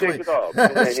 exactly. Shake it off.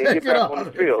 And you get back on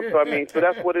the field. So, I mean, so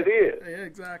that's what it is. Yeah,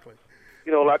 exactly.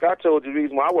 You know, like I told you, the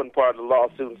reason why I wasn't part of the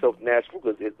lawsuit and so Nashville,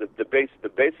 because the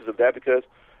basis of that, because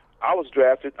I was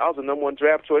drafted. I was the number 1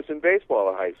 draft choice in baseball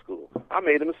in high school. I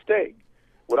made a mistake.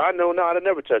 What I know now, I'd have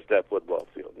never touched that football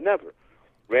field. Never.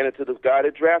 Ran into this guy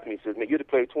that drafted me. He said, "Man, you'd have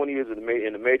played 20 years in the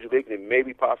major league and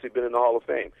maybe possibly been in the Hall of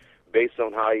Fame," based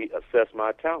on how he assessed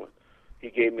my talent. He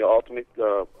gave me ultimate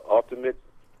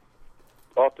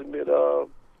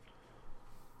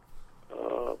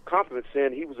compliment,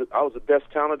 saying I was the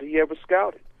best talent he ever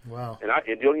scouted. Wow.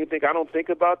 And don't you think I don't think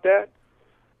about that?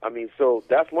 I mean, so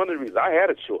that's one of the reasons I had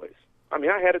a choice. I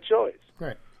had a choice.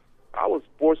 Right. I was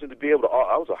fortunate to be able to.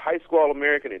 I was a high school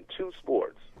All-American in 2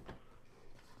 sports.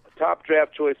 A top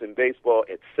draft choice in baseball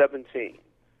at 17,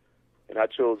 and I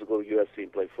chose to go to USC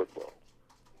and play football.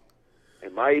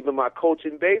 And even my coach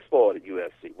in baseball at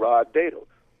USC, Rod Dado,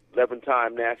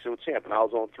 11-time national champion. I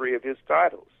was on 3 of his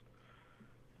titles.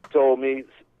 Told me,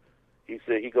 he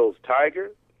said, he goes,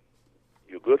 "Tiger,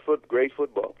 you're a great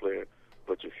football player,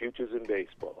 but your future's in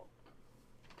baseball.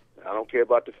 I don't care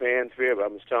about the fanfare, but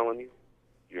I'm just telling you,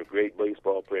 you're a great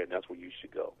baseball player, and that's where you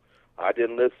should go." I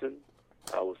didn't listen.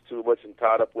 I was too much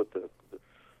tied up with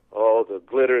all the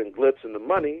glitter and glitz and the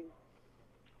money,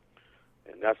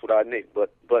 and that's what I need.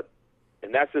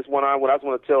 And that's just what I just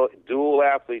want to tell dual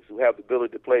athletes who have the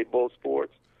ability to play both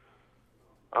sports.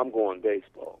 I'm going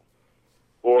baseball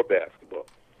or basketball.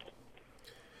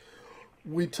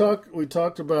 We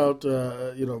talked about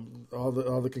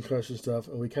all the concussion stuff,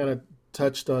 and we kind of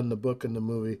touched on the book and the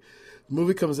movie. The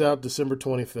movie comes out December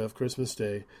 25th, Christmas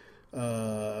Day.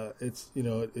 It's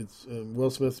Will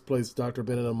Smith plays Dr.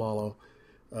 Bennet Amalo.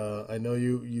 I know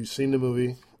you've seen the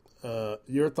movie.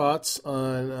 Your thoughts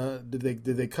on did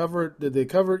they cover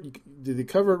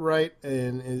it right,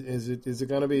 and is it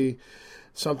going to be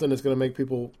something that's going to make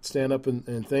people stand up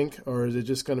and think, or is it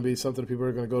just going to be something people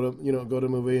are going to go to a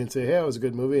movie and say, "Hey, it was a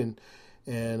good movie,"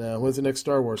 and when's the next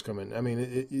Star Wars coming? I mean,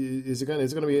 is it going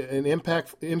to be an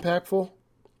impactful?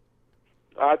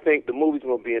 I think the movie's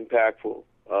going to be impactful.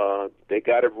 They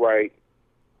got it right,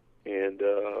 and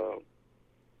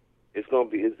it's going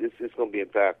to be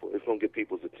impactful. It's going to get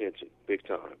people's attention big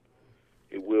time.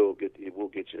 It will get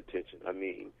your attention. I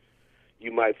mean,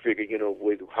 you might figure, the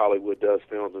way Hollywood does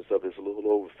films and stuff, it's a little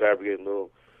over-fabricated, a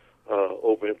little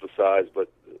overemphasized,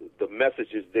 but the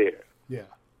message is there. Yeah.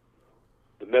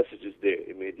 The message is there.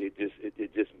 I mean, it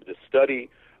just the study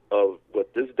of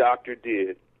what this doctor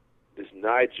did, this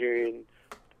Nigerian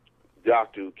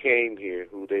doctor who came here,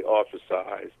 who they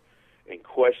ostracized and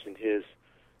questioned his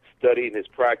study and his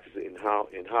practice and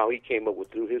how he came up with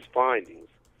through his findings,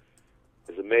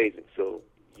 is amazing. So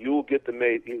you'll get the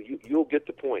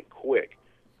point quick.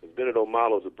 Because Bennet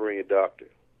Amalo's a brilliant doctor.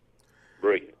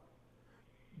 Brilliant.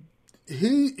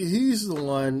 He's the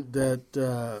one that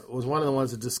was one of the ones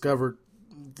that discovered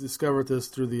this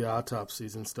through the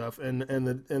autopsies and stuff, and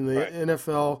the right.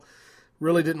 NFL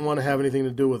really didn't want to have anything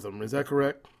to do with him. Is that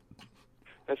correct?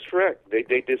 That's correct.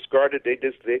 They discarded. They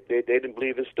didn't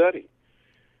believe his study.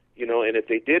 And if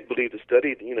they did believe the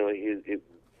study,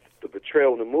 the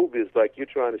portrayal in the movie is like you're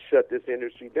trying to shut this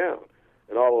industry down.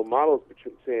 And all Amalo's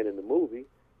saying in the movie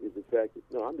is the fact that,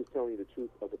 no, I'm just telling you the truth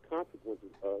of the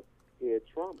consequences of head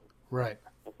trauma. Right.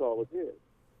 That's all it is.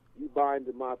 You buy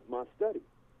into my study.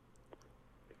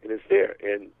 And it's there.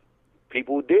 And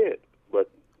people did. But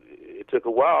it took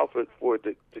a while for it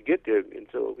to get there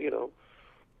until,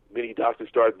 many doctors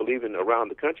started believing around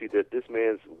the country that this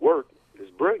man's work is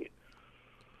brilliant.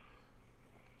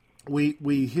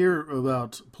 We hear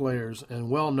about players and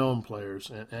well-known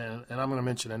players, and I'm going to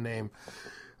mention a name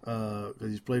because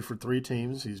he's played for 3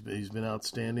 teams. He's been an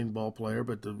outstanding ball player,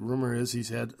 but the rumor is he's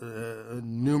had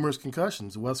numerous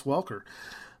concussions. Wes Welker,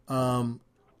 and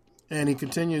he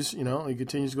continues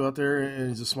to go out there, and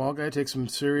he's a small guy, takes some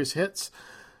serious hits.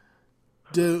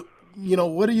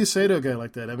 What do you say to a guy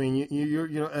like that? I mean,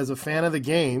 you're as a fan of the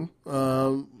game.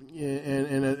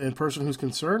 And a person who's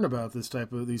concerned about these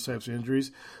types of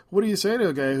injuries, what do you say to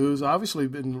a guy who's obviously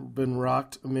been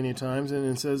rocked many times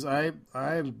and says, I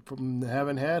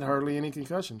haven't had hardly any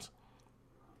concussions?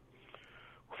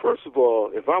 First of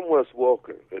all, if I'm Wes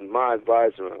Welker and my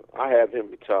advisor, I have him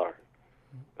retire.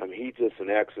 I mean, he's just an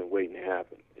accident waiting to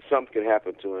happen. Something can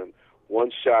happen to him.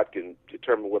 One shot can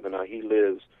determine whether or not he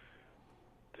lives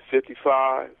to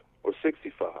 55 or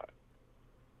 65.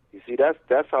 You see,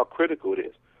 that's how critical it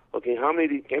is. Okay, how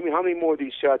many more of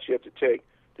these shots you have to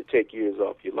take years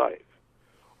off your life,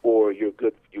 or your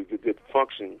good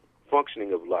functioning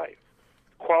of life,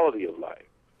 quality of life?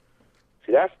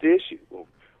 See, that's the issue.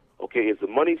 Okay, is the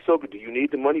money so good? Do you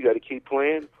need the money? You got to keep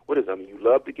playing. What is? I mean, you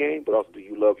love the game, but also do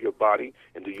you love your body,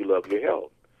 and do you love your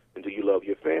health, and do you love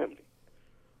your family?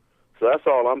 So that's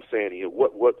all I'm saying here.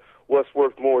 What's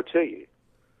worth more to you?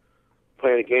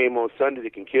 Playing a game on Sunday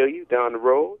that can kill you down the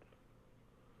road,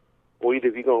 or either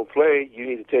if you're going to play, you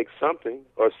need to take something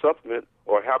or a supplement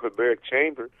or a hyperbaric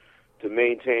chamber to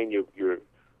maintain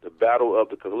the battle of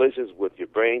the collisions with your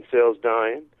brain cells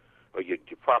dying, or your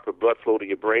proper blood flow to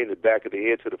your brain, the back of the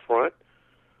head to the front.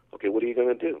 Okay, what are you going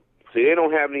to do? See, they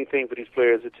don't have anything for these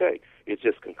players to take. It's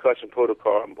just concussion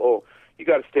protocol. Oh, you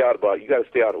got to stay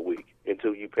out a week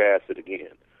until you pass it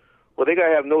again. Well, they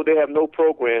have no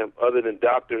program other than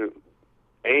Dr.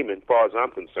 Amen, as far as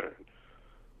I'm concerned,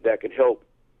 that can help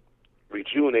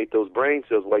rejuvenate those brain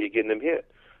cells while you're getting them hit.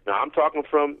 Now, I'm talking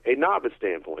from a novice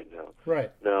standpoint now.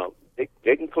 Right. Now,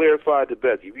 they can clarify the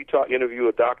best. If you interview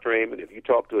a Dr. Amen, if you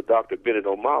talk to a Dr. Bennett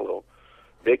O'Malo,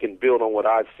 they can build on what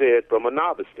I've said from a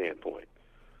novice standpoint.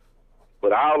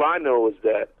 But all I know is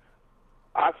that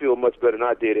I feel much better than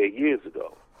I did 8 years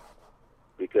ago,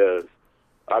 because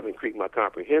I've increased my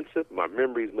comprehensive, my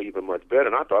memory's even much better,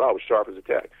 and I thought I was sharp as a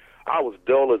tack. I was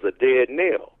dull as a dead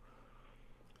nail.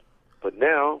 But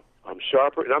now I'm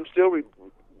sharper, and I'm still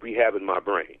rehabbing my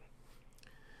brain.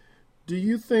 Do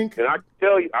you think? And I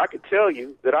could tell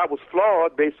you that I was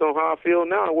flawed based on how I feel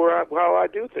now, how I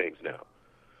do things now.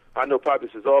 I know probably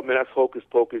says, "Oh man, that's hocus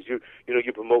pocus." You're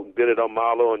promoting Bennett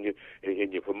O'Malo and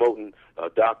you're promoting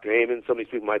Dr. Amen. Some of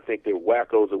these people might think they're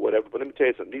wackos or whatever, but let me tell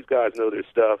you something. These guys know their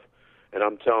stuff, and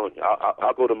I'm telling you,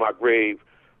 I'll go to my grave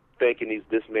thanking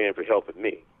this man for helping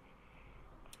me.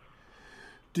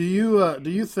 Do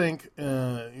you think?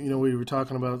 We were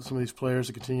talking about some of these players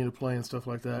that continue to play and stuff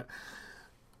like that.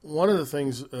 One of the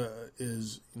things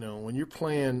is, when you're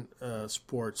playing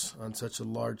sports on such a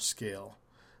large scale,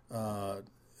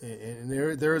 and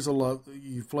there is a love.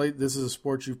 You've played. This is a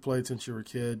sport you've played since you were a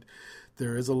kid.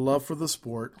 There is a love for the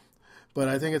sport, but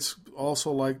I think it's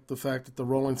also like the fact that the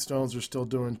Rolling Stones are still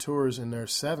doing tours in their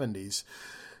 70s.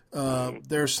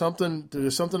 There's something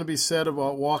to be said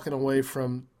about walking away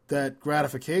from that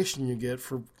gratification you get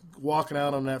for walking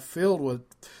out on that field with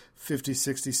 50,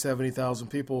 60, 70,000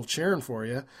 people cheering for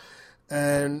you,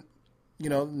 and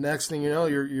next thing you know,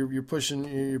 you're pushing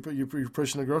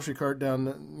the grocery cart down,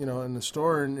 in the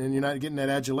store, and you're not getting that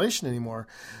adulation anymore.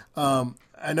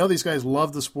 I know these guys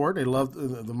love the sport; they love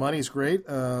the money's great.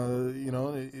 A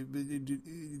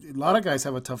lot of guys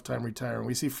have a tough time retiring.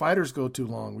 We see fighters go too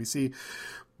long. We see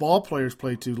ball players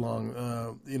play too long.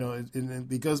 And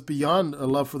because beyond a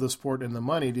love for the sport and the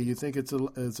money, do you think it's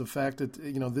a fact that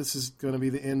this is going to be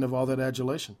the end of all that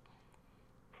adulation?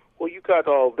 Well, you got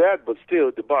all that, but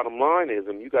still, the bottom line is,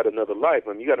 you got another life.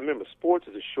 You got to remember, sports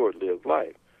is a short-lived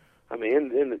life. A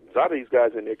lot of these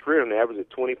guys in their career, on the average, are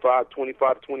 25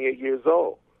 to 28 years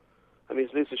old.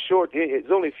 It's a short.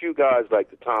 It's only a few guys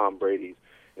like the Tom Brady's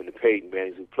and the Peyton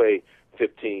Mannings who play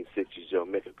 15, 16 years,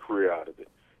 make a career out of it.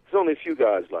 There's only a few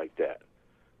guys like that.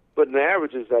 But in the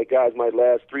averages, guys might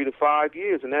last 3 to 5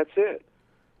 years, and that's it.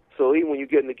 So even when you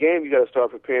get in the game, you got to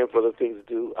start preparing for other things to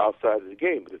do outside of the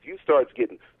game. But if you start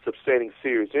getting sustaining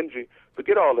serious injury,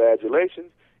 forget all the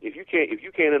adulations. If you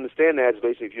can't understand the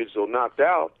adulation, if you're so knocked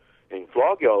out and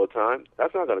flog you all the time,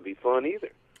 that's not going to be fun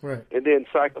either. Right. And then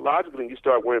psychologically, you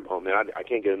start worrying, oh man, I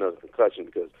can't get another concussion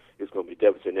because it's going to be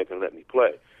devastating. They're going to let me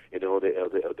play,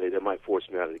 they might force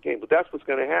me out of the game. But that's what's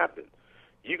going to happen.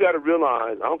 You got to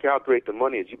realize, I don't care how great the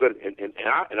money is. You better,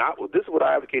 well, this is what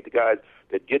I advocate to guys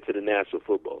that get to the National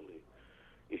Football League.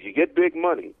 If you get big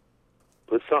money,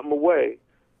 put something away,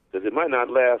 because it might not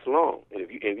last long. And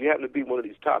if you happen to be one of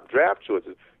these top draft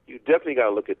choices, you definitely got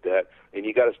to look at that, and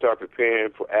you got to start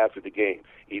preparing for after the game.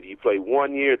 Either you play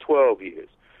 1 year, 12 years.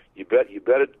 You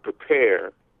better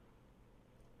prepare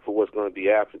for what's going to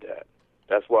be after that.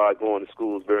 That's why going to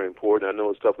school is very important. I know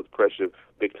it's tough with pressure,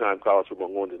 big-time college football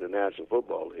going to the National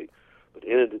Football League. But at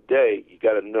the end of the day, you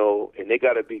got to know, and they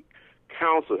got to be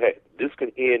counseled, hey, this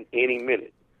can end any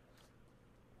minute.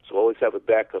 So always have a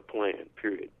backup plan,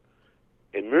 period.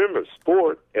 And remember,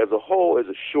 sport as a whole is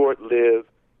a short-lived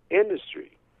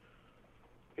industry.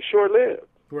 It's short-lived.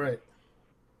 Right.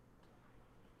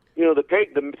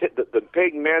 The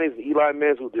Peyton Mannings, the Eli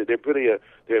Mannings,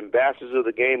 they're ambassadors of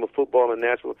the game of football and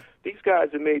national. These guys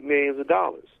have made millions of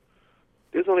dollars.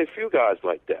 There's only a few guys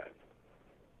like that.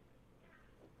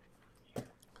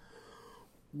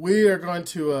 We're going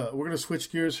to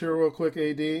switch gears here real quick,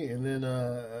 AD, and then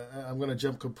I'm going to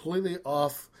jump completely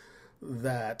off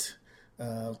that,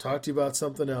 talk to you about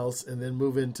something else, and then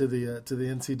move into the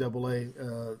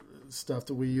NCAA stuff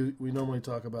that we normally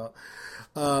talk about.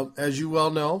 As you well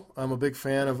know, I'm a big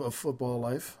fan of Football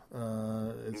Life.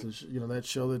 It's that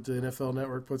show that the NFL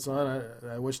Network puts on.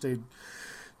 I wish they'd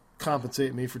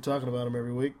compensate me for talking about them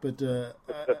every week, but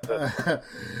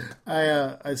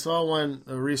I saw one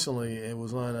recently. It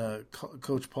was on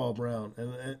Coach Paul Brown,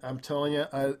 and I'm telling you,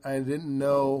 I didn't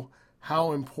know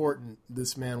how important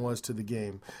this man was to the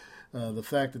game. The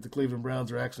fact that the Cleveland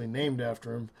Browns are actually named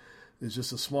after him is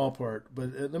just a small part. But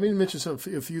let me mention a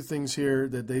few things here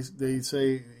that they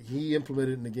say he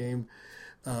implemented in the game.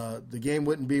 The game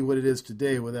wouldn't be what it is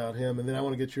today without him. And then I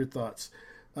want to get your thoughts.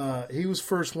 He was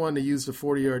first one to use the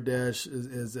 40-yard dash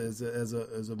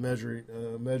as a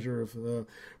measure of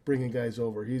bringing guys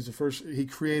over. He's the first. He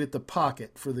created the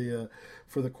pocket for the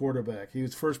quarterback. He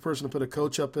was the first person to put a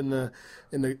coach up in the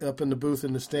booth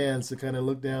in the stands to kind of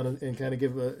look down and kind of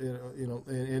give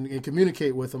and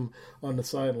communicate with them on the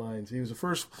sidelines. He was the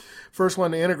first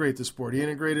one to integrate the sport. He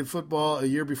integrated football a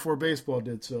year before baseball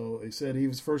did so. He said he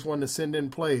was the first one to send in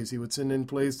plays. He would send in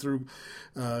plays through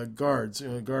guards.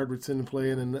 A guard would send in play,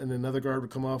 and another guard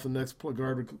would come off, and the next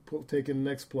guard would take in the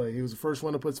next play. He was the first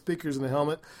one to put speakers in the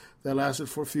helmet. That lasted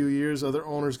for a few years. Other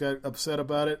owners got upset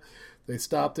about it. They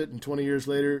stopped it, and 20 years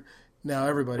later, now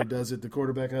everybody does it. The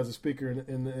quarterback has a speaker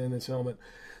in his helmet.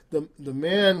 The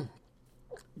man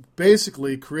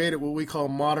basically created what we call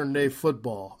modern day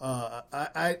football.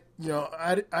 I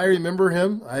remember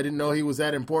him. I didn't know he was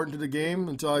that important to the game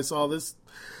until I saw this.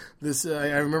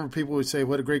 I remember people would say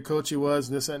what a great coach he was,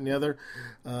 and this, that, and the other.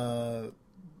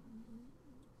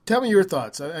 Tell me your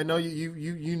thoughts. I know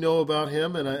you know about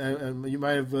him, and you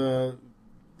might have.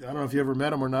 I don't know if you ever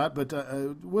met him or not, but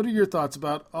what are your thoughts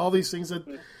about all these things that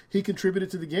he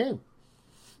contributed to the game?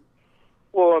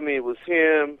 Well, I mean, it was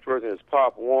him. First, it was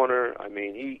Pop Warner. I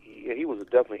mean, he was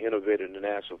definitely innovator in the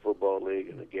National Football League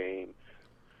in the game,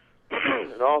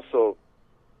 and also,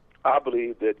 I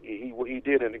believe that he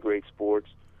did integrate sports.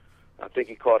 I think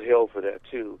he caught hell for that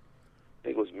too. I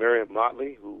think it was Merriam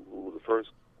Motley who was the first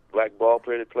black ball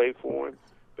player that played for him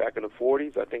back in the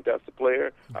 40s. I think that's the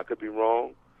player. I could be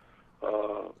wrong.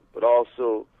 But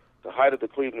also, the height of the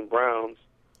Cleveland Browns,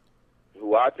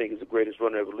 who I think is the greatest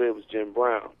runner ever lived, was Jim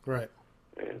Brown. Right.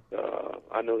 And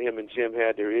I know him and Jim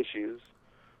had their issues,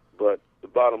 but the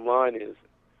bottom line is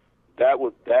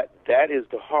that is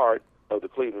the heart of the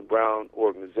Cleveland Brown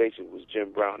organization, was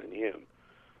Jim Brown and him.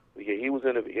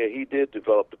 He did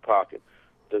develop the pocket,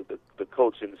 the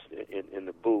coach in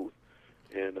the booth,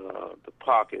 and the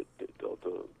pocket,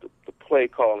 the play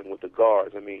calling with the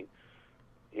guards. I mean,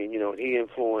 and he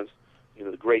influenced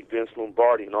the great Vince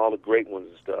Lombardi and all the great ones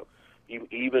and stuff.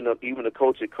 Even the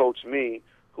coach that coached me,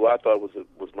 who I thought was the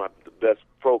best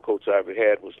pro coach I ever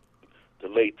had, was the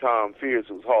late Tom Fears,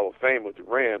 who was Hall of Fame with the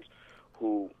Rams,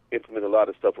 who implemented a lot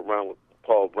of stuff around with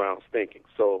Paul Brown's thinking.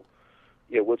 So,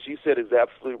 yeah, what you said is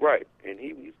absolutely right, and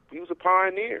he was a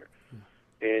pioneer,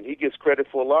 and he gets credit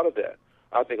for a lot of that.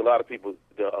 I think a lot of people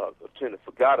tend to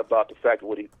forget about the fact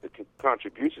of the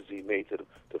contributions he made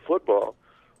to football.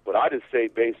 But I just say,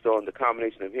 based on the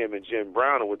combination of him and Jim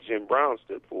Brown and what Jim Brown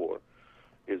stood for,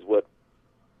 is what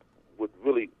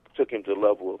really took him to the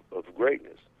level of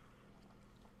greatness.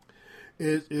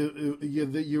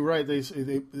 You're right.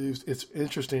 It's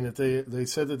interesting that they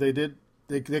said that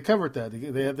they covered that.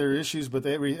 They had their issues, but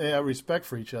they had respect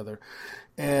for each other.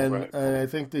 And, right. And I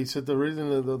think they said the reason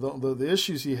the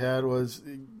issues he had was,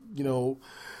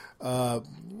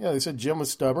 they said Jim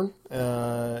was stubborn. You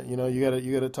got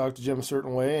to talk to Jim a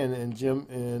certain way, and Jim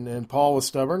and Paul was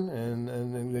stubborn,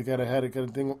 and they had a kind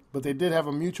of thing. But they did have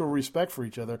a mutual respect for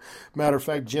each other. Matter of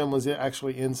fact, Jim was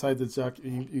actually inside the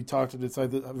he talked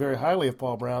very highly of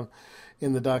Paul Brown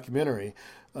in the documentary.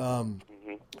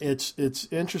 It's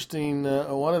interesting.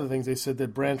 One of the things they said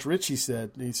that Branch Ritchie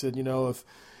said, he said,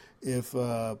 if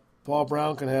Paul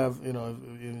Brown can have,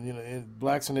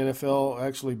 blacks in the NFL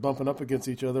actually bumping up against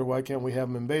each other, why can't we have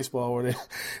them in baseball where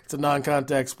it's a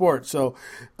non-contact sport? So,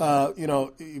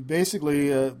 basically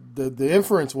the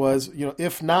inference was,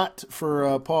 if not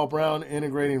for Paul Brown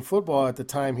integrating football at the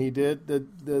time he did,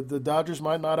 the Dodgers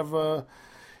might not have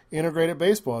integrated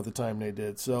baseball at the time they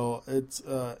did. So it's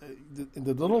the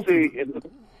little.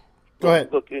 Go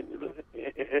ahead. Look,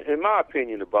 in my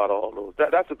opinion about all those,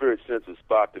 that's a very sensitive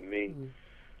spot to me. Mm-hmm.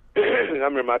 I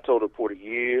remember I told a reporter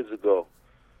years ago,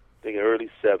 I think in the early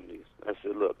 70s, I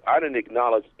said, look, I didn't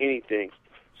acknowledge anything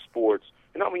sports,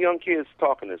 and I'm a young kid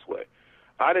talking this way.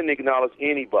 I didn't acknowledge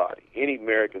anybody, any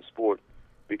American sport,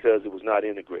 because it was not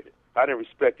integrated. I didn't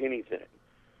respect anything.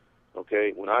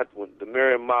 Okay, when the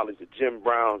Merriam Motleys, the Jim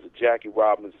Browns, the Jackie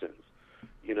Robinsons,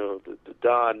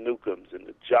 Don Newcombs and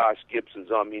the Josh Gibsons.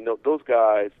 I mean, those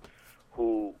guys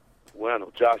who, well, I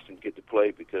know Josh didn't get to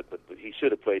play but he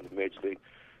should have played in the Major League.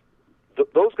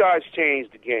 Those guys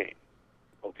changed the game,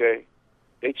 okay?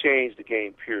 They changed the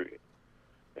game, period.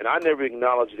 And I never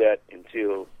acknowledged that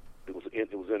until it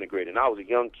was integrated. And I was a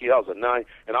young kid. I was a 9,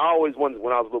 and I always wondered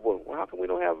when I was a little boy, well, how come we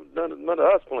don't have none of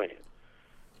us playing?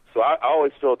 So I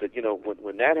always felt that,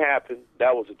 when that happened,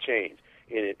 that was a change.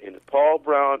 And Paul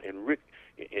Brown and Rick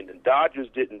and the Dodgers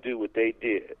didn't do what they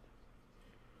did,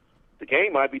 the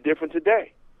game might be different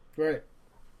today. Right.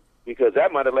 Because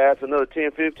that might have lasted another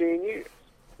 10, 15 years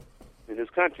in this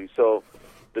country. So,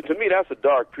 to me, that's a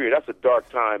dark period. That's a dark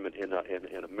time in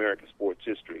American sports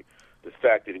history. The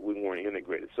fact that we weren't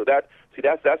integrated. So that's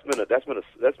been a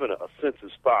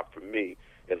sensitive spot for me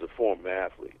as a former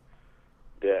athlete.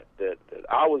 That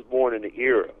I was born in an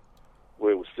era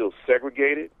where it was still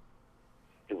segregated.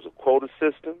 It was a quota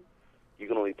system. You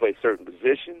can only play certain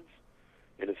positions.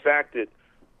 And the fact that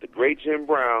the great Jim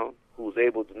Brown, who was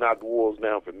able to knock the walls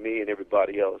down for me and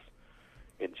everybody else,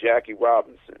 and Jackie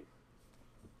Robinson,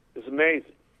 is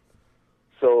amazing.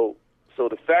 So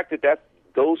the fact that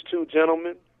those two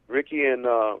gentlemen, Ricky and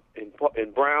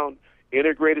Brown,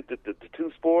 integrated the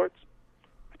two sports,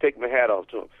 I take my hat off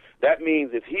to them. That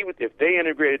means if they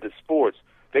integrated the sports,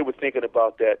 they were thinking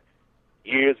about that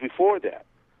years before that.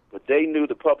 But they knew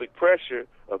the public pressure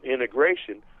of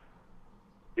integration,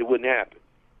 it wouldn't happen.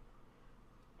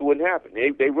 It wouldn't happen.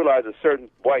 They realized that certain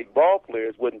white ball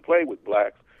players wouldn't play with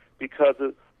blacks because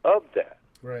of that.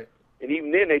 Right. And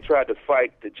even then, they tried to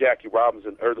fight the Jackie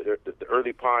Robinson, the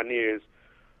early pioneers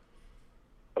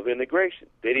of integration.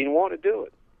 They didn't want to do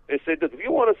it. They said, look, if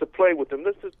you want us to play with them,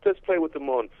 let's play with them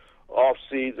on off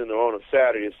season or on a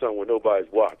Saturday or something when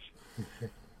nobody's watching.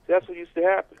 That's what used to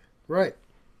happen. Right.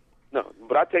 No,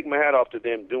 but I take my hat off to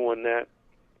them doing that.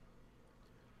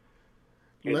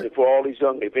 And for all these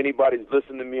if anybody's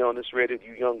listening to me on this radio,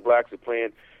 you young blacks are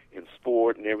playing in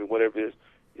sport and whatever it is,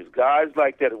 it's guys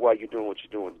like that is why you're doing what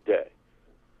you're doing today.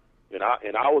 And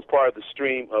I was part of the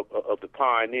stream of the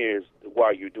pioneers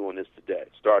why you're doing this today,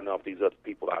 starting off these other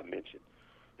people I mentioned.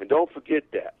 And don't forget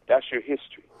that. That's your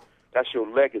history. That's your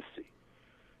legacy.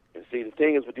 And see, the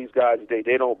thing is with these guys today,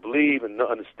 they don't believe and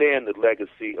understand the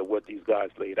legacy of what these guys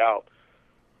laid out.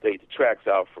 They the tracks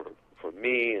out for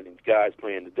me and these guys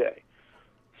playing today.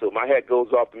 So my hat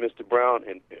goes off to Mr. Brown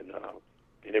and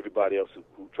everybody else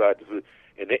who tried to.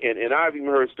 And I've even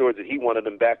heard stories that he wanted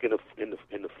them back in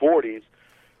the 40s,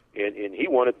 and he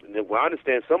wanted. And I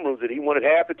understand some rooms that he wanted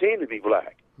half the team to be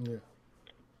black. Yeah.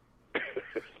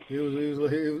 He was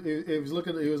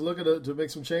looking to make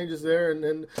some changes there and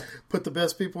then put the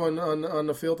best people on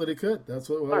the field that he could. That's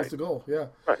what was the goal. Yeah.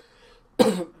 Right.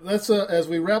 Let's as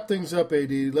we wrap things up,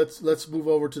 AD. Let's move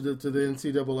over to the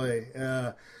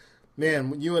NCAA.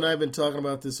 Man, you and I have been talking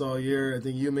about this all year. I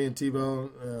think you, me, and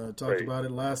T-Bone talked about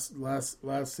it last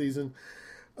season.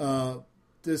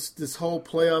 This whole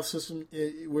playoff system.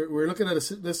 We're looking at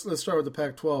let's start with the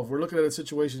Pac-12. We're looking at a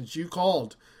situation that you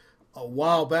called a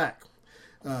while back.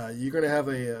 You're going to have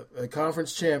a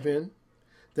conference champion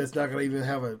that's not going to even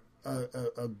have a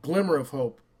glimmer of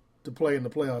hope to play in the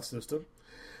playoff system.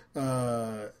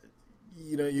 You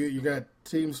got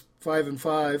teams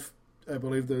 5-5. I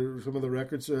believe there are some of the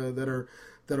records that are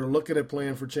looking at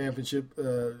playing for championship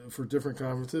for different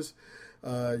conferences.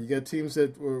 You got teams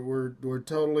that were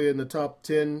totally in the top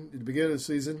 10 at the beginning of the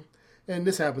season, and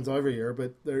this happens every year,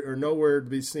 but they are nowhere to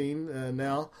be seen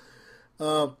now.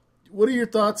 What are your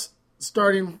thoughts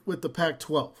starting with the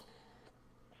Pac-12?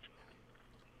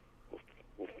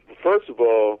 First of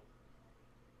all,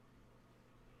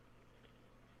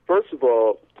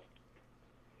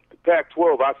 the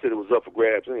Pac-12, I said it was up for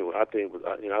grabs anyway. I think it was,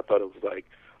 I thought it was like,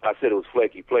 I said it was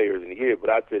flaky players in here,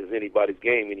 but I said it's anybody's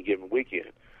game any given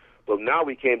weekend. But now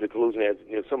we came to the conclusion, as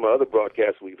some of the other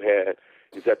broadcasts we've had,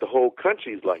 is that the whole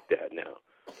country's like that now.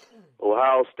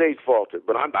 Ohio State faltered,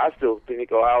 but I still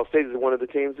think Ohio State is one of the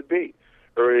teams to beat.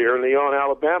 Early on,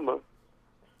 Alabama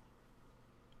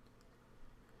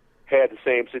had the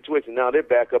same situation. Now they're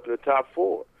back up in the top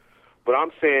 4. But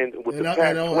I'm saying with the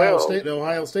Pac-12,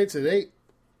 Ohio State's at 8.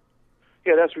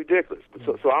 Yeah, that's ridiculous.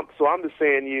 So I'm just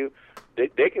saying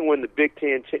they can win the Big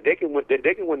Ten. They can win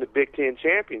the Big Ten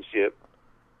championship.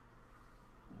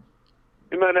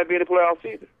 It might not be in the playoffs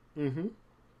either. Mm-hmm.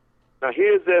 Now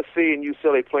here's SC and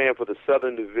UCLA playing for the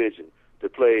Southern Division to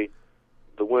play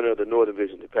the winner of the Northern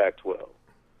Division, the Pac-12,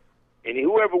 and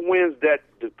whoever wins the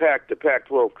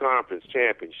Pac-12 conference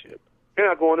championship, they're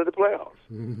not going to the playoffs.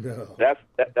 No.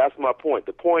 That's my point.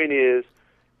 The point is,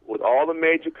 with all the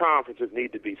major conferences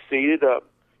need to be seeded up.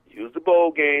 use the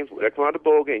bowl games, whatever come out of the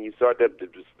bowl game, you start the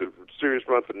serious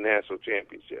run for the national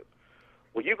championship.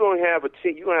 Well, you're going to have a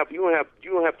team. You're going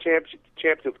to have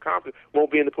championship conference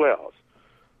won't be in the playoffs.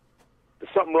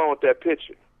 There's something wrong with that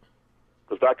picture.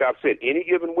 Because, like I've said, any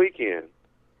given weekend,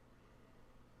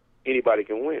 anybody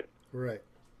can win. Right.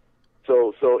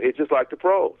 So it's just like the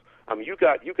pros. I mean, you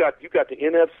got the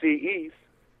NFC East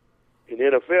in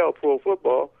NFL pro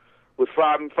football with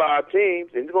 5 and 5 teams,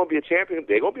 and there's going to be a champion.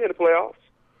 They're going to be in the playoffs.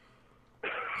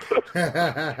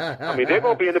 I mean, they're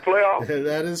going to be in the playoffs.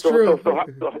 That is true.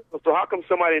 So how come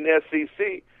somebody in the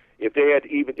SEC, if they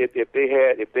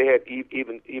had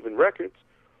even records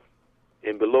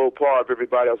and below par of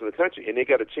everybody else in the country, and they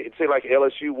got say like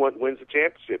LSU wins the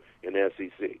championship in the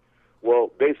SEC,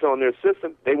 well, based on their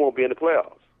system, they won't be in the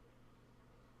playoffs.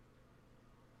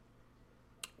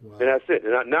 Wow. And that's it.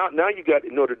 And now you got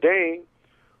Notre Dame,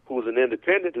 who's an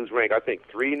independent, who's ranked, I think,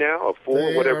 3 now or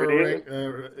 4, whatever it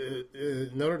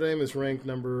is. Notre Dame is ranked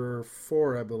number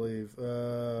 4, I believe.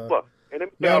 Well, and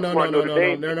no.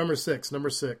 They're number 6. Number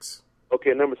 6.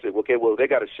 Okay, number 6. Okay, well, they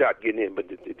got a shot getting in, but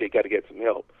they got to get some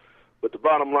help. But the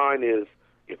bottom line is,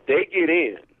 if they get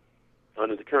in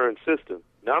under the current system,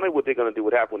 not only what they're going to do,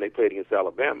 what happened when they played against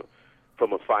Alabama,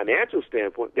 from a financial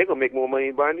standpoint, they're going to make more money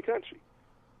than anybody in the country.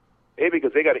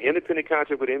 Because they got an independent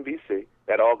contract with NBC.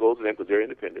 That all goes to them because they're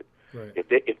independent. Right.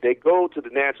 If they go to the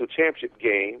national championship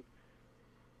game,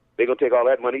 they're going to take all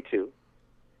that money too.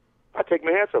 I take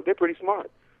my hats off. They're pretty smart.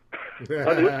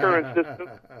 Under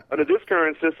this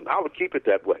current system, I would keep it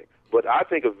that way. But I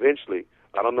think eventually,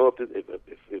 I don't know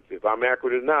if I'm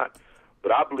accurate or not,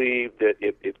 but I believe that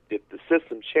if the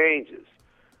system changes,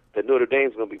 that Notre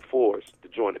Dame's going to be forced to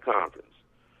join the conference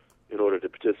in order to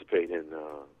participate in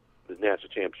the national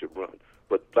championship run.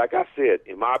 But like I said,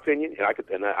 in my opinion,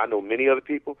 and I know many other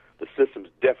people, the system's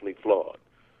definitely flawed.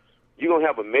 You're going to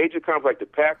have a major conference like the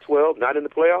Pac-12 not in the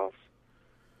playoffs?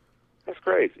 That's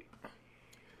crazy.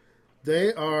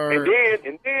 They are...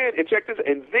 And check this,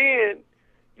 and then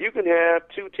you can have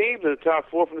 2 teams in the top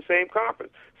 4 from the same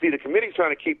conference. See, the committee's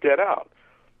trying to keep that out.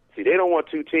 See, they don't want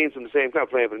 2 teams from the same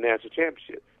conference playing for the national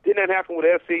championship. Didn't that happen with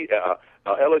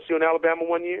LSU and Alabama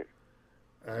one year?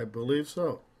 I believe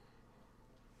so.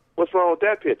 What's wrong with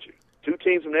that picture? 2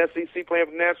 teams from the SEC playing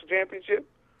for the national championship?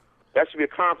 That should be a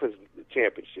conference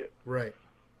championship. Right.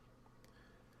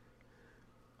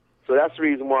 So that's the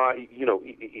reason why,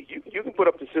 you can put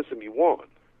up the system you want.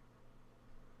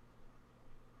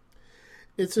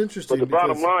 It's interesting. But the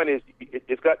bottom line is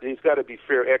it's got to be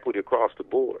fair equity across the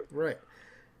board. Right.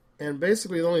 And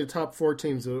basically only the top 4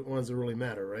 teams are the ones that really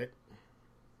matter, right?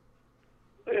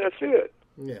 Yeah, that's it.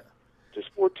 Yeah. Just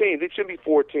 4 teams. It should be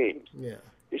 4 teams. Yeah.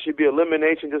 It should be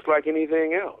elimination just like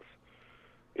anything else.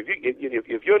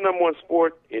 If your number one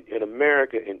sport in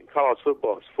America in college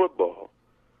football is football,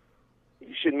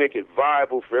 you should make it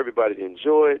viable for everybody to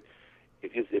enjoy it.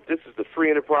 If this is the free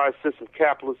enterprise system,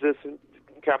 capitalism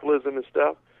and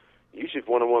stuff, you should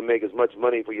want to make as much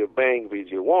money for your bang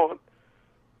as you want.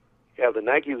 Have the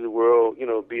Nikes of the world,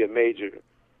 be a major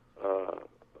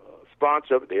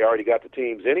sponsor of it. They already got the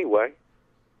teams anyway.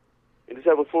 And just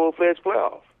have a full-fledged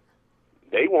playoff.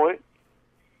 They want it.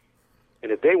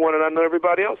 And if they want it, I know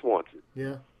everybody else wants it.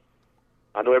 Yeah.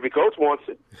 I know every coach wants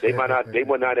it. They might not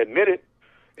admit it,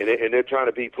 and they're trying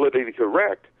to be politically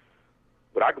correct.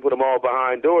 But I can put them all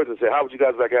behind doors and say, how would you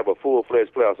guys like to have a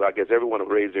full-fledged playoff? So I guess everyone will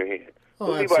raise their hand.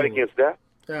 Oh, anybody against that?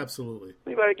 Absolutely.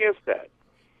 Anybody against that?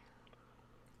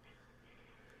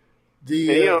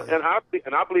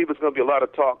 And I believe it's going to be a lot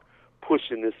of talk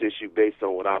pushing this issue based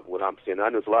on what I'm saying. I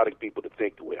know there's a lot of people that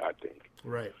think the way I think.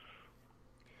 Right.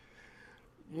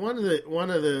 One of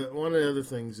the other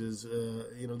things is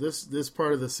this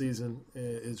part of the season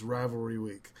is rivalry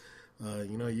week.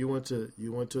 You went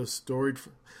to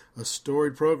a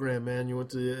storied program, man. You went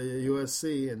to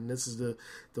USC, and this is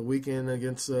the weekend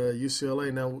against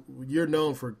UCLA. Now you're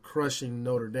known for crushing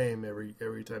Notre Dame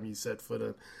every time you set foot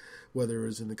on, whether it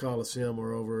was in the Coliseum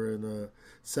or over in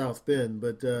South Bend.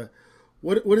 But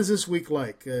what is this week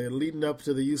like leading up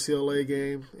to the UCLA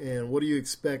game, and what do you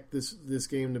expect this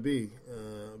game to be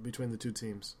between the 2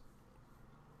 teams?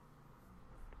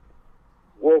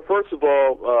 Well, first of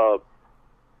all,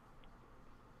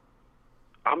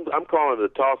 I'm calling it a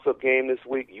toss-up game this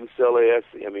week. UCLA,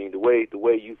 I mean, the way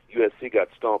USC got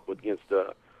stomped against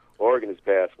Oregon this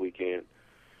past weekend,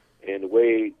 and the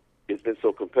way it's been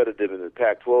so competitive in the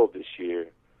Pac-12 this year,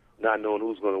 not knowing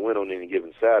who's going to win on any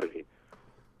given Saturday.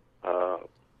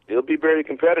 It'll be very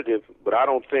competitive, but I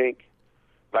don't think,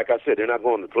 like I said, they're not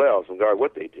going to the playoffs, no matter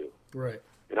what they do. Right.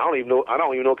 And I don't even know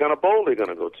what kind of bowl they're going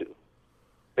to go to.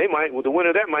 They might. Well, the winner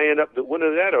of that might end up. The winner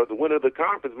of that, or the winner of the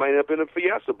conference, might end up in a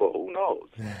Fiesta Bowl. Who knows?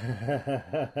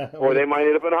 Or they might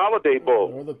end up in a Holiday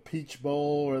Bowl, or the Peach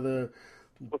Bowl, or the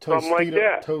something like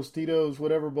that. Tostitos,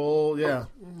 whatever bowl. Yeah.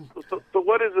 So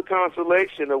what is the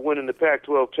consolation of winning the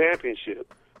Pac-12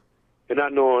 championship and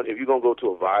not knowing if you're going to go to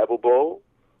a viable bowl,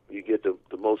 you get the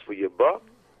most for your buck?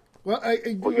 Well,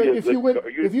 if you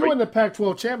win the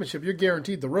Pac-12 championship, you're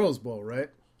guaranteed the Rose Bowl, right?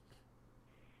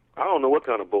 I don't know what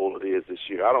kind of bowl it is this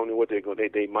year. I don't know what they're going.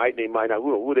 They might not.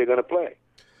 Who they're going to play?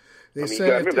 They said you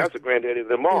gotta remember, that's the granddaddy of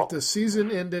them all. If the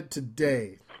season ended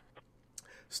today,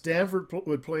 Stanford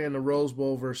would play in the Rose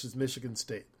Bowl versus Michigan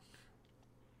State.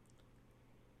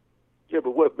 Yeah,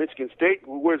 but what Michigan State?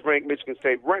 Where's Michigan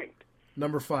State ranked?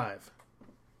 Number 5.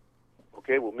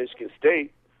 Okay, well, Michigan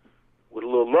State, with a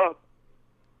little luck,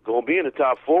 gonna be in the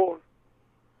top 4.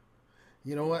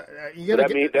 You know what? You got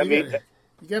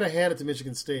to hand it to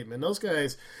Michigan State, man. Those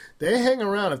guys, they hang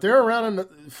around. If they're around in the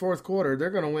fourth quarter, they're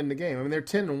going to win the game. I mean, they're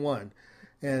 10-1,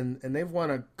 and they've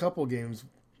won a couple games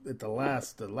at the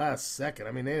last second.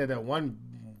 I mean, they had that one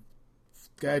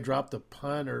guy dropped a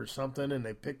punt or something, and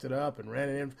they picked it up and ran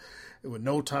it in with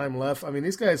no time left. I mean,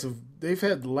 these guys they've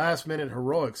had last minute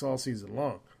heroics all season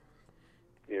long.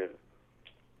 Yeah.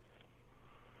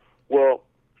 Well,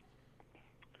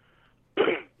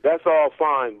 that's all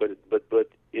fine, but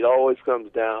it always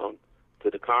comes down to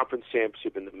the conference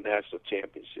championship and the national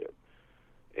championship,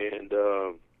 and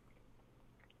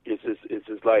it's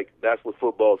just like that's what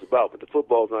football's about. But the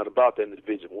football's not about that in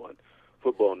Division I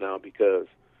football now, because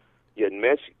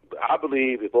I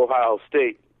believe if Ohio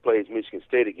State plays Michigan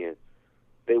State again,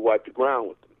 they wipe the ground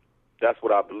with them. That's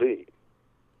what I believe.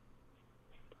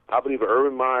 I believe if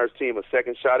Urban Meyer's team a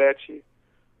second shot at you,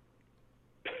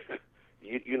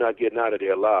 you're not getting out of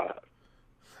there alive.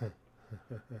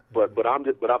 But I'm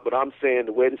saying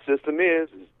the way the system is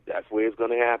that's the way it's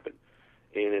going to happen.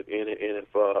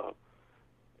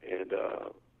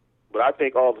 But I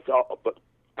think all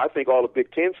the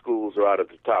Big Ten schools are out of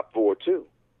the top 4 too.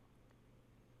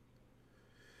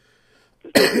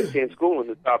 There's no Big Ten school in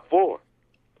the top 4.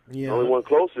 Yeah. The only one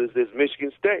closest is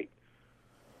Michigan State.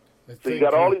 So you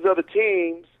got all these other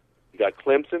teams. You got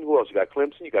Clemson. Who else? You got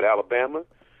Clemson. You got Alabama.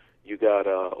 You got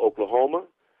Oklahoma.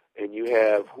 And you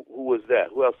have, who was that?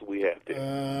 Who else do we have there?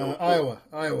 Iowa.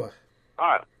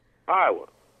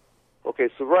 Okay,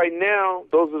 so right now,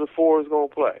 those are the 4 who's going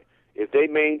to play. If they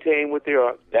maintain what they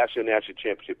are, that's your national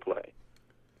championship play.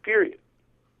 Period.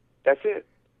 That's it.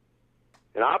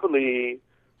 And I believe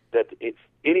that it's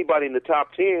anybody in the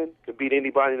top 10 can beat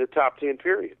anybody in the top 10,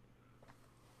 period.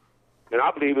 And I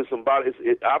believe there's some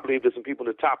people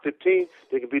in the top 15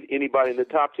 that can beat anybody in the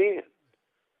top 10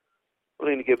 on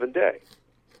any given day.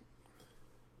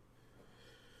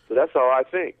 So that's all I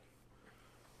think.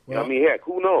 Well, I mean, heck,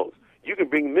 who knows? You can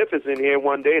bring Memphis in here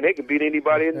one day, and they can beat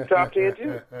anybody in the top 10,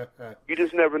 too. You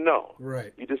just never know.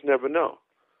 Right. You just never know.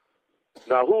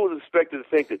 Now, who was expected to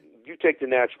think that you take the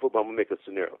national football, I'm going to make a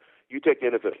scenario. You take the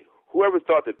NFL. Whoever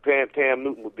thought that Cam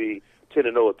Newton would be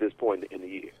 10-0 at this point in the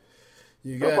year?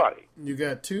 Nobody. You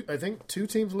got two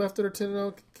teams left that are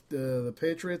 10-0, the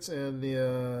Patriots and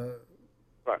the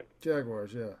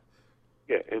Jaguars, yeah.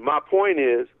 Yeah, and my point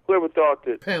is, whoever thought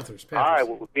that Panthers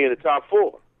Iowa would be in the top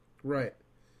 4. Right.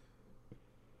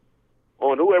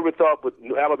 And whoever thought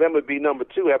Alabama would be number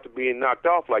 2 after being knocked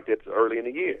off like that early in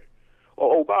the year.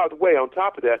 Oh, by the way, on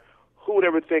top of that, who would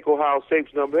ever think Ohio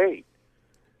State's number 8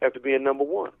 after being number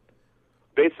 1?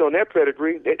 Based on their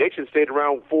pedigree, they should have stayed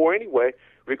around 4 anyway,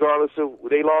 regardless of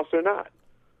whether they lost or not.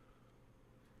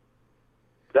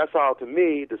 That's how, to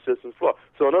me, the system's flawed.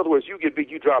 So, in other words, you get beat,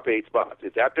 you drop 8 spots.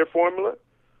 Is that their formula?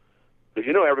 Because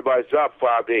you know everybody's dropped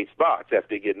 5 to 8 spots after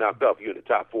they get knocked off. You're in the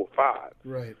top 4 or 5.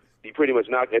 Right. They pretty much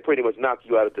knock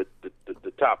you out of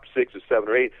the top 6 or 7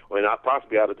 or 8, or not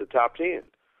possibly out of the top 10.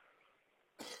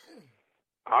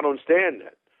 I don't understand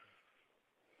that.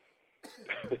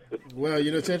 Well,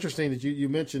 it's interesting that you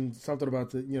mentioned something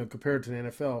about compared to the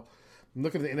NFL. I'm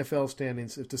looking at the NFL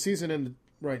standings. If the season ended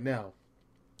right now,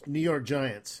 New York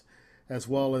Giants, as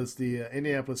well as the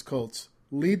Indianapolis Colts,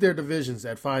 lead their divisions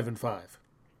at 5-5.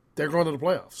 They're going to the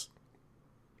playoffs.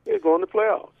 They're going to the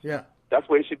playoffs. Yeah. That's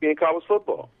where it should be in college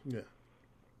football. Yeah.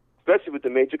 Especially with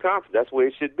the major conference. That's where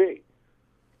it should be.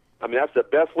 I mean, that's the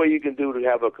best way you can do to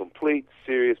have a complete,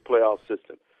 serious playoff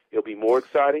system. It'll be more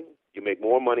exciting. You make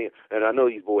more money. And I know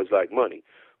these boys like money.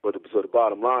 But so the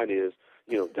bottom line is,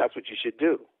 that's what you should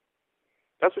do.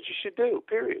 That's what you should do,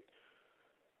 period.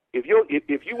 If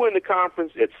you win the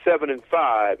conference at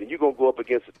 7-5 and you're gonna go up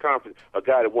against a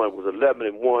guy that was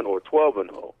 11-1 or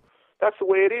 12-0, that's the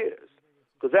way it is.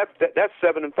 Because that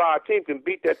 7-5 team can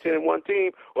beat that 10-1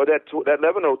 team, or that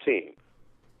 11-0 team,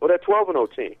 or that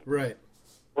 12-0 team. Right.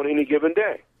 On any given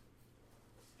day.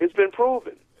 It's been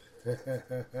proven.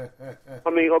 I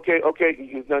mean, okay. Now,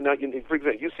 for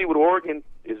example, you see what Oregon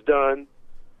has done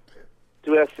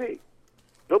to SC.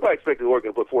 Nobody expected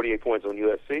Oregon to put 48 points on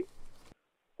USC.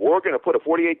 Oregon to put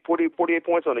 48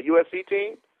 points on a USC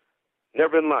team?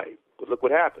 Never in life. But look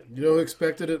what happened. You know who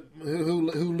expected it?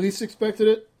 Who least expected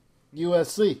it?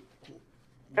 USC.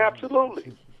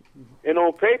 Absolutely. And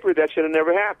on paper, that should have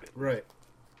never happened. Right.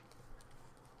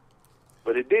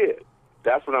 But it did.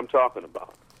 That's what I'm talking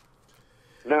about.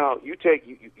 Now you take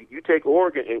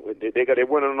Oregon. They're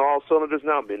running on all cylinders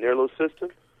now. In their little system,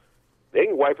 they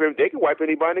can wipe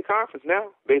anybody in the conference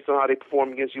now based on how they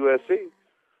perform against USC.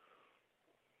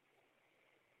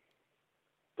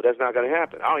 But that's not going to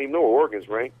happen. I don't even know where Oregon's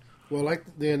ranked. Well, like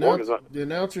the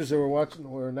announcers that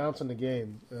were announcing the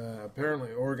game,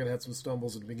 apparently Oregon had some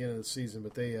stumbles at the beginning of the season,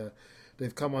 but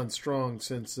they've come on strong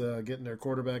since getting their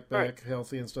quarterback back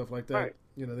healthy and stuff like that. Right.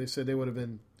 You know, they said they would have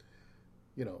been,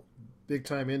 big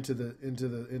time into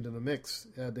the mix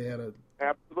had they had a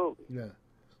absolutely.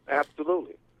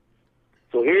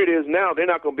 So here it is now. They're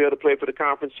not going to be able to play for the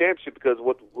conference championship because of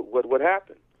what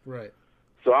happened. Right.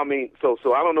 So I mean, so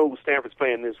I don't know who Stanford's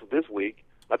playing this week.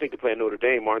 I think they're playing Notre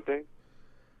Dame, aren't they?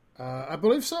 I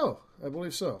believe so.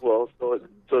 Well, so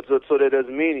that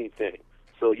doesn't mean anything.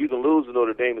 So you can lose to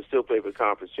Notre Dame and still play for the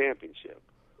conference championship.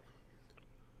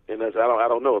 And I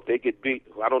don't know if they get beat.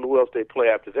 I don't know who else they play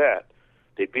after that.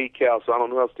 They beat Cal, so I don't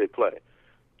know who else they play.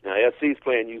 Now SC's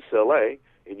playing UCLA,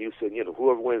 and you said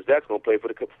whoever wins that's going to play for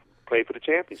the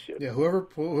championship. Yeah,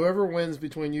 whoever wins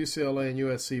between UCLA and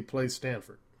USC plays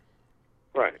Stanford.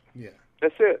 Right. Yeah.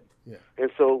 That's it. Yeah.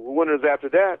 And so winners after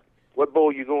that, what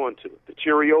bowl you going to? The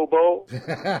Cheerio Bowl?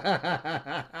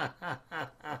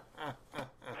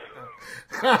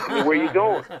 I mean, where you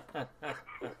going?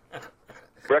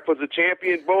 Breakfast of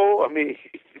Champion Bowl? I mean,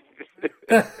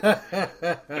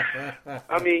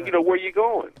 where you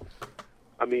going?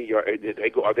 I mean,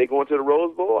 are they going to the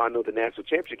Rose Bowl? I know the national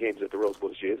championship game's at the Rose Bowl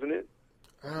this year, isn't it?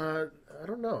 I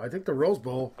don't know. I think the Rose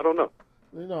Bowl. I don't know.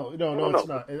 No, it's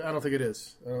not. I don't think it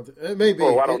is. It may be.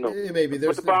 Oh, I don't know. It may be.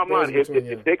 But the bottom line, if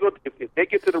they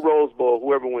get to the Rose Bowl,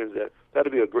 whoever wins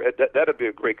that'll be a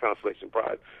great consolation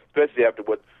prize, especially after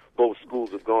what both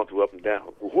schools have gone through up and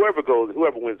down. Whoever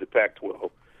wins the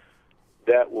Pac-12,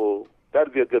 that'll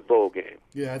be a good bowl game.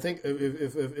 Yeah, I think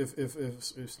if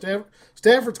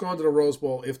Stanford's gone to the Rose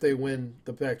Bowl if they win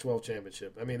the Pac-12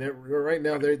 championship. I mean, right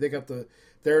now they're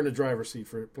in the driver's seat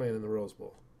for playing in the Rose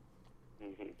Bowl.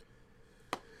 Mm-hmm.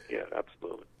 Yeah,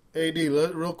 absolutely. AD,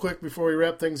 real quick before we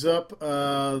wrap things up,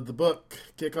 the book,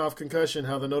 Kickoff Concussion,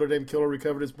 How the Notre Dame Killer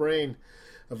Recovered His Brain,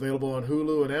 available on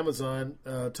Hulu and Amazon.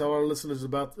 Tell our listeners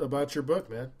about your book,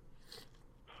 man.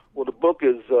 Well, the book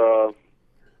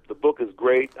is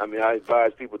great. I mean, I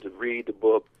advise people to read the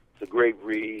book. It's a great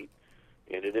read,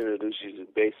 and it introduces you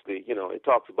to basically, it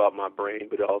talks about my brain,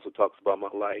 but it also talks about my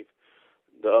life,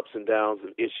 the ups and downs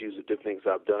and issues and different things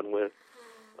I've done with.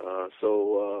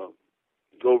 So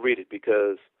go read it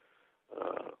because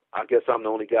I guess I'm the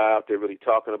only guy out there really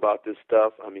talking about this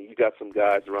stuff. I mean, you got some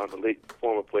guys around, the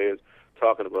former players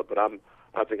talking about, but I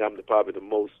think I'm probably the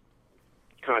most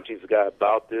conscientious guy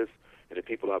about this, and the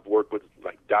people I've worked with,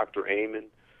 like Dr. Amen,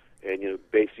 and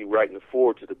basically writing the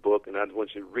foreword to the book. And I just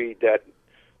want you to read that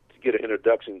to get an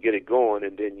introduction, get it going,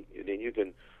 and then you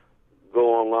can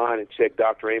go online and check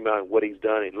Dr. Amen and what he's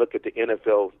done, and look at the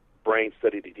NFL brain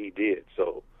study that he did.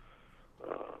 So.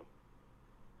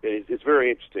 It's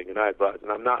very interesting, and I advise.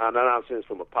 And I'm not saying this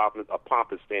from a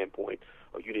pompous standpoint.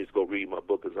 You need to go read my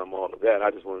book because I'm all of that.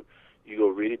 I just want you to go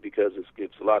read it because it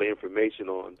gives a lot of information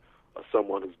on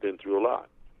someone who's been through a lot.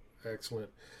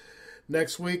 Excellent.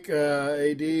 Next week,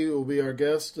 AD will be our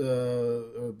guest,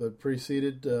 but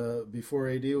preceded before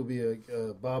AD will be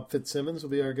Bob Fitzsimmons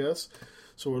will be our guest.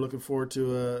 So we're looking forward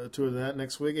to that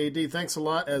next week. AD, thanks a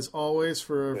lot as always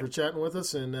for chatting with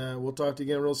us, and we'll talk to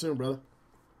you again real soon, brother.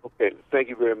 Okay, thank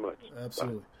you very much.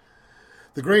 Absolutely. Bye.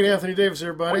 The great Anthony Davis,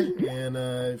 everybody. And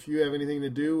if you have anything to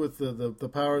do with the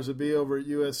powers that be over at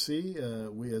USC,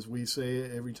 as we say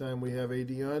every time we have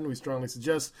AD on, we strongly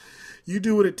suggest you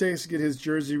do what it takes to get his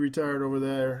jersey retired over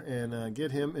there and get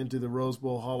him into the Rose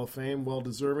Bowl Hall of Fame.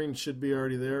 Well-deserving. Should be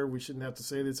already there. We shouldn't have to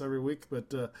say this every week,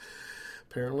 but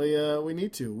apparently we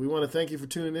need to. We want to thank you for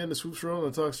tuning in to Swoops World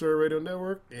on the Talk Story Radio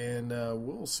Network, and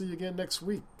we'll see you again next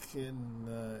week. And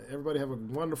everybody have a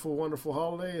wonderful, wonderful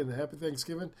holiday and a happy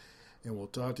Thanksgiving, and we'll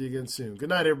talk to you again soon. Good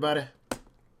night, everybody.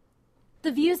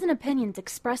 The views and opinions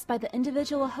expressed by the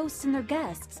individual hosts and their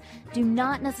guests do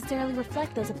not necessarily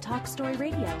reflect those of Talk Story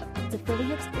Radio, its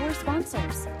affiliates, or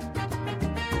sponsors.